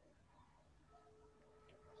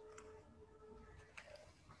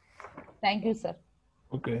 Thank you, sir.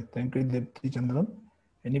 Okay, thank you, Dipti Chandran.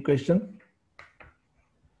 Any question?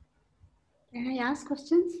 Can I ask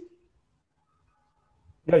questions?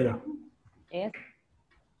 Yeah. Yes.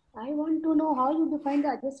 I want to know how you define the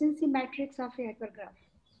adjacency matrix of a hypergraph.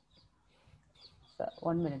 sir.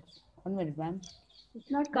 1 minute. 1 minute, ma'am.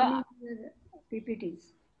 It's not coming to the PPTs.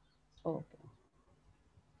 Okay.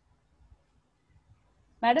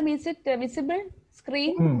 Madam, is it visible?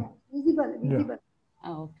 Screen? Visible, visible.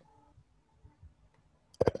 Okay.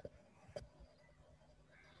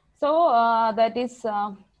 So that is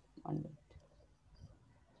 1 minute.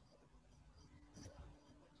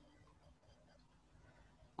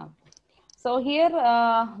 Okay. So here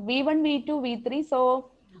V1, V2, V3. So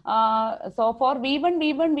for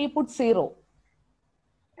V1, we put 0.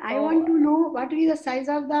 I want to know what is the size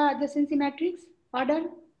of the adjacency matrix order?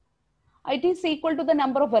 It is equal to the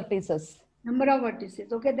number of vertices. Number of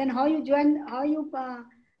vertices. Okay, then how you join? How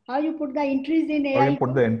you put the entries in AI? How you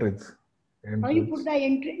put the entries? How you put the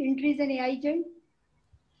entries in AIJ?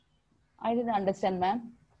 I didn't understand,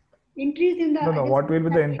 ma'am. Entries in the No. What will be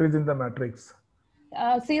the entries in the matrix?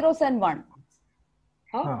 Zeros and 1.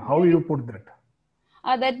 How you put that?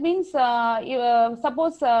 That means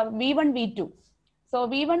suppose V1, V2. So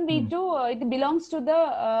V1, V2, it belongs to the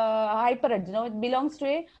hyperedge. It belongs to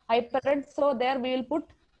a hyperedge. So there we will put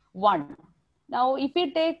 1. Now, if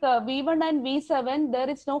we take V1 and V7, there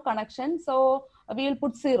is no connection. So we will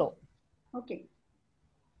put 0. Okay.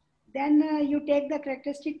 Then you take the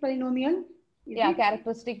characteristic polynomial.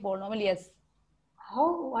 Characteristic polynomial, yes.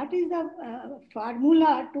 What is the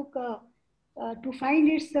formula to find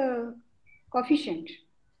its coefficient?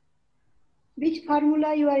 Which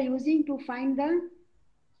formula you are using to find the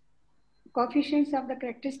coefficients of the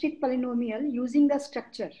characteristic polynomial using the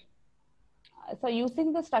structure? So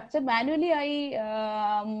using the structure manually,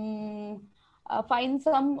 I find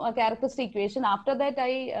some characteristic equation. After that,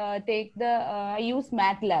 I I use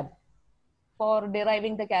MATLAB for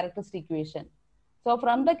deriving the characteristic equation. So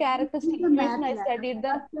from the characteristic equation, I studied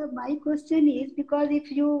the. My question is, because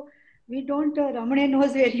we don't, Ramane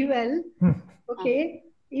knows very well. Okay.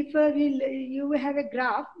 If you have a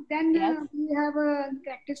graph, then we have a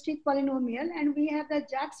characteristic polynomial and we have the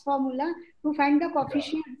Jack's formula to find the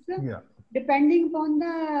coefficients depending upon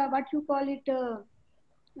the, what you call it,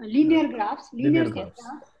 linear graphs. Linear graphs.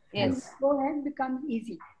 Yes. And go ahead, becomes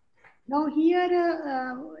easy. Now here,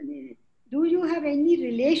 do you have any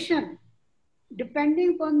relation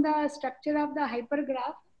depending upon the structure of the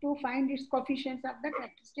hypergraph to find its coefficients of the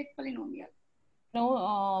characteristic polynomial?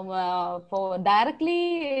 No, for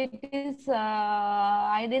directly it is,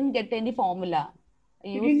 I didn't get any formula.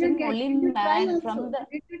 Using only from the.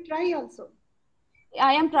 Did you try also?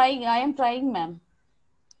 I am trying, ma'am.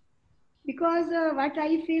 Because what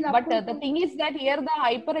I feel. But the thing is that here the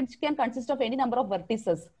hyperedge can consist of any number of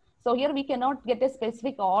vertices. So here we cannot get a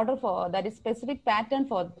specific order for that is specific pattern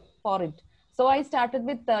for it. So I started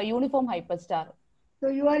with uniform hyperstar. So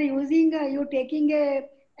you are using, you're taking a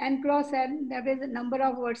n cross n, that is the number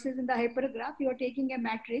of vertices in the hypergraph. You are taking a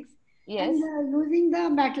matrix. Yes. And using the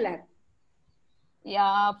MATLAB.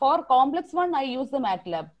 Yeah, for complex one, I use the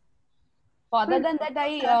MATLAB. Other than that,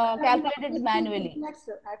 I calculated manually.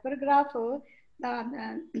 Hypergraph, the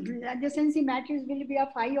adjacency matrix will be of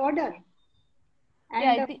high order.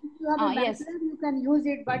 And if you have a MATLAB, you can use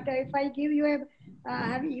it. But if I give you a,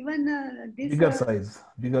 have even this... Bigger size.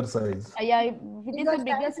 Yeah, if it is a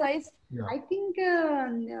bigger size. Yeah. I think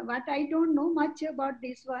what I don't know much about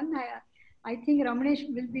this one. I think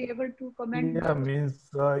Ramesh will be able to comment. Yeah, means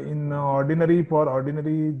in ordinary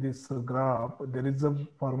this graph, there is a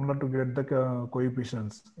formula to get the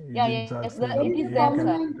coefficients. Yeah, yes, it is there,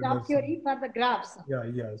 sir. Graph theory for the graphs. Yeah,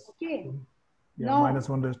 yes. Okay. Yeah, no. minus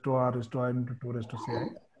 1 raised to r raised to I into 2 raised to ci.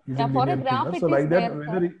 Yeah, for a graph, so like that,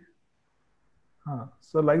 whether it,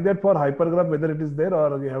 so like that for hypergraph, whether it is there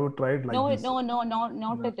or you have tried like this? No,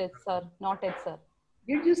 not it, sir. Not it, sir.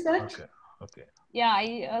 Did you search? Okay. Yeah,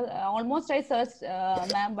 I searched,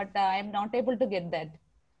 ma'am, but I am not able to get that.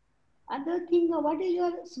 Other thing, what is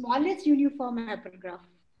your smallest uniform hypergraph?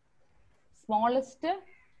 Smallest?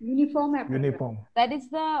 Uniform hypergraph. Uniform. That is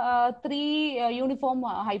the 3 uniform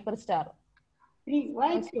hyperstar. 3.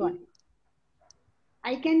 Why 3?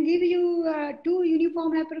 I can give you 2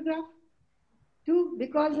 uniform hypergraph. 2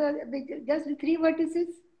 because just 3 vertices.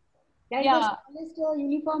 That is the smallest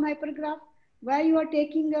uniform hypergraph. Why you are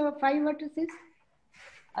taking 5 vertices?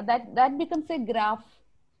 That becomes a graph.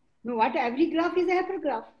 No, what every graph is a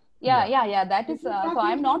hypergraph. Yeah. That is so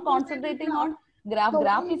I am not concentrating on graph. So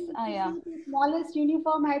graph is the smallest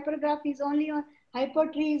uniform hypergraph is only on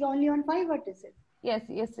hypertree is only on 5 vertices. Yes,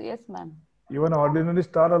 ma'am. Even ordinary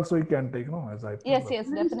star also you can take, no? As I yes,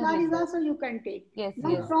 definitely. Star is also you can take. Yes,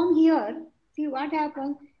 now from here, see what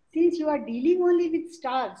happens. Since you are dealing only with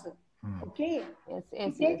stars, okay? Yes.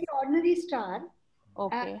 You take the ordinary star.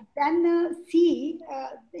 Okay. Then see,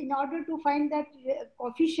 in order to find that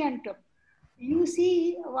coefficient, you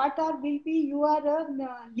see what will be your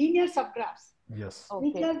linear subgraphs. Yes.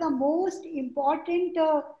 Which are the most important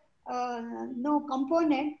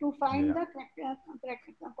component to find the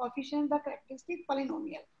coefficient, the characteristic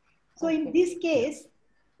polynomial. So in this case,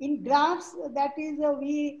 in graphs, that is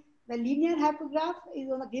the linear hypergraph is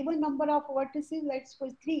on a given number of vertices, let's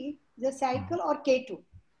suppose 3, the cycle or K2.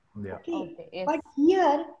 Yeah. Okay. Yes. But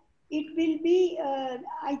here it will be,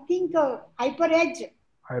 I think, hyperedge.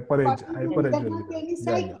 Hyperedge will be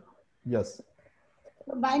cycle. Yes.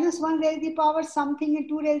 So -1 raised to the power something and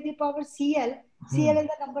 2 raised to the power CL. CL is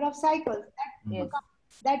the number of cycles.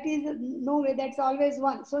 That is no way, that's always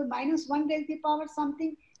 1. So -1 raised to the power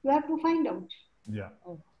something, you have to find out. Yeah.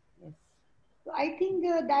 So I think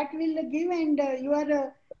that will give, and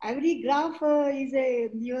your every graph is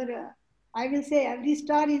your, I will say every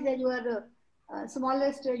star is your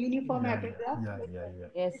smallest uniform hypergraph.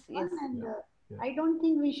 Yes. And I don't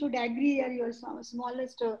think we should agree your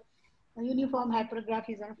smallest uniform hypergraph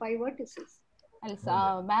is on 5 vertices.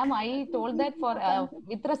 Ma'am, I told that for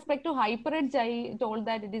with respect to hyperedge, I told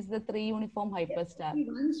that it is the 3 uniform hyperstar.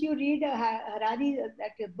 Once you read Harari,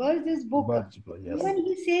 that Burge's book, even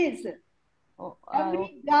he says every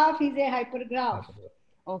graph is a hypergraph.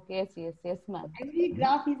 Okay, yes, ma'am. Every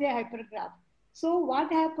graph is a hypergraph. So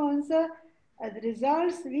what happens? The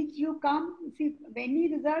results which you come, see, many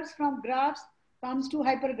results from graphs comes to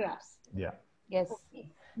hypergraphs. Yeah. Yes. Okay.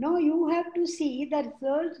 Now you have to see the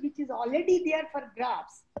results which is already there for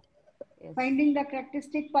graphs. Finding the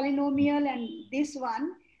characteristic polynomial and this one,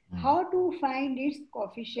 how to find its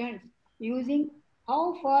coefficients using how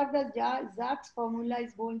far the Zaks formula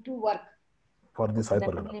is going to work. For this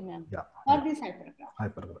hypergraph. Yeah. For this hypergraph.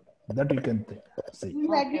 Hypergraph. That we can see. Do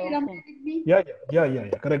you agree with me? Yeah.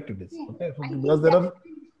 Correct it is. Okay. Because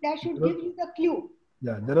that should give you the clue.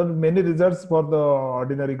 Yeah, there are many results for the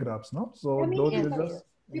ordinary graphs, no? So those results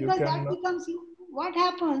because that becomes what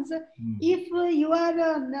happens if you are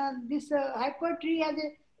this hypertree has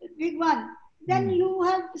a big one, then you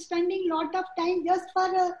have spending lot of time just for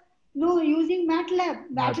using MATLAB.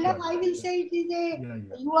 MATLAB, I will say it is a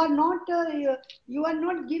you are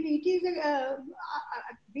not giving it is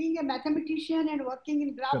being a mathematician and working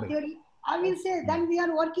in graph theory. I will say then we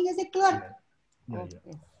are working as a clerk.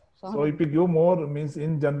 So if you give more means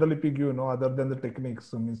in general if you give other than the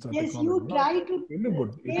techniques, so means yes, you try to really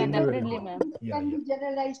good. Definitely, ma'am. Can be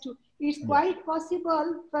generalized to. It's quite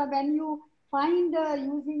possible for when you find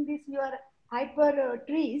using this your hyper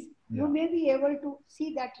trees, you may be able to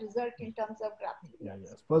see that result in terms of graph.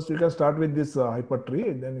 First you can start with this hyper tree,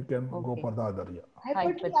 and then you can go for the other.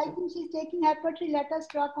 Hyper tree, I think she's taking hyper tree. Let us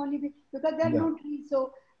talk only because there are no trees,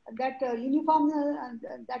 so that uniform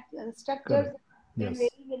that structures. Then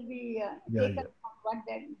will be taken from what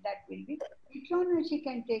that will be. Which one she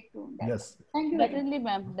can take to that? Yes. Thank you. Definitely,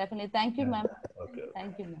 ma'am. Definitely. Thank you, ma'am. Okay.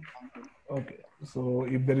 Thank you, ma'am. Okay. So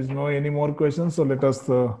if there is no any more questions, so let us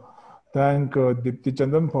thank Dipti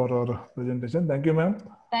Chandan for our presentation. Thank you, ma'am.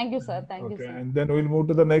 Thank you, sir. Thank you, sir. And then we'll move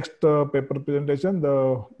to the next paper presentation. The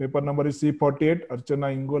paper number is C48,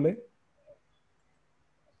 Archana Ingole.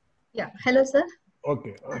 Yeah. Hello, sir.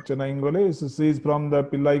 Okay, Archana Ingole. She is from the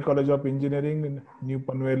Pillai College of Engineering in New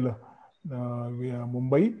Panvel,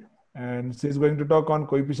 Mumbai. And she is going to talk on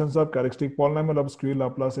coefficients of characteristic polynomial of skew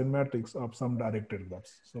Laplacian matrix of some directed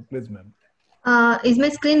graphs. So please, ma'am. Is my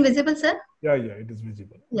screen visible, sir? Yeah, it is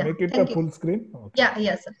visible. Yeah, make it a full screen. Okay.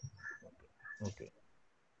 Yes, sir. Okay.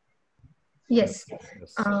 Yes.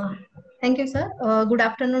 Thank you, sir. Good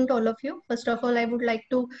afternoon to all of you. First of all, I would like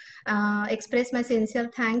to express my sincere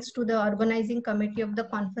thanks to the organizing committee of the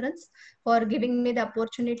conference for giving me the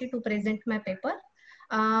opportunity to present my paper.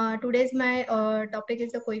 Today's my topic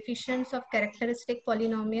is the coefficients of characteristic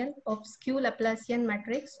polynomial of skew Laplacian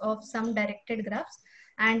matrix of some directed graphs.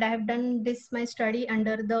 And I have done this my study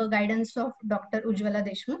under the guidance of Dr. Ujjwala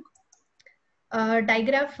Deshmukh.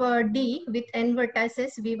 Digraph D with n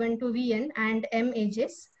vertices v1 to vn and m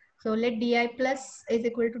edges. So let di plus is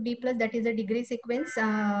equal to d plus, that is a degree sequence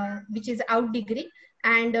which is out degree,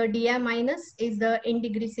 and di minus is the in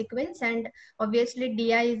degree sequence, and obviously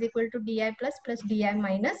di is equal to di plus di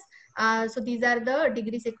minus. So these are the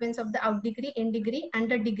degree sequence of the out degree, in degree, and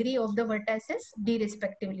the degree of the vertices d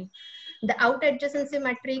respectively. The out adjacency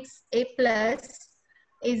matrix A plus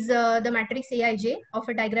is the matrix Aij of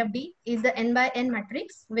a digraph D is the n by n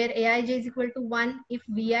matrix where Aij is equal to 1 if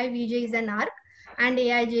Vi, Vj is an arc and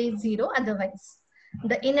Aij is 0 otherwise.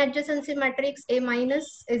 The in adjacency matrix A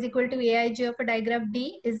minus is equal to Aij of a digraph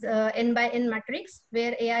D is n by n matrix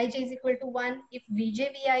where Aij is equal to 1 if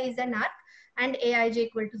Vj, Vi is an arc, and Aij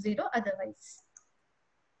equal to 0 otherwise.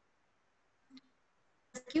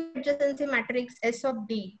 skew adjacency matrix S of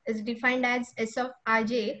D is defined as S of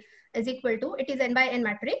Ij is equal to, it is n by n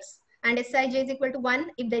matrix, and Sij is equal to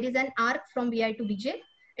 1 if there is an arc from Vi to Vj.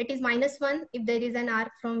 It is -1 if there is an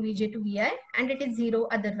arc from Vj to Vi, and it is 0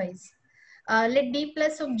 otherwise. Let D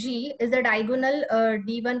plus of G is the diagonal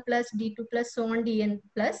D1 plus D2 plus so on Dn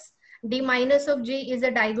plus. D minus of G is a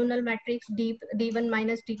diagonal matrix D1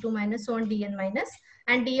 minus D2 minus so on Dn minus,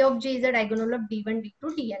 and D of G is a diagonal of D1,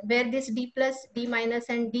 D2, Dn, where this D plus, D minus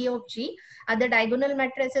and D of G are the diagonal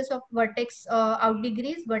matrices of vertex out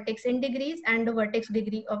degrees, vertex in degrees, and the vertex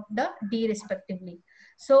degree of the D respectively.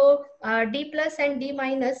 So D plus and D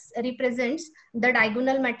minus represents the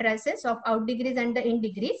diagonal matrices of out degrees and the in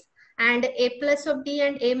degrees, and A plus of D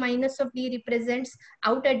and A minus of D represents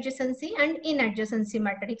out adjacency and in adjacency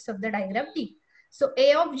matrix of the diagram D. So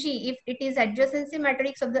A of G, if it is adjacency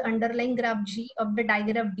matrix of the underlying graph G of the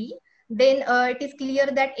diagram D, then it is clear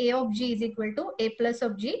that A of G is equal to A plus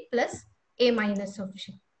of G plus A minus of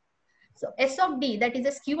G. So S of D, that is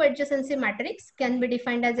a skew adjacency matrix, can be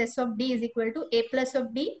defined as S of D is equal to A plus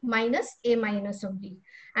of D minus A minus of D.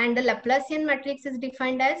 And the Laplacian matrix is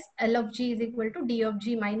defined as L of G is equal to D of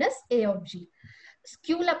G minus A of G.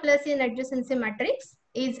 Skew Laplacian adjacency matrix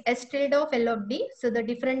is S tilde of L of D. So the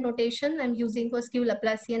different notation I'm using for skew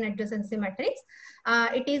Laplacian adjacency matrix,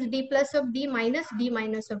 it is D plus of D minus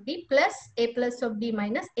of D plus A plus of D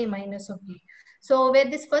minus A minus of D. So where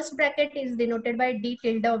this first bracket is denoted by D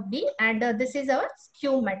tilde of D, and this is our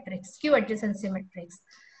skew matrix, skew adjacency matrix.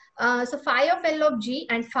 So phi of L of G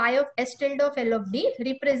and phi of S tilde of L of D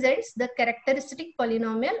represents the characteristic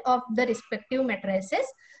polynomial of the respective matrices.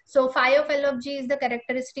 So phi of L of G is the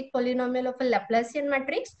characteristic polynomial of a Laplacian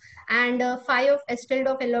matrix, and phi of S tilde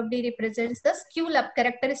of L of D represents the skew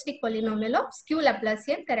characteristic polynomial of skew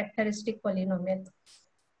Laplacian characteristic polynomial.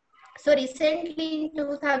 So recently in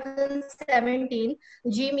 2017,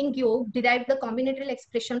 Ji Ming Yu derived the combinatorial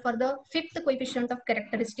expression for the fifth coefficient of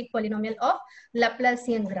characteristic polynomial of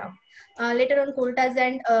Laplacian graph. Later on, Koltas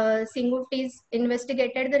and Singutis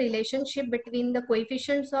investigated the relationship between the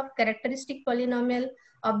coefficients of characteristic polynomial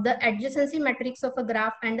of the adjacency matrix of a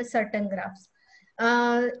graph and a certain graphs.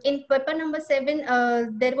 In paper number 7,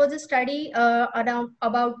 there was a study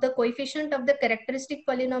about the coefficient of the characteristic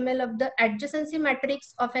polynomial of the adjacency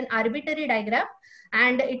matrix of an arbitrary diagram,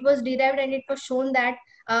 and it was derived and it was shown that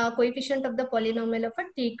coefficient of the polynomial of a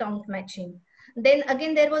T-count matching. Then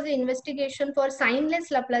again, there was an investigation for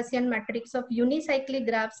signless Laplacian matrix of unicyclic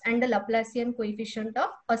graphs and the Laplacian coefficient of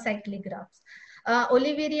acyclic graphs.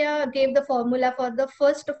 Oliveira gave the formula for the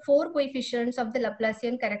first 4 coefficients of the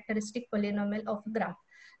Laplacian characteristic polynomial of a graph.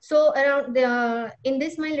 So around in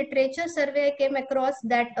this my literature survey, I came across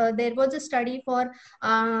that there was a study for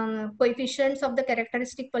coefficients of the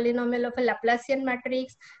characteristic polynomial of a Laplacian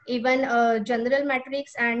matrix, even general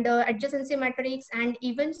matrix and adjacency matrix, and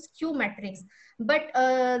even skew matrix. But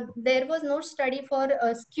there was no study for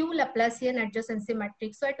skew Laplacian adjacency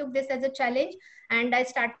matrix. So I took this as a challenge, and I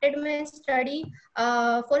started my study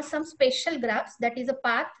for some special graphs, that is a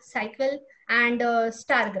path, cycle, and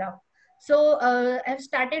star graph. So I've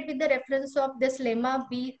started with the reference of this lemma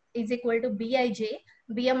B is equal to Bij,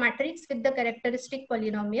 be a matrix with the characteristic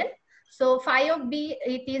polynomial. So phi of B,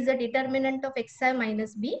 it is a determinant of xi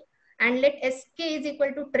minus b, and let Sk is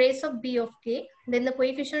equal to trace of B of k. Then the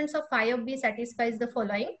coefficients of phi of B satisfies the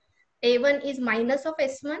following. A1 is minus of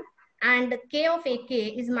S1, and k of ak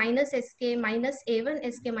is minus sk minus a1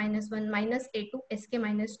 sk minus 1 minus a2 sk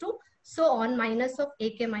minus 2, so on, minus of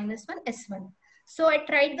ak minus 1 s1. So I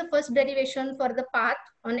tried the first derivation for the path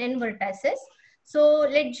on n vertices. So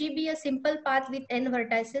let G be a simple path with n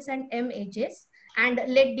vertices and m edges, and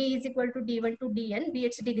let D is equal to D1 to Dn be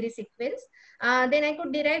its degree sequence. Then I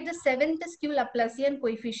could derive the 7th skew Laplacian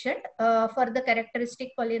coefficient for the characteristic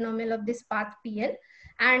polynomial of this path Pn.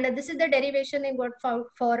 And this is the derivation I got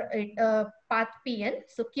for it, path Pn.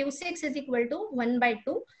 So Q6 is equal to 1 by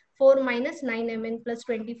 2, 4 minus 9mn plus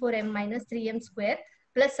 24m minus 3m square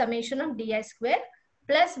plus summation of di square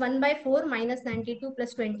plus 1 by 4 minus 92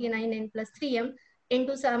 plus 29n plus 3m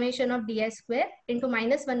into summation of di square into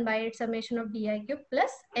minus 1 by 8 summation of di cube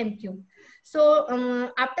plus m cube.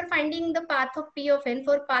 So after finding the path of P of n,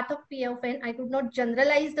 for path of P of n, I could not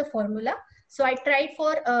generalize the formula. So I tried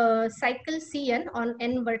for cycle Cn on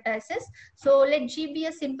n vertices. So let G be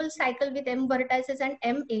a simple cycle with m vertices and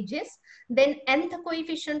m edges. Then nth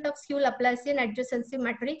coefficient of skew Laplacian adjacency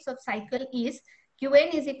matrix of cycle is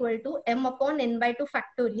Qn is equal to m upon n by 2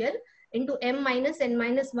 factorial. into m minus n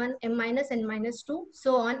minus 1, m minus n minus 2,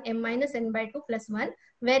 so on m minus n by 2 plus 1,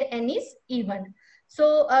 where n is even.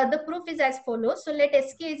 So the proof is as follows. So let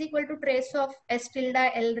Sk is equal to trace of S tilde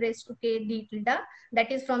L raised to K d tilde,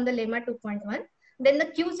 that is from the lemma 2.1. Then the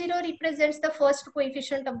Q0 represents the first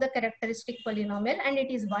coefficient of the characteristic polynomial, and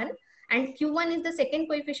it is 1. And Q1 is the second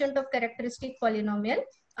coefficient of characteristic polynomial,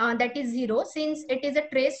 that is 0, since it is a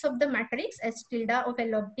trace of the matrix S tilde of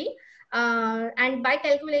L of D. And by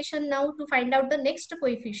calculation now, to find out the next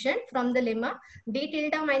coefficient from the lemma d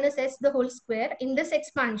tilde minus s the whole square, in this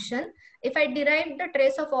expansion, if I derive the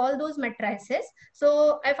trace of all those matrices,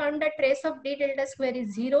 so I found that trace of d tilde square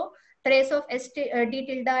is 0, trace of d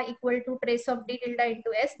tilde equal to trace of d tilde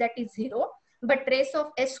into s, that is 0, but trace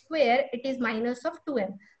of s square, it is minus of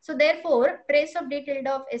 2m. So therefore, trace of d tilde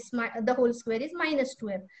of s the whole square is minus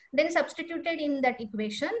 2m. Then substituted in that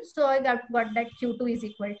equation, so I got that Q2 is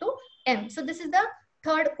equal to m. So this is the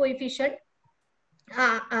third coefficient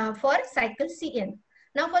for cycle Cn.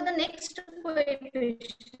 Now for the next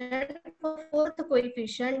coefficient, for fourth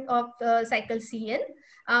coefficient of cycle Cn,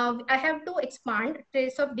 I have to expand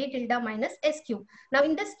trace of d tilde minus sq. Now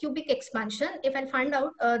in this cubic expansion, if I find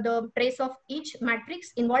out the trace of each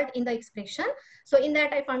matrix involved in the expression, so in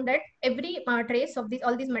that I found that every trace of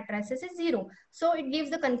all these matrices is 0. So it gives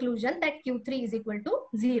the conclusion that Q3 is equal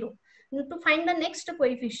to 0. To find the next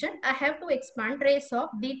coefficient, I have to expand trace of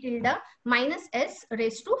d tilde minus s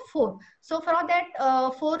raised to 4. So for that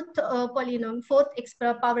fourth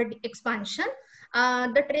power expansion,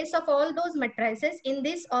 the trace of all those matrices in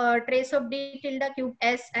this trace of d tilde cube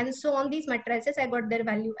s and so on, these matrices, I got their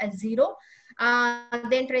value as 0.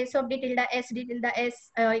 Then trace of d tilde s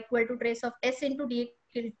equal to trace of s into d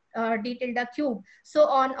tilde cube, so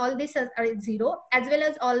on, all these are 0, as well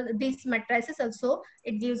as all these matrices also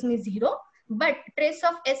it gives me 0, but trace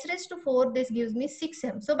of s raised to 4, this gives me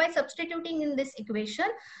 6m. So by substituting in this equation,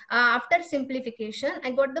 after simplification,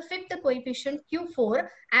 I got the fifth coefficient Q4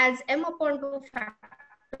 as m upon 2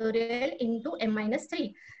 factorial into m minus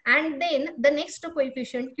 3, and then the next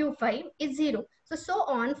coefficient Q5 is 0. So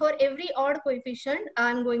on, for every odd coefficient,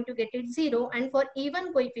 I'm going to get it 0. And for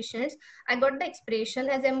even coefficients, I got the expression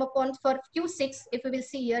as m upon, for Q6, if we will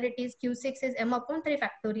see here, it is Q6 is m upon 3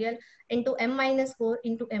 factorial into m minus 4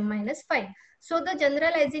 into m minus 5. So the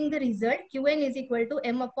generalizing the result, Qn is equal to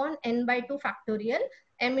m upon n by 2 factorial,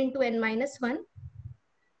 m into n minus 1.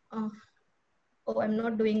 I'm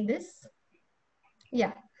not doing this.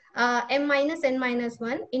 Yeah. M minus n minus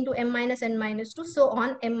 1 into m minus n minus 2, so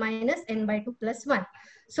on, m minus n by 2 plus 1.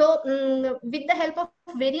 So with the help of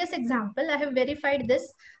various examples, I have verified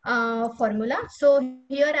this formula. So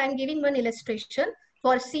here I am giving one illustration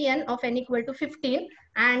for Cn of n equal to 15,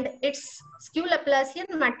 and its skew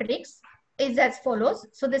Laplacian matrix is as follows.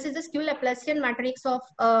 So this is the skew Laplacian matrix of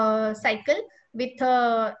cycle with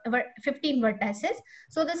 15 vertices.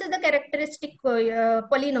 So this is the characteristic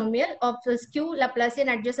polynomial of the skew Laplacian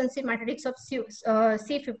adjacency matrix of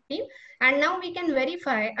C15. And now we can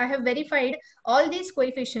verify, I have verified all these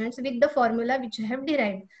coefficients with the formula which I have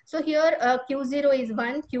derived. So here Q0 is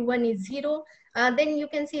 1, Q1 is 0. Then you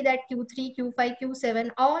can see that Q3, Q5,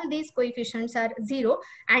 Q7, all these coefficients are 0,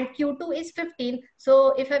 and Q2 is 15.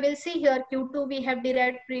 So if I will see here, Q2 we have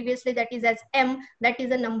derived previously, that is as M, that is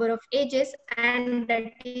the number of edges, and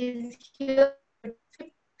that is here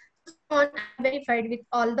 15. So on, I verified with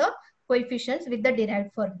all the coefficients with the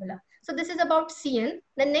derived formula. So this is about Cn.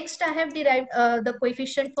 Then next I have derived the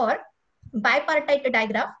coefficient for bipartite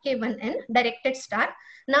digraph K1n directed star.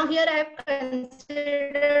 Now here I have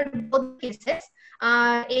considered both cases,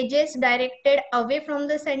 edges directed away from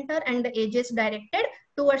the center and the edges directed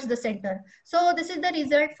towards the center. So this is the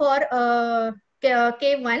result for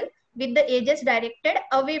K1 with the edges directed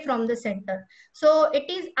away from the center. So it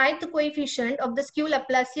is ith coefficient of the skew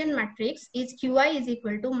Laplacian matrix is Qi is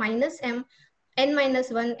equal to minus m n minus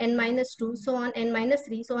 1, n minus 2, so on, n minus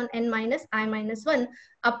 3, so on, n minus I minus 1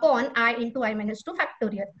 upon I into I minus 2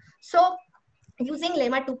 factorial. So using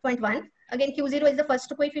lemma 2.1, again Q0 is the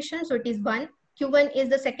first coefficient, so it is 1. Q1 is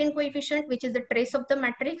the second coefficient, which is the trace of the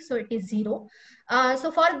matrix, so it is 0.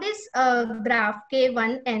 So for this graph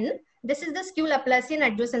K1n, this is the skew Laplacian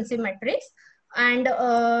adjacency matrix. And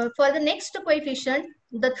for the next coefficient,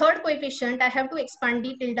 the third coefficient, I have to expand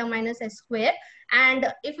d tilde minus s square.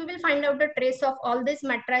 And if we will find out the trace of all these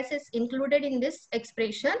matrices included in this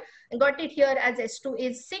expression, I got it here as S2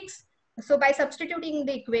 is 6. So by substituting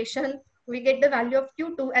the equation, we get the value of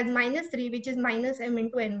Q2 as minus 3, which is minus m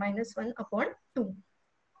into n minus 1 upon 2.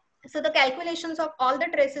 So the calculations of all the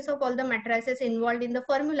traces of all the matrices involved in the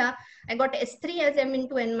formula, I got S3 as m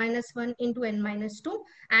into n minus 1 into n minus 2.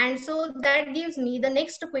 And so that gives me the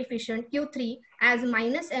next coefficient Q3 as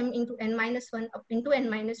minus m into n minus 1 into n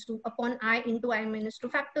minus 2 upon I into I minus 2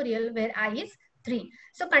 factorial, where I is 3.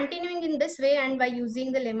 So continuing in this way and by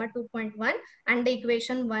using the lemma 2.1 and the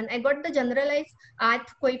equation 1, I got the generalized rth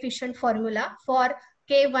coefficient formula for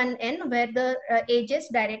K1n, where the edge is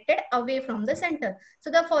directed away from the center. So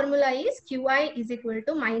the formula is Qi is equal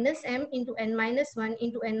to minus m into n minus 1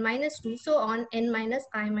 into n minus 2, so on n minus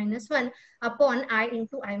I minus 1 upon I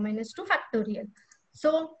into I minus 2 factorial.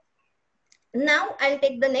 So now I'll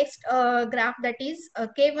take the next graph, that is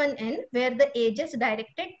K1n, where the edge is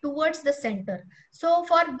directed towards the center. So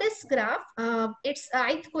for this graph, its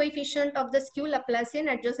ith coefficient of the skew Laplacian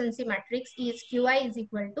adjacency matrix is Qi is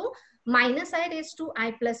equal to minus I raised to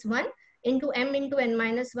I plus 1 into m into n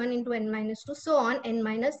minus 1 into n minus 2, so on n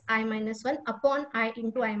minus I minus 1 upon I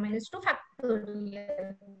into I minus 2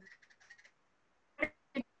 factorial.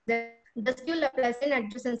 The skew Laplacian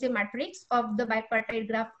adjacency matrix of the bipartite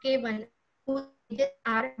graph K1, whose edges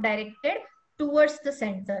are directed towards the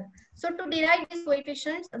center. So to derive these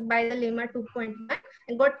coefficients by the lemma 2.1,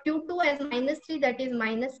 I got Q2 as minus 3, that is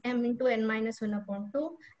minus m into n minus 1 upon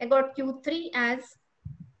 2. I got Q3 as,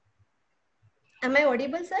 am I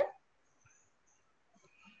audible, sir?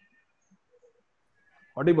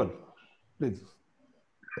 Audible, please.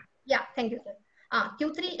 Yeah, thank you, sir.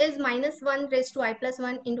 Q3 is minus 1 raised to I plus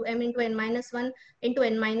 1 into m into n minus 1 into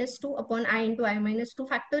n minus 2 upon I into I minus 2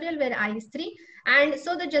 factorial, where I is 3. And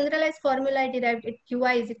so the generalized formula I derived it,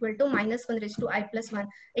 Qi is equal to minus 1 raised to I plus 1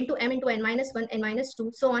 into m into n minus 1, n minus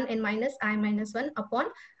 2, so on n minus I minus 1 upon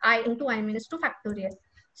I into I minus 2 factorial.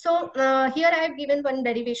 So here I have given one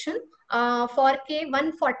derivation for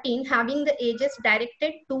K114 having the edges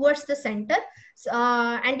directed towards the center,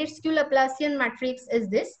 and its skew Laplacian matrix is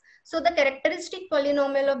this. So the characteristic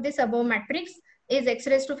polynomial of this above matrix is x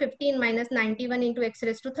raised to 15 minus 91 into x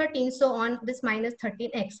raised to 13, so on this minus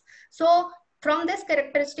 13x. So from this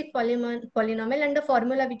characteristic polynomial and the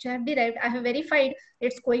formula which I have derived, I have verified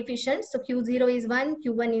its coefficients. So Q0 is 1,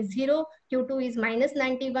 Q1 is 0, Q2 is minus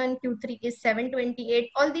 91, Q3 is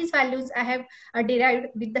 728. All these values I have derived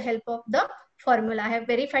with the help of the formula. I have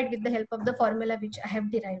verified with the help of the formula which I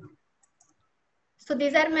have derived. So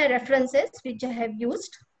these are my references which I have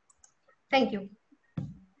used. Thank you.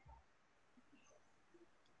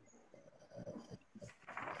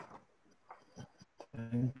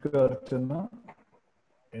 Thank you, Archana.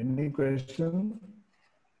 Any question?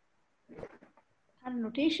 Our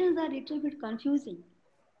notations are a little bit confusing.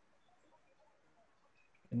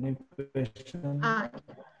 Any question?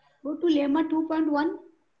 Go to lemma 2.1.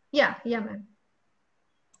 Yeah, ma'am.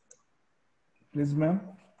 Please, ma'am.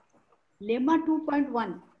 Lemma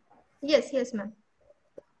 2.1. Yes, ma'am.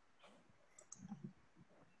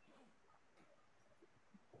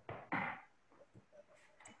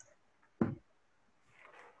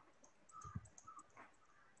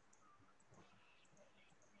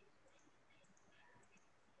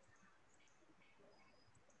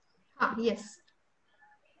 Yes.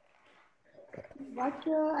 But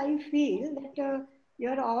I feel that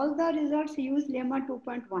your all the results use lemma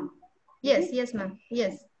 2.1. Yes, ma'am.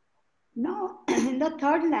 Yes. Now, in the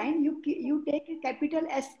third line, you take a capital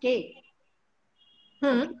SK.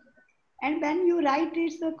 Okay? And when you write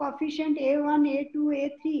its coefficient A1, A2,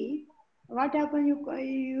 A3, what happens? You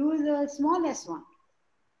use a small s1.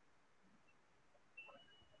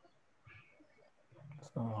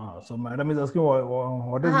 So madam is asking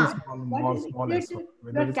what is this small s?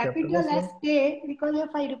 Whether it is capital SK, because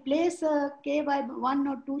if I replace K by 1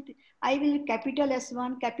 or 2, I will capital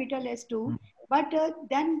S1, capital S2. But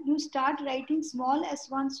then you start writing small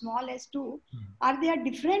s1, small s2. Are they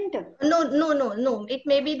different? No. It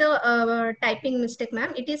may be the typing mistake,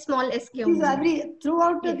 ma'am. It is small sk only.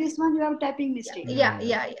 Throughout this one, you have typing mistake. Yeah.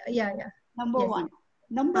 Number one.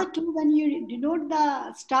 Number two, when you denote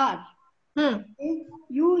the star, okay,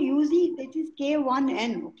 you using that is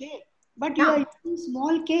K1n, okay? But you are using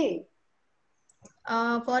small k.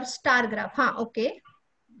 For star graph, okay.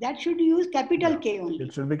 That should use capital K only.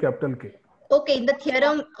 It should be capital K. Okay, in the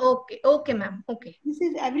theorem, okay, ma'am, okay. This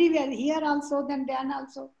is everywhere, here also, then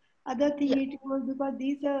also. Other thing it was because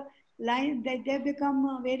these lines, they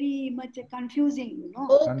become very much confusing, you know.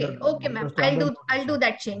 Okay, ma'am, I'll do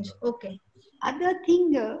that change, okay. Other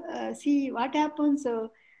thing, see what happens of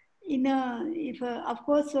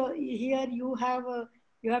course, here you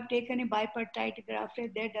have taken a bipartite graph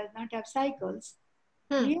that does not have cycles.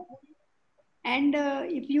 And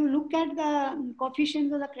if you look at the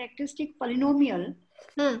coefficients of the characteristic polynomial,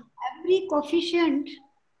 every coefficient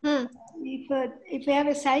If you have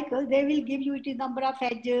a cycle, they will give you it number of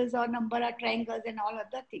edges or number of triangles and all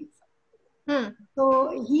other things.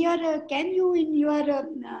 So here, can you in your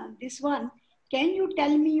this one, can you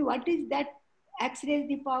tell me what is that x raised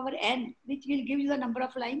to the power n, which will give you the number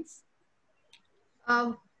of lines?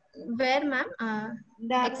 Where, ma'am?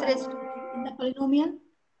 X raised in the polynomial.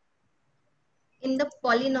 In the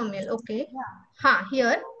polynomial, okay. Yeah.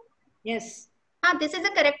 Here. Yes. This is a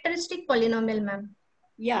characteristic polynomial, ma'am.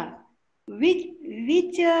 Yeah. Which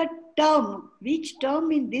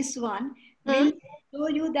term in this one will show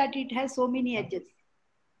you that it has so many edges?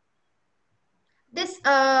 This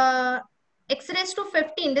x raised to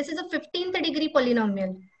 15. This is a 15th degree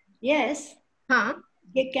polynomial. Yes.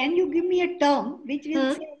 Can you give me a term which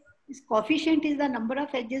will say this coefficient is the number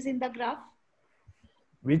of edges in the graph?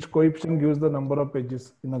 Which coefficient gives the number of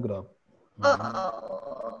edges in a graph?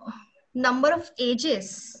 Number of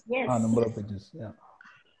edges. Yes. Number of edges. Yeah.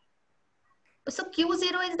 So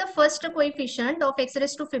Q0 is the first coefficient of x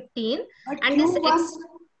raised to 15. But and Q1,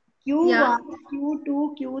 Q1,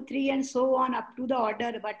 Q2, Q3 and so on up to the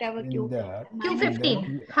order, whatever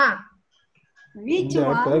Q15. Which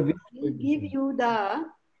one will give you the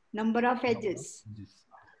number of edges?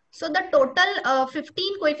 So the total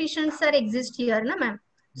 15 coefficients are exist here, na ma'am?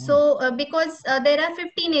 So because there are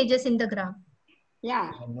 15 edges in the graph.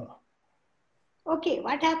 Yeah. Okay,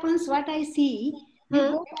 what happens, what I see,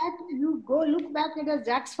 you go look back at the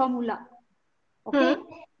Jack's formula. Okay,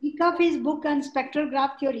 pick up his book on spectral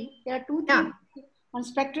graph theory. There are two things on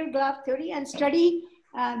spectral graph theory, and study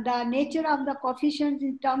the nature of the coefficients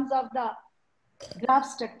in terms of the graph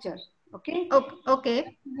structure. Okay.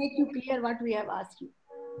 Okay. Make you clear what we have asked you.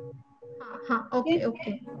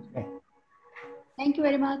 Okay. Thank you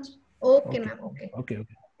very much. Okay, ma'am. Okay.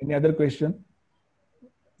 Any other question?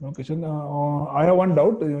 No question. I have one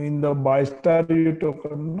doubt. In the by star, you took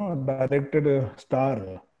directed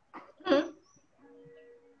star.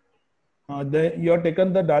 You have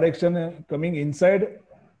taken the direction coming inside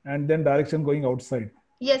and then direction going outside.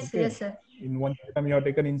 Yes, yes, sir. In one time you have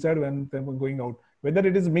taken inside when going out. Whether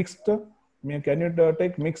it is mixed, can you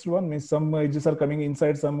take mixed one? Means some edges are coming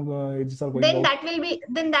inside, some edges are going out. That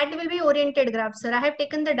will be oriented graph, sir. I have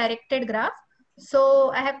taken the directed graph.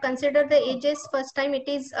 So I have considered the edges. First time it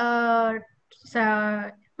is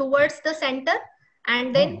towards the center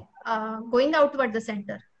and then going outward the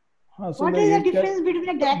center. So what is the difference between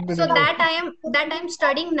the direction? So that I am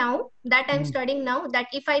studying now. That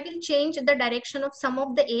if I will change the direction of some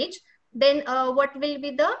of the edge, then what will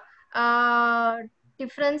be the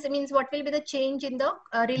difference? Means what will be the change in the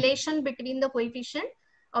relation between the coefficient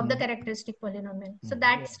of the characteristic polynomial. So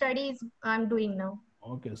that study is I'm doing now.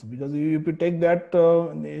 Okay, so because if you take that,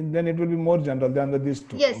 then it will be more general than these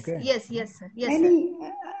two. Yes, okay? yes, sir. Yes, sir.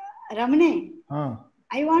 Ramane,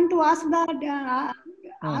 I want to ask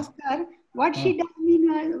ask her what she does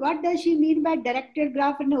mean. What does she mean by directed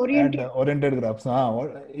graph and oriented? And oriented graphs.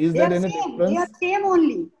 Is there any difference? They are same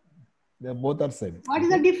only. They both are same. What is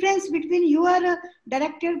the difference between your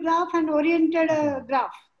directed graph and oriented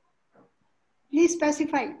graph? Please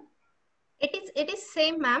specify. It is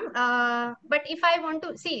same, ma'am. But if I want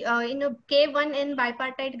to see in a K1 and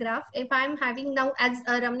bipartite graph, if I am having now, as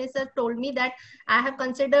Ramne sir told me that I have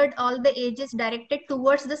considered all the edges directed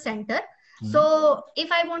towards the center. So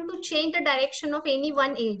if I want to change the direction of any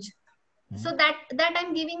one edge, so that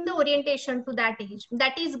I'm giving the orientation to that edge.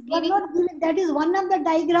 That is giving. That is one of the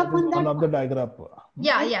diagram. One of the diagram.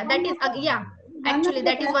 Yeah. That is Actually,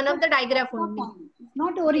 that is one of the diagram only. It's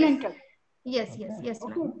not oriented. Yes.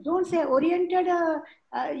 Okay. Don't say oriented.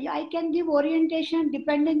 I can give orientation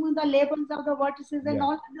depending on the labels of the vertices and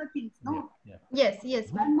all other things. No. Yes.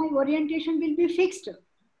 And my orientation will be fixed.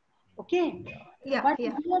 Okay. But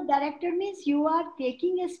if you are directed means you are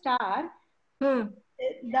taking a star.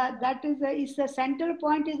 That is the center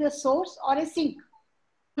point is a source or a sink.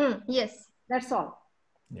 Yes. That's all.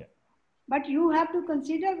 Yeah. But you have to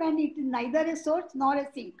consider when it is neither a source nor a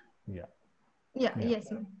sink. Yeah.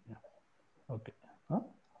 Yes. Okay.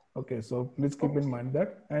 Okay. So please keep in mind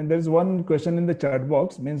that. And there is one question in the chat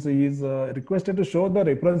box. Means he is requested to show the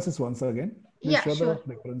references once again. Please show the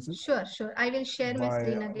references. Sure. I will share my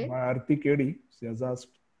screen again. By Arti KD. She has asked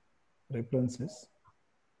references.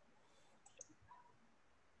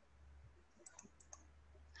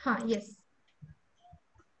 Yes.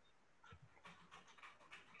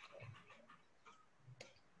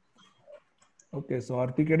 Okay, so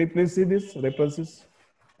Arti KD, please see this references.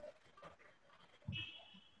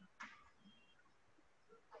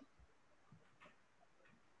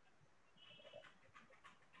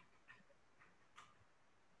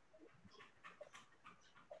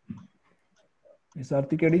 Is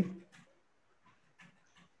Artikedi?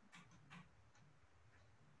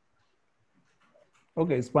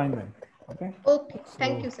 Okay, it's fine then. Okay. Okay, So,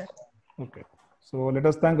 thank you, sir. Okay. So let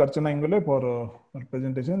us thank Archana Ingole for her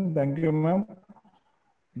presentation. Thank you, ma'am.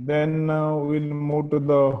 Then we'll move to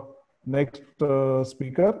the next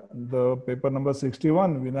speaker, the paper number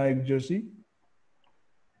 61, Vinayak Joshi.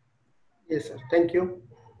 Yes, sir. Thank you.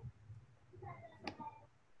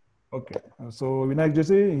 Okay. So Vinayak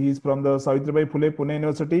Joshi, he is from the Savitribai Phule Pune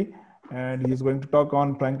University, and he is going to talk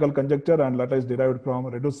on Frankel conjecture and lattice derived from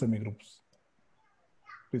reduced semigroups.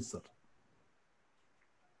 Please, sir.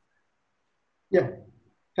 Yeah.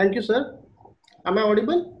 Thank you, sir. Am I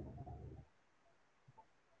audible?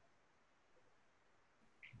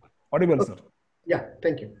 Audible, sir. Yeah,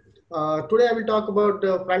 thank you. Today I will talk about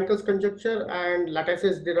Frankel's conjecture and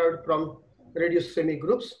lattices derived from reduced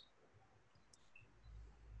semigroups.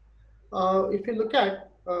 If you look at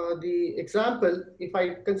the example, if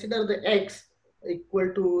I consider the x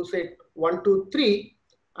equal to say 1, 2, 3,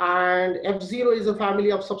 and F0 is a family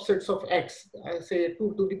of subsets of x, say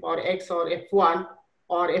 2 to the power x or F1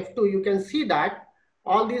 or F2, you can see that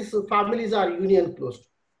all these families are union closed.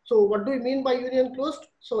 So what do we mean by union closed?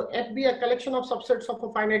 So F be a collection of subsets of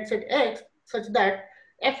a finite set X such that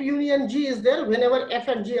F union G is there whenever F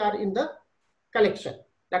and G are in the collection.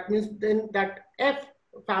 That means then that F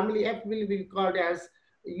family F will be called as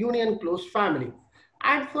union closed family.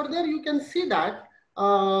 And further you can see that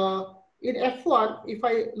in F1, if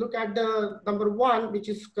I look at the number 1, which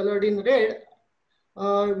is colored in red,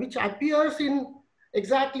 which appears in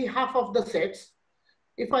exactly half of the sets.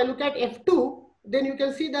 If I look at F2, then you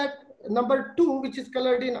can see that number 2, which is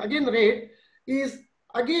colored in again red, is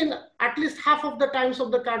again at least half of the times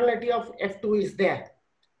of the cardinality of F2 is there.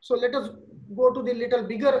 So let us go to the little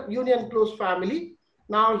bigger union closed family.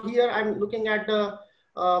 Now here I'm looking at the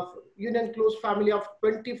union closed family of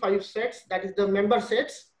 25 sets, that is the member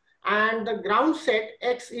sets, and the ground set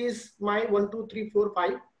X is my 1, 2, 3, 4,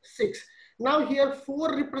 5, 6. Now here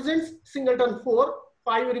 4 represents singleton 4,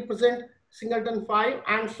 5 represent singleton 5,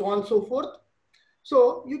 and so on and so forth.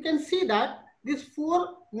 So you can see that this 4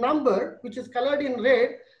 number, which is colored in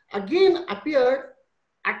red, again appeared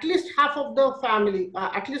at least half of the family,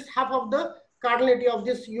 at least half of the cardinality of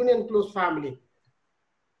this union closed family.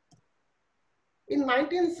 In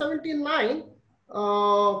 1979,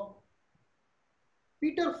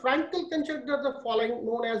 Peter Frankel conjectured the following,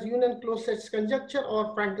 known as union closed sets conjecture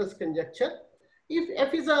or Frankel's conjecture. If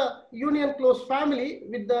F is a union closed family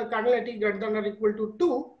with the cardinality greater than or equal to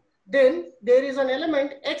 2, then there is an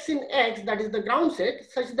element X in X, that is the ground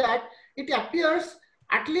set, such that it appears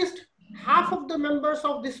at least half of the members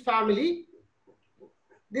of this family.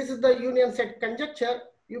 This is the union set conjecture.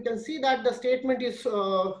 You can see that the statement is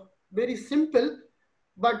very simple,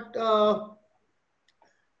 but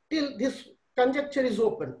till this conjecture is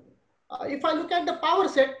open. If I look at the power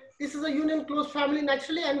set, this is a union closed family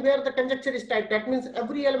naturally, and where the conjecture is tight, that means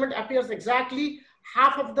every element appears exactly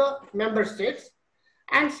half of the member states.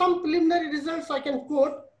 And some preliminary results I can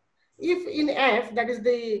quote. If in F, that is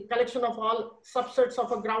the collection of all subsets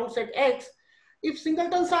of a ground set X, if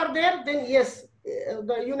singletons are there, then yes,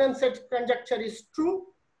 the union set conjecture is true.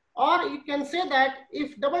 Or you can say that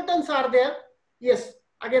if doubletons are there, yes,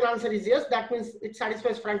 again answer is yes. That means it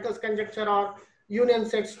satisfies Frankel's conjecture or union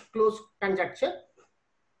sets closed conjecture.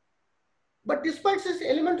 But despite this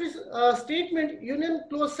elementary statement, union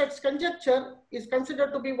closed sets conjecture is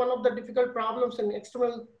considered to be one of the difficult problems in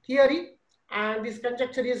external theory. And this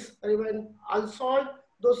conjecture is even unsolved,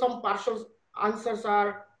 though some partial answers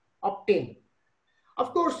are obtained.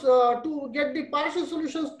 Of course, to get the partial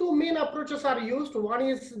solutions, 2 main approaches are used. One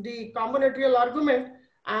is the combinatorial argument,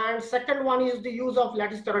 and second one is the use of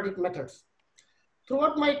lattice theoretic methods.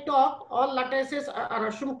 Throughout my talk, all lattices are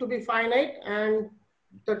assumed to be finite, and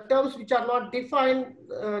the terms which are not defined,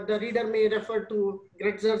 the reader may refer to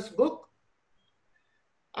Gretzer's book.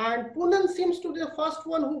 And Poonen seems to be the first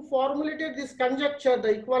one who formulated this conjecture,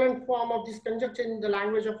 the equivalent form of this conjecture in the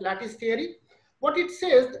language of lattice theory. What it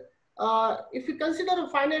says, if you consider a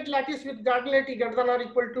finite lattice with cardinality greater than or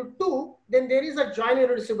equal to 2, then there is a joint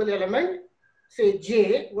irreducible element, say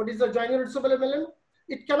J. What is the joint irreducible element?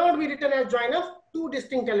 It cannot be written as joint of 2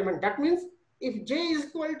 distinct elements. That means if J is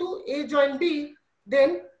equal to A join B,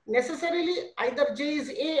 then necessarily either J is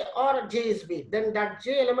A or J is B. Then that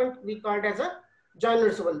J element we called as a joint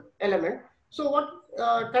irreducible element. So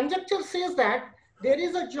what conjecture says that there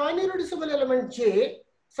is a joint irreducible element J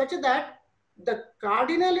such that the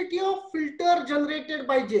cardinality of filter generated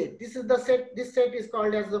by J, this is the set, this set is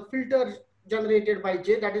called as the filter generated by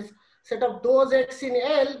J, that is set of those X in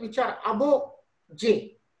L which are above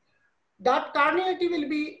J. that cardinality will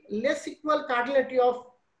be less equal cardinality of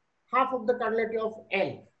half of the cardinality of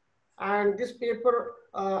N. And this paper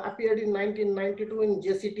appeared in 1992 in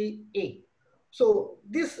JCT-A. So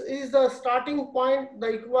this is the starting point, the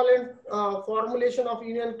equivalent formulation of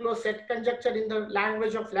union closed set conjecture in the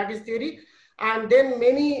language of lattice theory. And then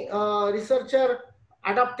many researchers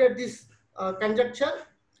adopted this conjecture.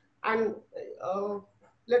 And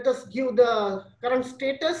let us give the current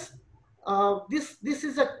status. This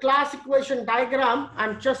is a class equation diagram.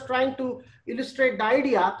 I'm just trying to illustrate the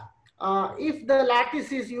idea. If the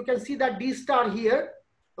lattice is, you can see that D star here,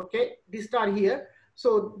 okay, D star here.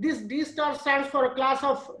 So this D star stands for a class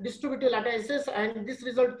of distributive lattices, and this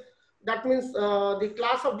result, that means the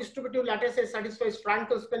class of distributive lattices satisfies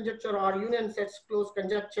Frankel's conjecture or union sets closed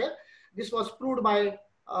conjecture. This was proved by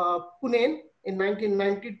Punen in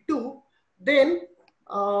 1992. Then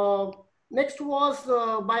next was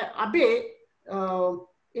by Abe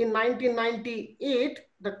in 1998,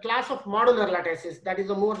 the class of modular lattices. That is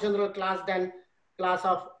a more general class than class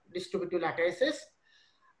of distributive lattices.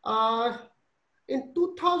 In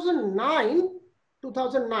 2009,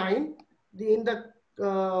 in the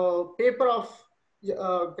paper of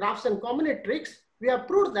graphs and combinatorics, we have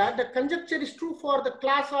proved that the conjecture is true for the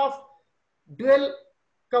class of dual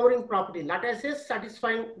covering property, lattices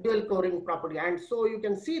satisfying dual covering property. And so you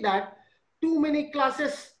can see that too many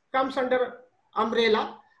classes comes under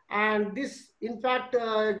umbrella, and this in fact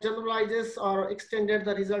generalizes or extended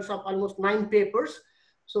the results of almost 9 papers.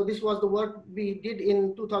 So this was the work we did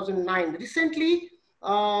in 2009. Recently,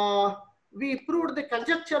 we proved the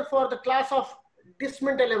conjecture for the class of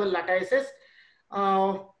dismantleable lattices.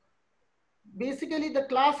 Basically, the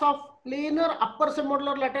class of planar upper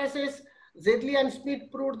submodular lattices, Zedley and Smith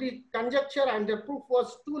proved the conjecture, and their proof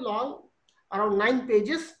was too long, around 9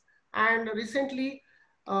 pages. And recently,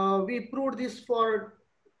 we proved this for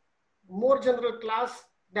more general class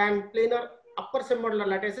than planar upper submodular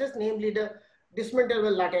lattices, namely the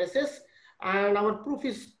dismantleable lattices, and our proof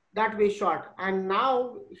is that way short. And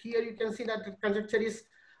now here you can see that the conjecture is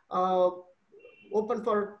open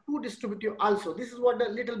for 2 distributive also. This is what the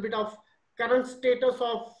little bit of current status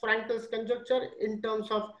of Frankel's conjecture in terms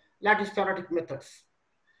of lattice theoretic methods.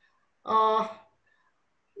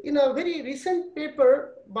 In a very recent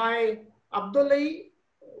paper by Abdullahi,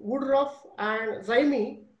 Woodruff, and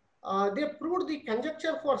Zaimi, they proved the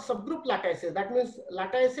conjecture for subgroup lattices. That means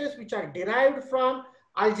lattices which are derived from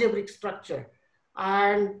algebraic structure.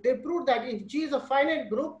 And they proved that if G is a finite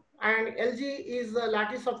group and LG is the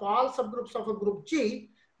lattice of all subgroups of a group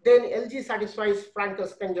G, then LG satisfies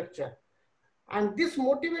Frankel's conjecture. And this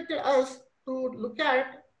motivated us to look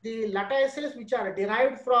at the lattices which are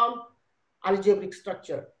derived from algebraic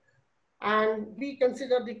structure. And we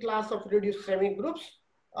consider the class of reduced semigroups.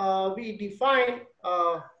 We define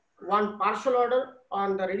one partial order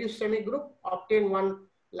on the reduced semigroup, obtain one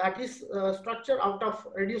lattice structure out of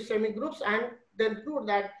reduced semigroups, and then prove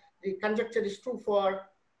that the conjecture is true for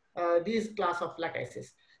these class of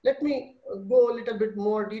lattices. Let me go a little bit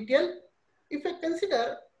more detail. If I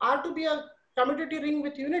consider R to be a commutative ring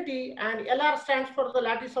with unity and LR stands for the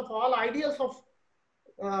lattice of all ideals of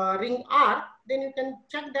ring R, then you can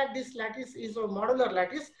check that this lattice is a modular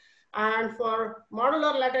lattice. And for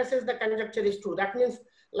modular lattices, the conjecture is true. That means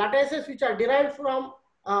lattices which are derived from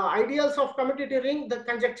ideals of commutative ring, the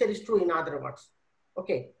conjecture is true in other words.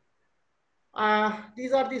 Okay.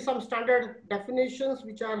 These are some standard definitions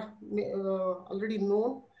which are already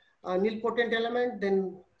known. Nilpotent element,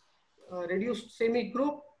 then reduced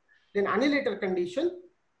semigroup, then annihilator condition.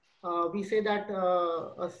 We say that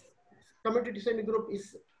a commutative semigroup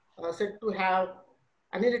is said to have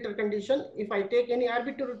annihilator condition. If I take any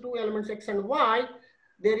arbitrary 2 elements X and Y,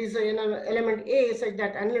 there is an element A such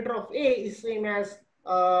that annihilator of A is same as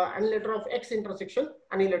annihilator of X intersection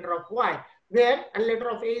annihilator of Y, where annihilator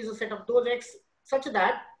of A is a set of those X such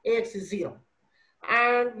that AX is 0.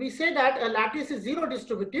 And we say that a lattice is 0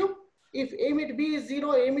 distributive. If A meet B is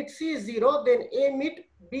 0, A meet C is 0, then A meet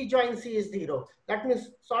B join C is 0. That means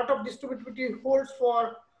sort of distributivity holds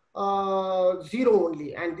for 0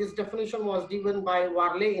 only. And this definition was given by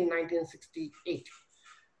Warley in 1968.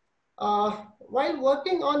 While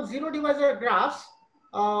working on zero divisor graphs,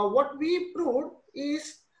 what we proved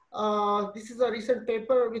is, this is a recent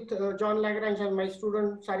paper with John Lagrange and my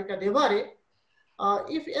student Sarika Devare.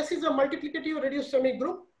 If S is a multiplicative reduced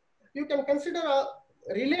semigroup, you can consider a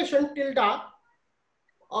relation tilde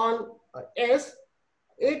on S,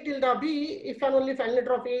 A tilde B, if and only if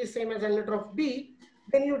annihilator of A is same as annihilator of B,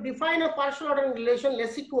 then you define a partial ordering relation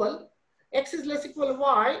less equal, X is less equal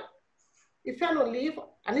Y, if and only if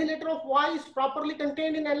annihilator of Y is properly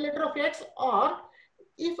contained in annihilator of X, or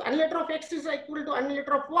if annihilator of X is equal to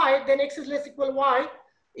annihilator of Y, then X is less equal Y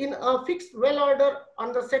in a fixed well order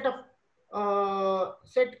on the set of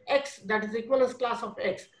set X, that is the equivalence class of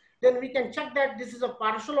X. Then we can check that this is a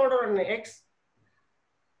partial order on X.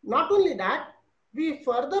 Not only that, we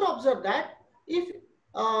further observe that if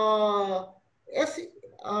S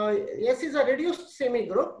is a reduced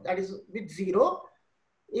semigroup, that is with 0,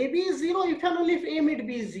 AB is 0 if and only if A mid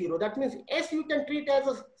B is 0. That means S you can treat as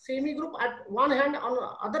a semigroup at one hand, on the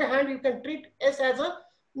other hand you can treat S as a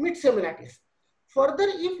mid semilattice. Further,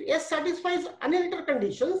 if S satisfies annihilator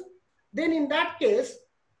conditions, then in that case,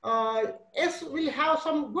 S will have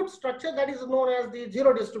some good structure that is known as the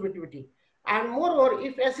zero distributivity. And moreover,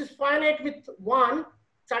 if S is finite with 1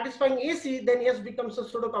 satisfying AC, then S becomes a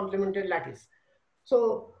pseudo-complementary lattice.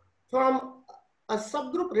 So from a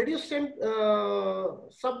subgroup reduced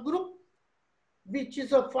subgroup, which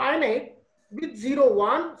is a finite with 0,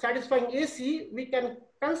 1 satisfying AC, we can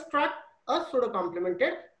construct a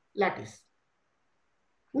pseudo-complementary lattice.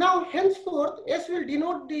 Now, henceforth, S will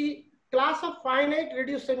denote the class of finite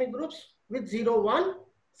reduced semigroups with 0, 1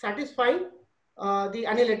 satisfying the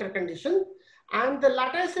annihilator condition, and the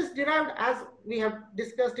lattices derived, as we have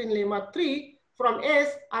discussed in lemma 3, from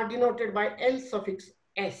S are denoted by L suffix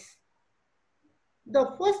S.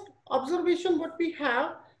 The first observation what we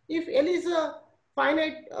have, if L is a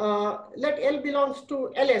finite, let L belongs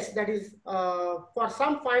to LS, that is for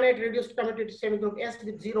some finite reduced commutative semigroup S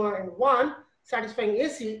with 0 and 1 satisfying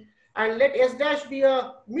AC, and let S dash be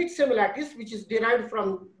a mid semilattice, which is derived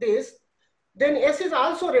from this, then S is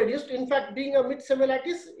also reduced. In fact, being a mid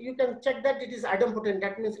semilattice, you can check that it is idempotent.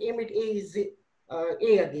 That means A mid A is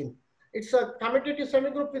A again. It's a commutative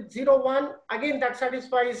semigroup with 0, 1. Again, that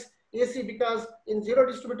satisfies AC because in zero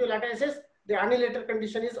distributive lattices, the annihilator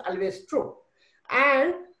condition is always true.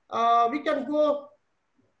 And we can go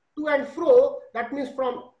to and fro. That means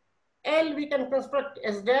from L, we can construct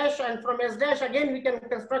S dash, and from S dash, again, we can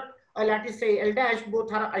construct a lattice, say L dash.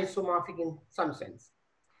 Both are isomorphic in some sense.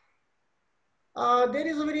 There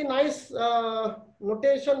is a very nice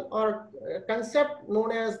notation or concept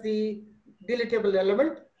known as the deletable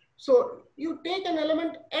element. So you take an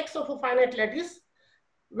element X of a finite lattice.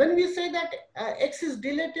 When we say that X is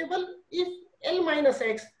deletable, if L minus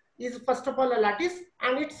X is first of all a lattice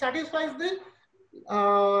and it satisfies the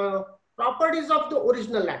properties of the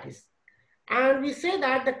original lattice. And we say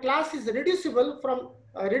that the class is reducible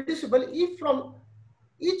if from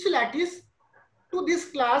each lattice to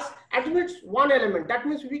this class admits one element. That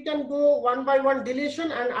means we can go one by one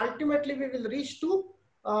deletion and ultimately we will reach to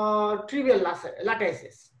trivial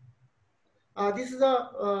lattices. This is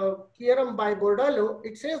a theorem by Bordalo.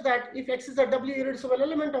 It says that if X is a W irreducible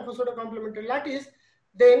element of a pseudo-complementary lattice,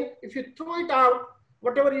 then if you throw it out,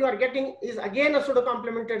 whatever you are getting is again a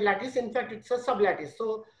pseudo-complementary lattice. In fact, it's a sublattice.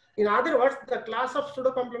 So in other words, the class of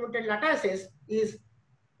pseudo-complementary lattices is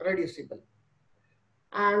reducible.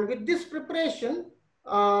 And with this preparation,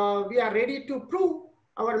 we are ready to prove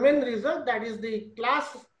our main result, that is the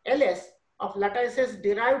class LS of lattices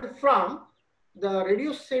derived from the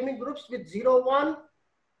reduced semigroups with 0, 1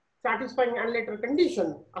 satisfying annihilator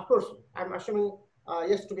condition. Of course, I'm assuming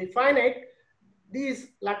S to be finite. These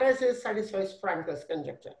lattices satisfies Frankel's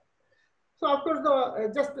conjecture. So of course,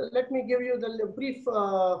 just let me give you the brief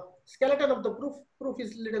skeleton of the proof. Proof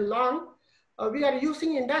is a little long. We are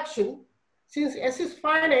using induction. Since S is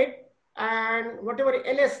finite and whatever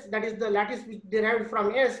LS, that is the lattice which derived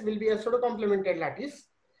from S, will be a pseudo-complementary lattice.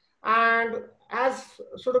 And as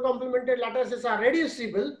pseudo-complementary lattices are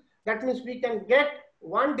reducible, that means we can get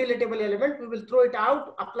one deletable element. We will throw it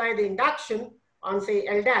out, apply the induction on say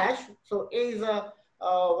L dash. So A is a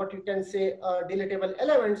what you can say a deletable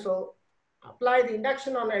element. So apply the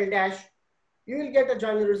induction on L dash, you will get a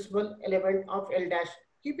joint reducible element of L dash.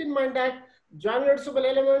 Keep in mind that joint reducible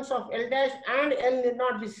elements of L dash and L need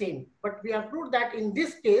not be same, but we have proved that in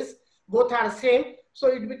this case both are same, so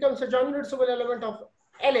it becomes a joint reducible element of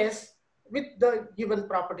LS with the given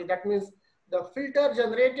property. That means the filter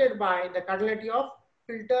generated by the cardinality of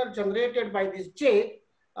filter generated by this J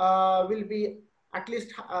will be at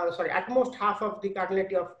least at most half of the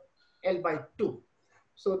cardinality of L by 2.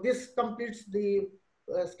 So this completes the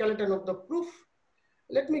skeleton of the proof.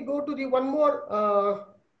 Let me go to the one more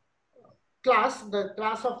class, the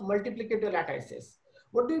class of multiplicative lattices.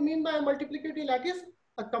 What do you mean by a multiplicative lattice?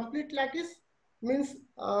 A complete lattice means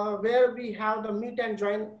where we have the meet and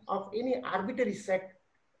join of any arbitrary set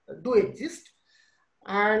do exist.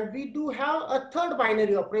 And we do have a third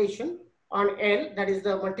binary operation on L, that is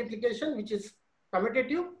the multiplication, which is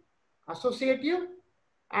commutative, associative,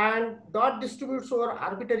 and dot distributes over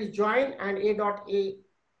arbitrary join and A dot A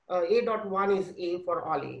A dot 1 is A for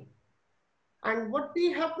all A. And what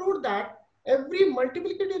we have proved that every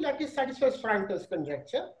multiplicative lattice satisfies Frankel's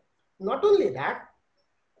conjecture. Not only that,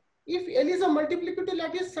 if L is a multiplicative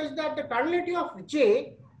lattice such that the cardinality of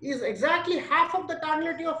J is exactly half of the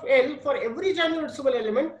cardinality of L for every genuine reducible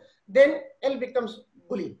element, then L becomes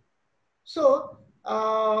Boolean. So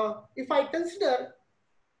if I consider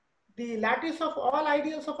the lattice of all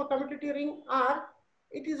ideals of a commutative ring R,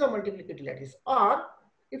 it is a multiplicative lattice. Or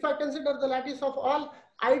if I consider the lattice of all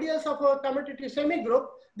ideals of a commutative semigroup,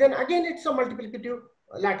 then again it's a multiplicative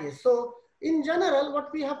lattice. So in general,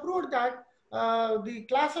 what we have proved that the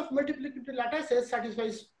class of multiplicative lattices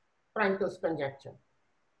satisfies Frankel's conjecture.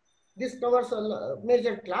 This covers a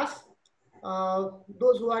major class.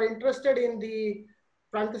 Those who are interested in the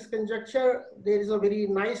Frankel's conjecture, there is a very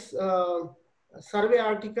nice survey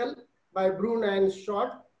article by Brun and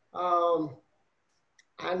Schott.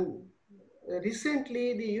 And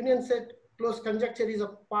recently, the union set closed conjecture is a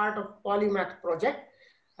part of polymath project,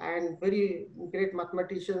 and very great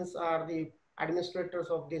mathematicians are the administrators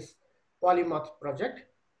of this polymath project.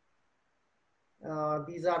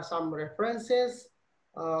 These are some references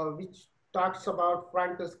which talks about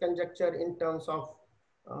Frankel's conjecture in terms of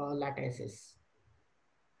lattices.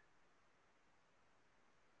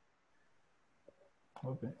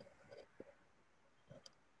 Okay.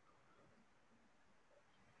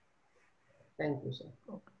 Thank you, sir.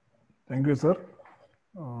 Okay. Thank you, sir.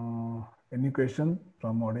 Any question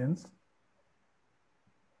from audience?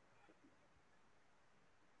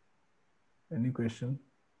 Any question?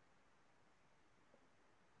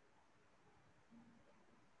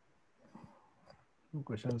 No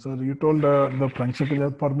question. So you told the function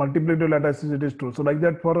for multiplicative lattices it is true. So like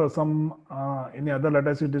that for some any other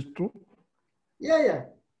lattice it is true? Yeah, yeah.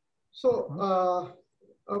 So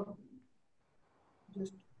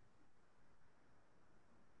just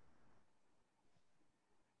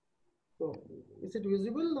so is it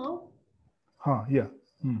visible now? Yeah.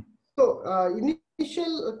 So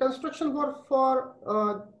initial construction work for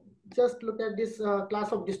just look at this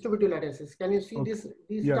class of distributive lattices. Can you see this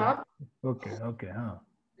star? Okay. Okay.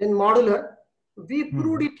 In modular, we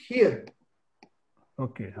proved it here.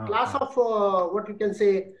 Okay. Class of what you can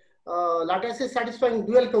say lattices satisfying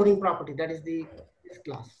dual covering property. That is this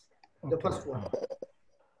class, the first one.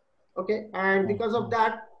 Okay, and because of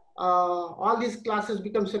that, all these classes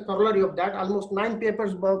becomes a corollary of that. Almost 9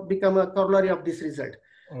 papers become a corollary of this result.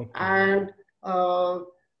 Okay. And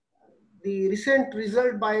the recent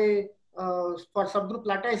result by for subgroup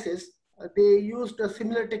lattices, they used a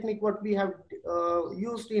similar technique what we have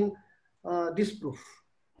used in this proof.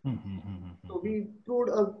 So we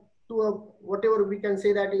proved to a whatever we can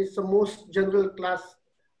say that is the most general class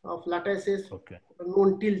of lattices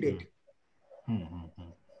known till date.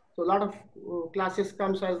 So a lot of classes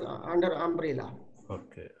comes as under umbrella.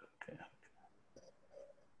 Okay.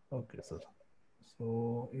 Okay, sir.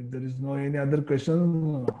 So if there is no any other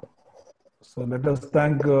question, so let us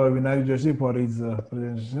thank Vinayak Joshi for his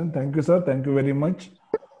presentation. Thank you, sir. Thank you very much.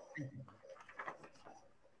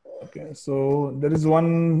 Okay, so there is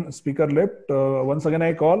one speaker left. Once again,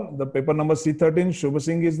 I call the paper number C13. Shubha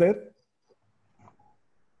Singh is there.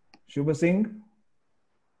 Shubha Singh.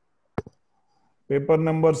 Paper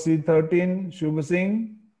number C13. Shubha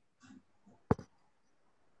Singh.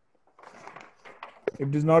 If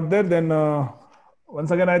it is not there, then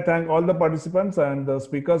once again, I thank all the participants and the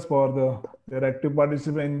speakers for their active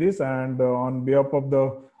participation in this. And on behalf of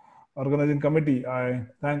the organizing committee, I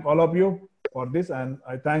thank all of you for this. And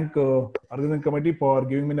I thank organizing committee for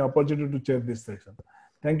giving me the opportunity to chair this session.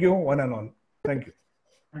 Thank you, one and all. Thank you.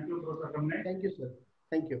 Thank you, Professor Kamne. Thank you, sir.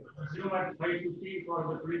 Thank you. Resume at 5:50 for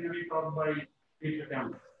the preliminary talk by Teacher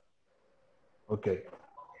Tam. Okay.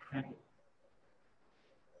 Thank you.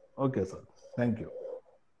 Okay, sir. Thank you.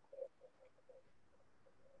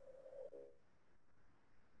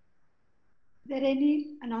 Is there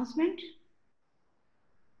any announcement?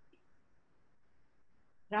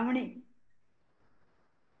 Ramani.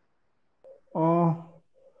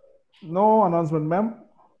 No announcement, ma'am.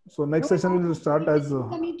 So next session will start as the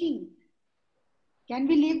meeting. Can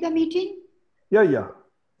we leave the meeting? Yeah.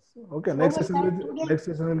 Okay, next session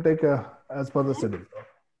will take as per the schedule.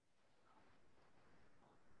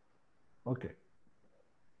 Okay.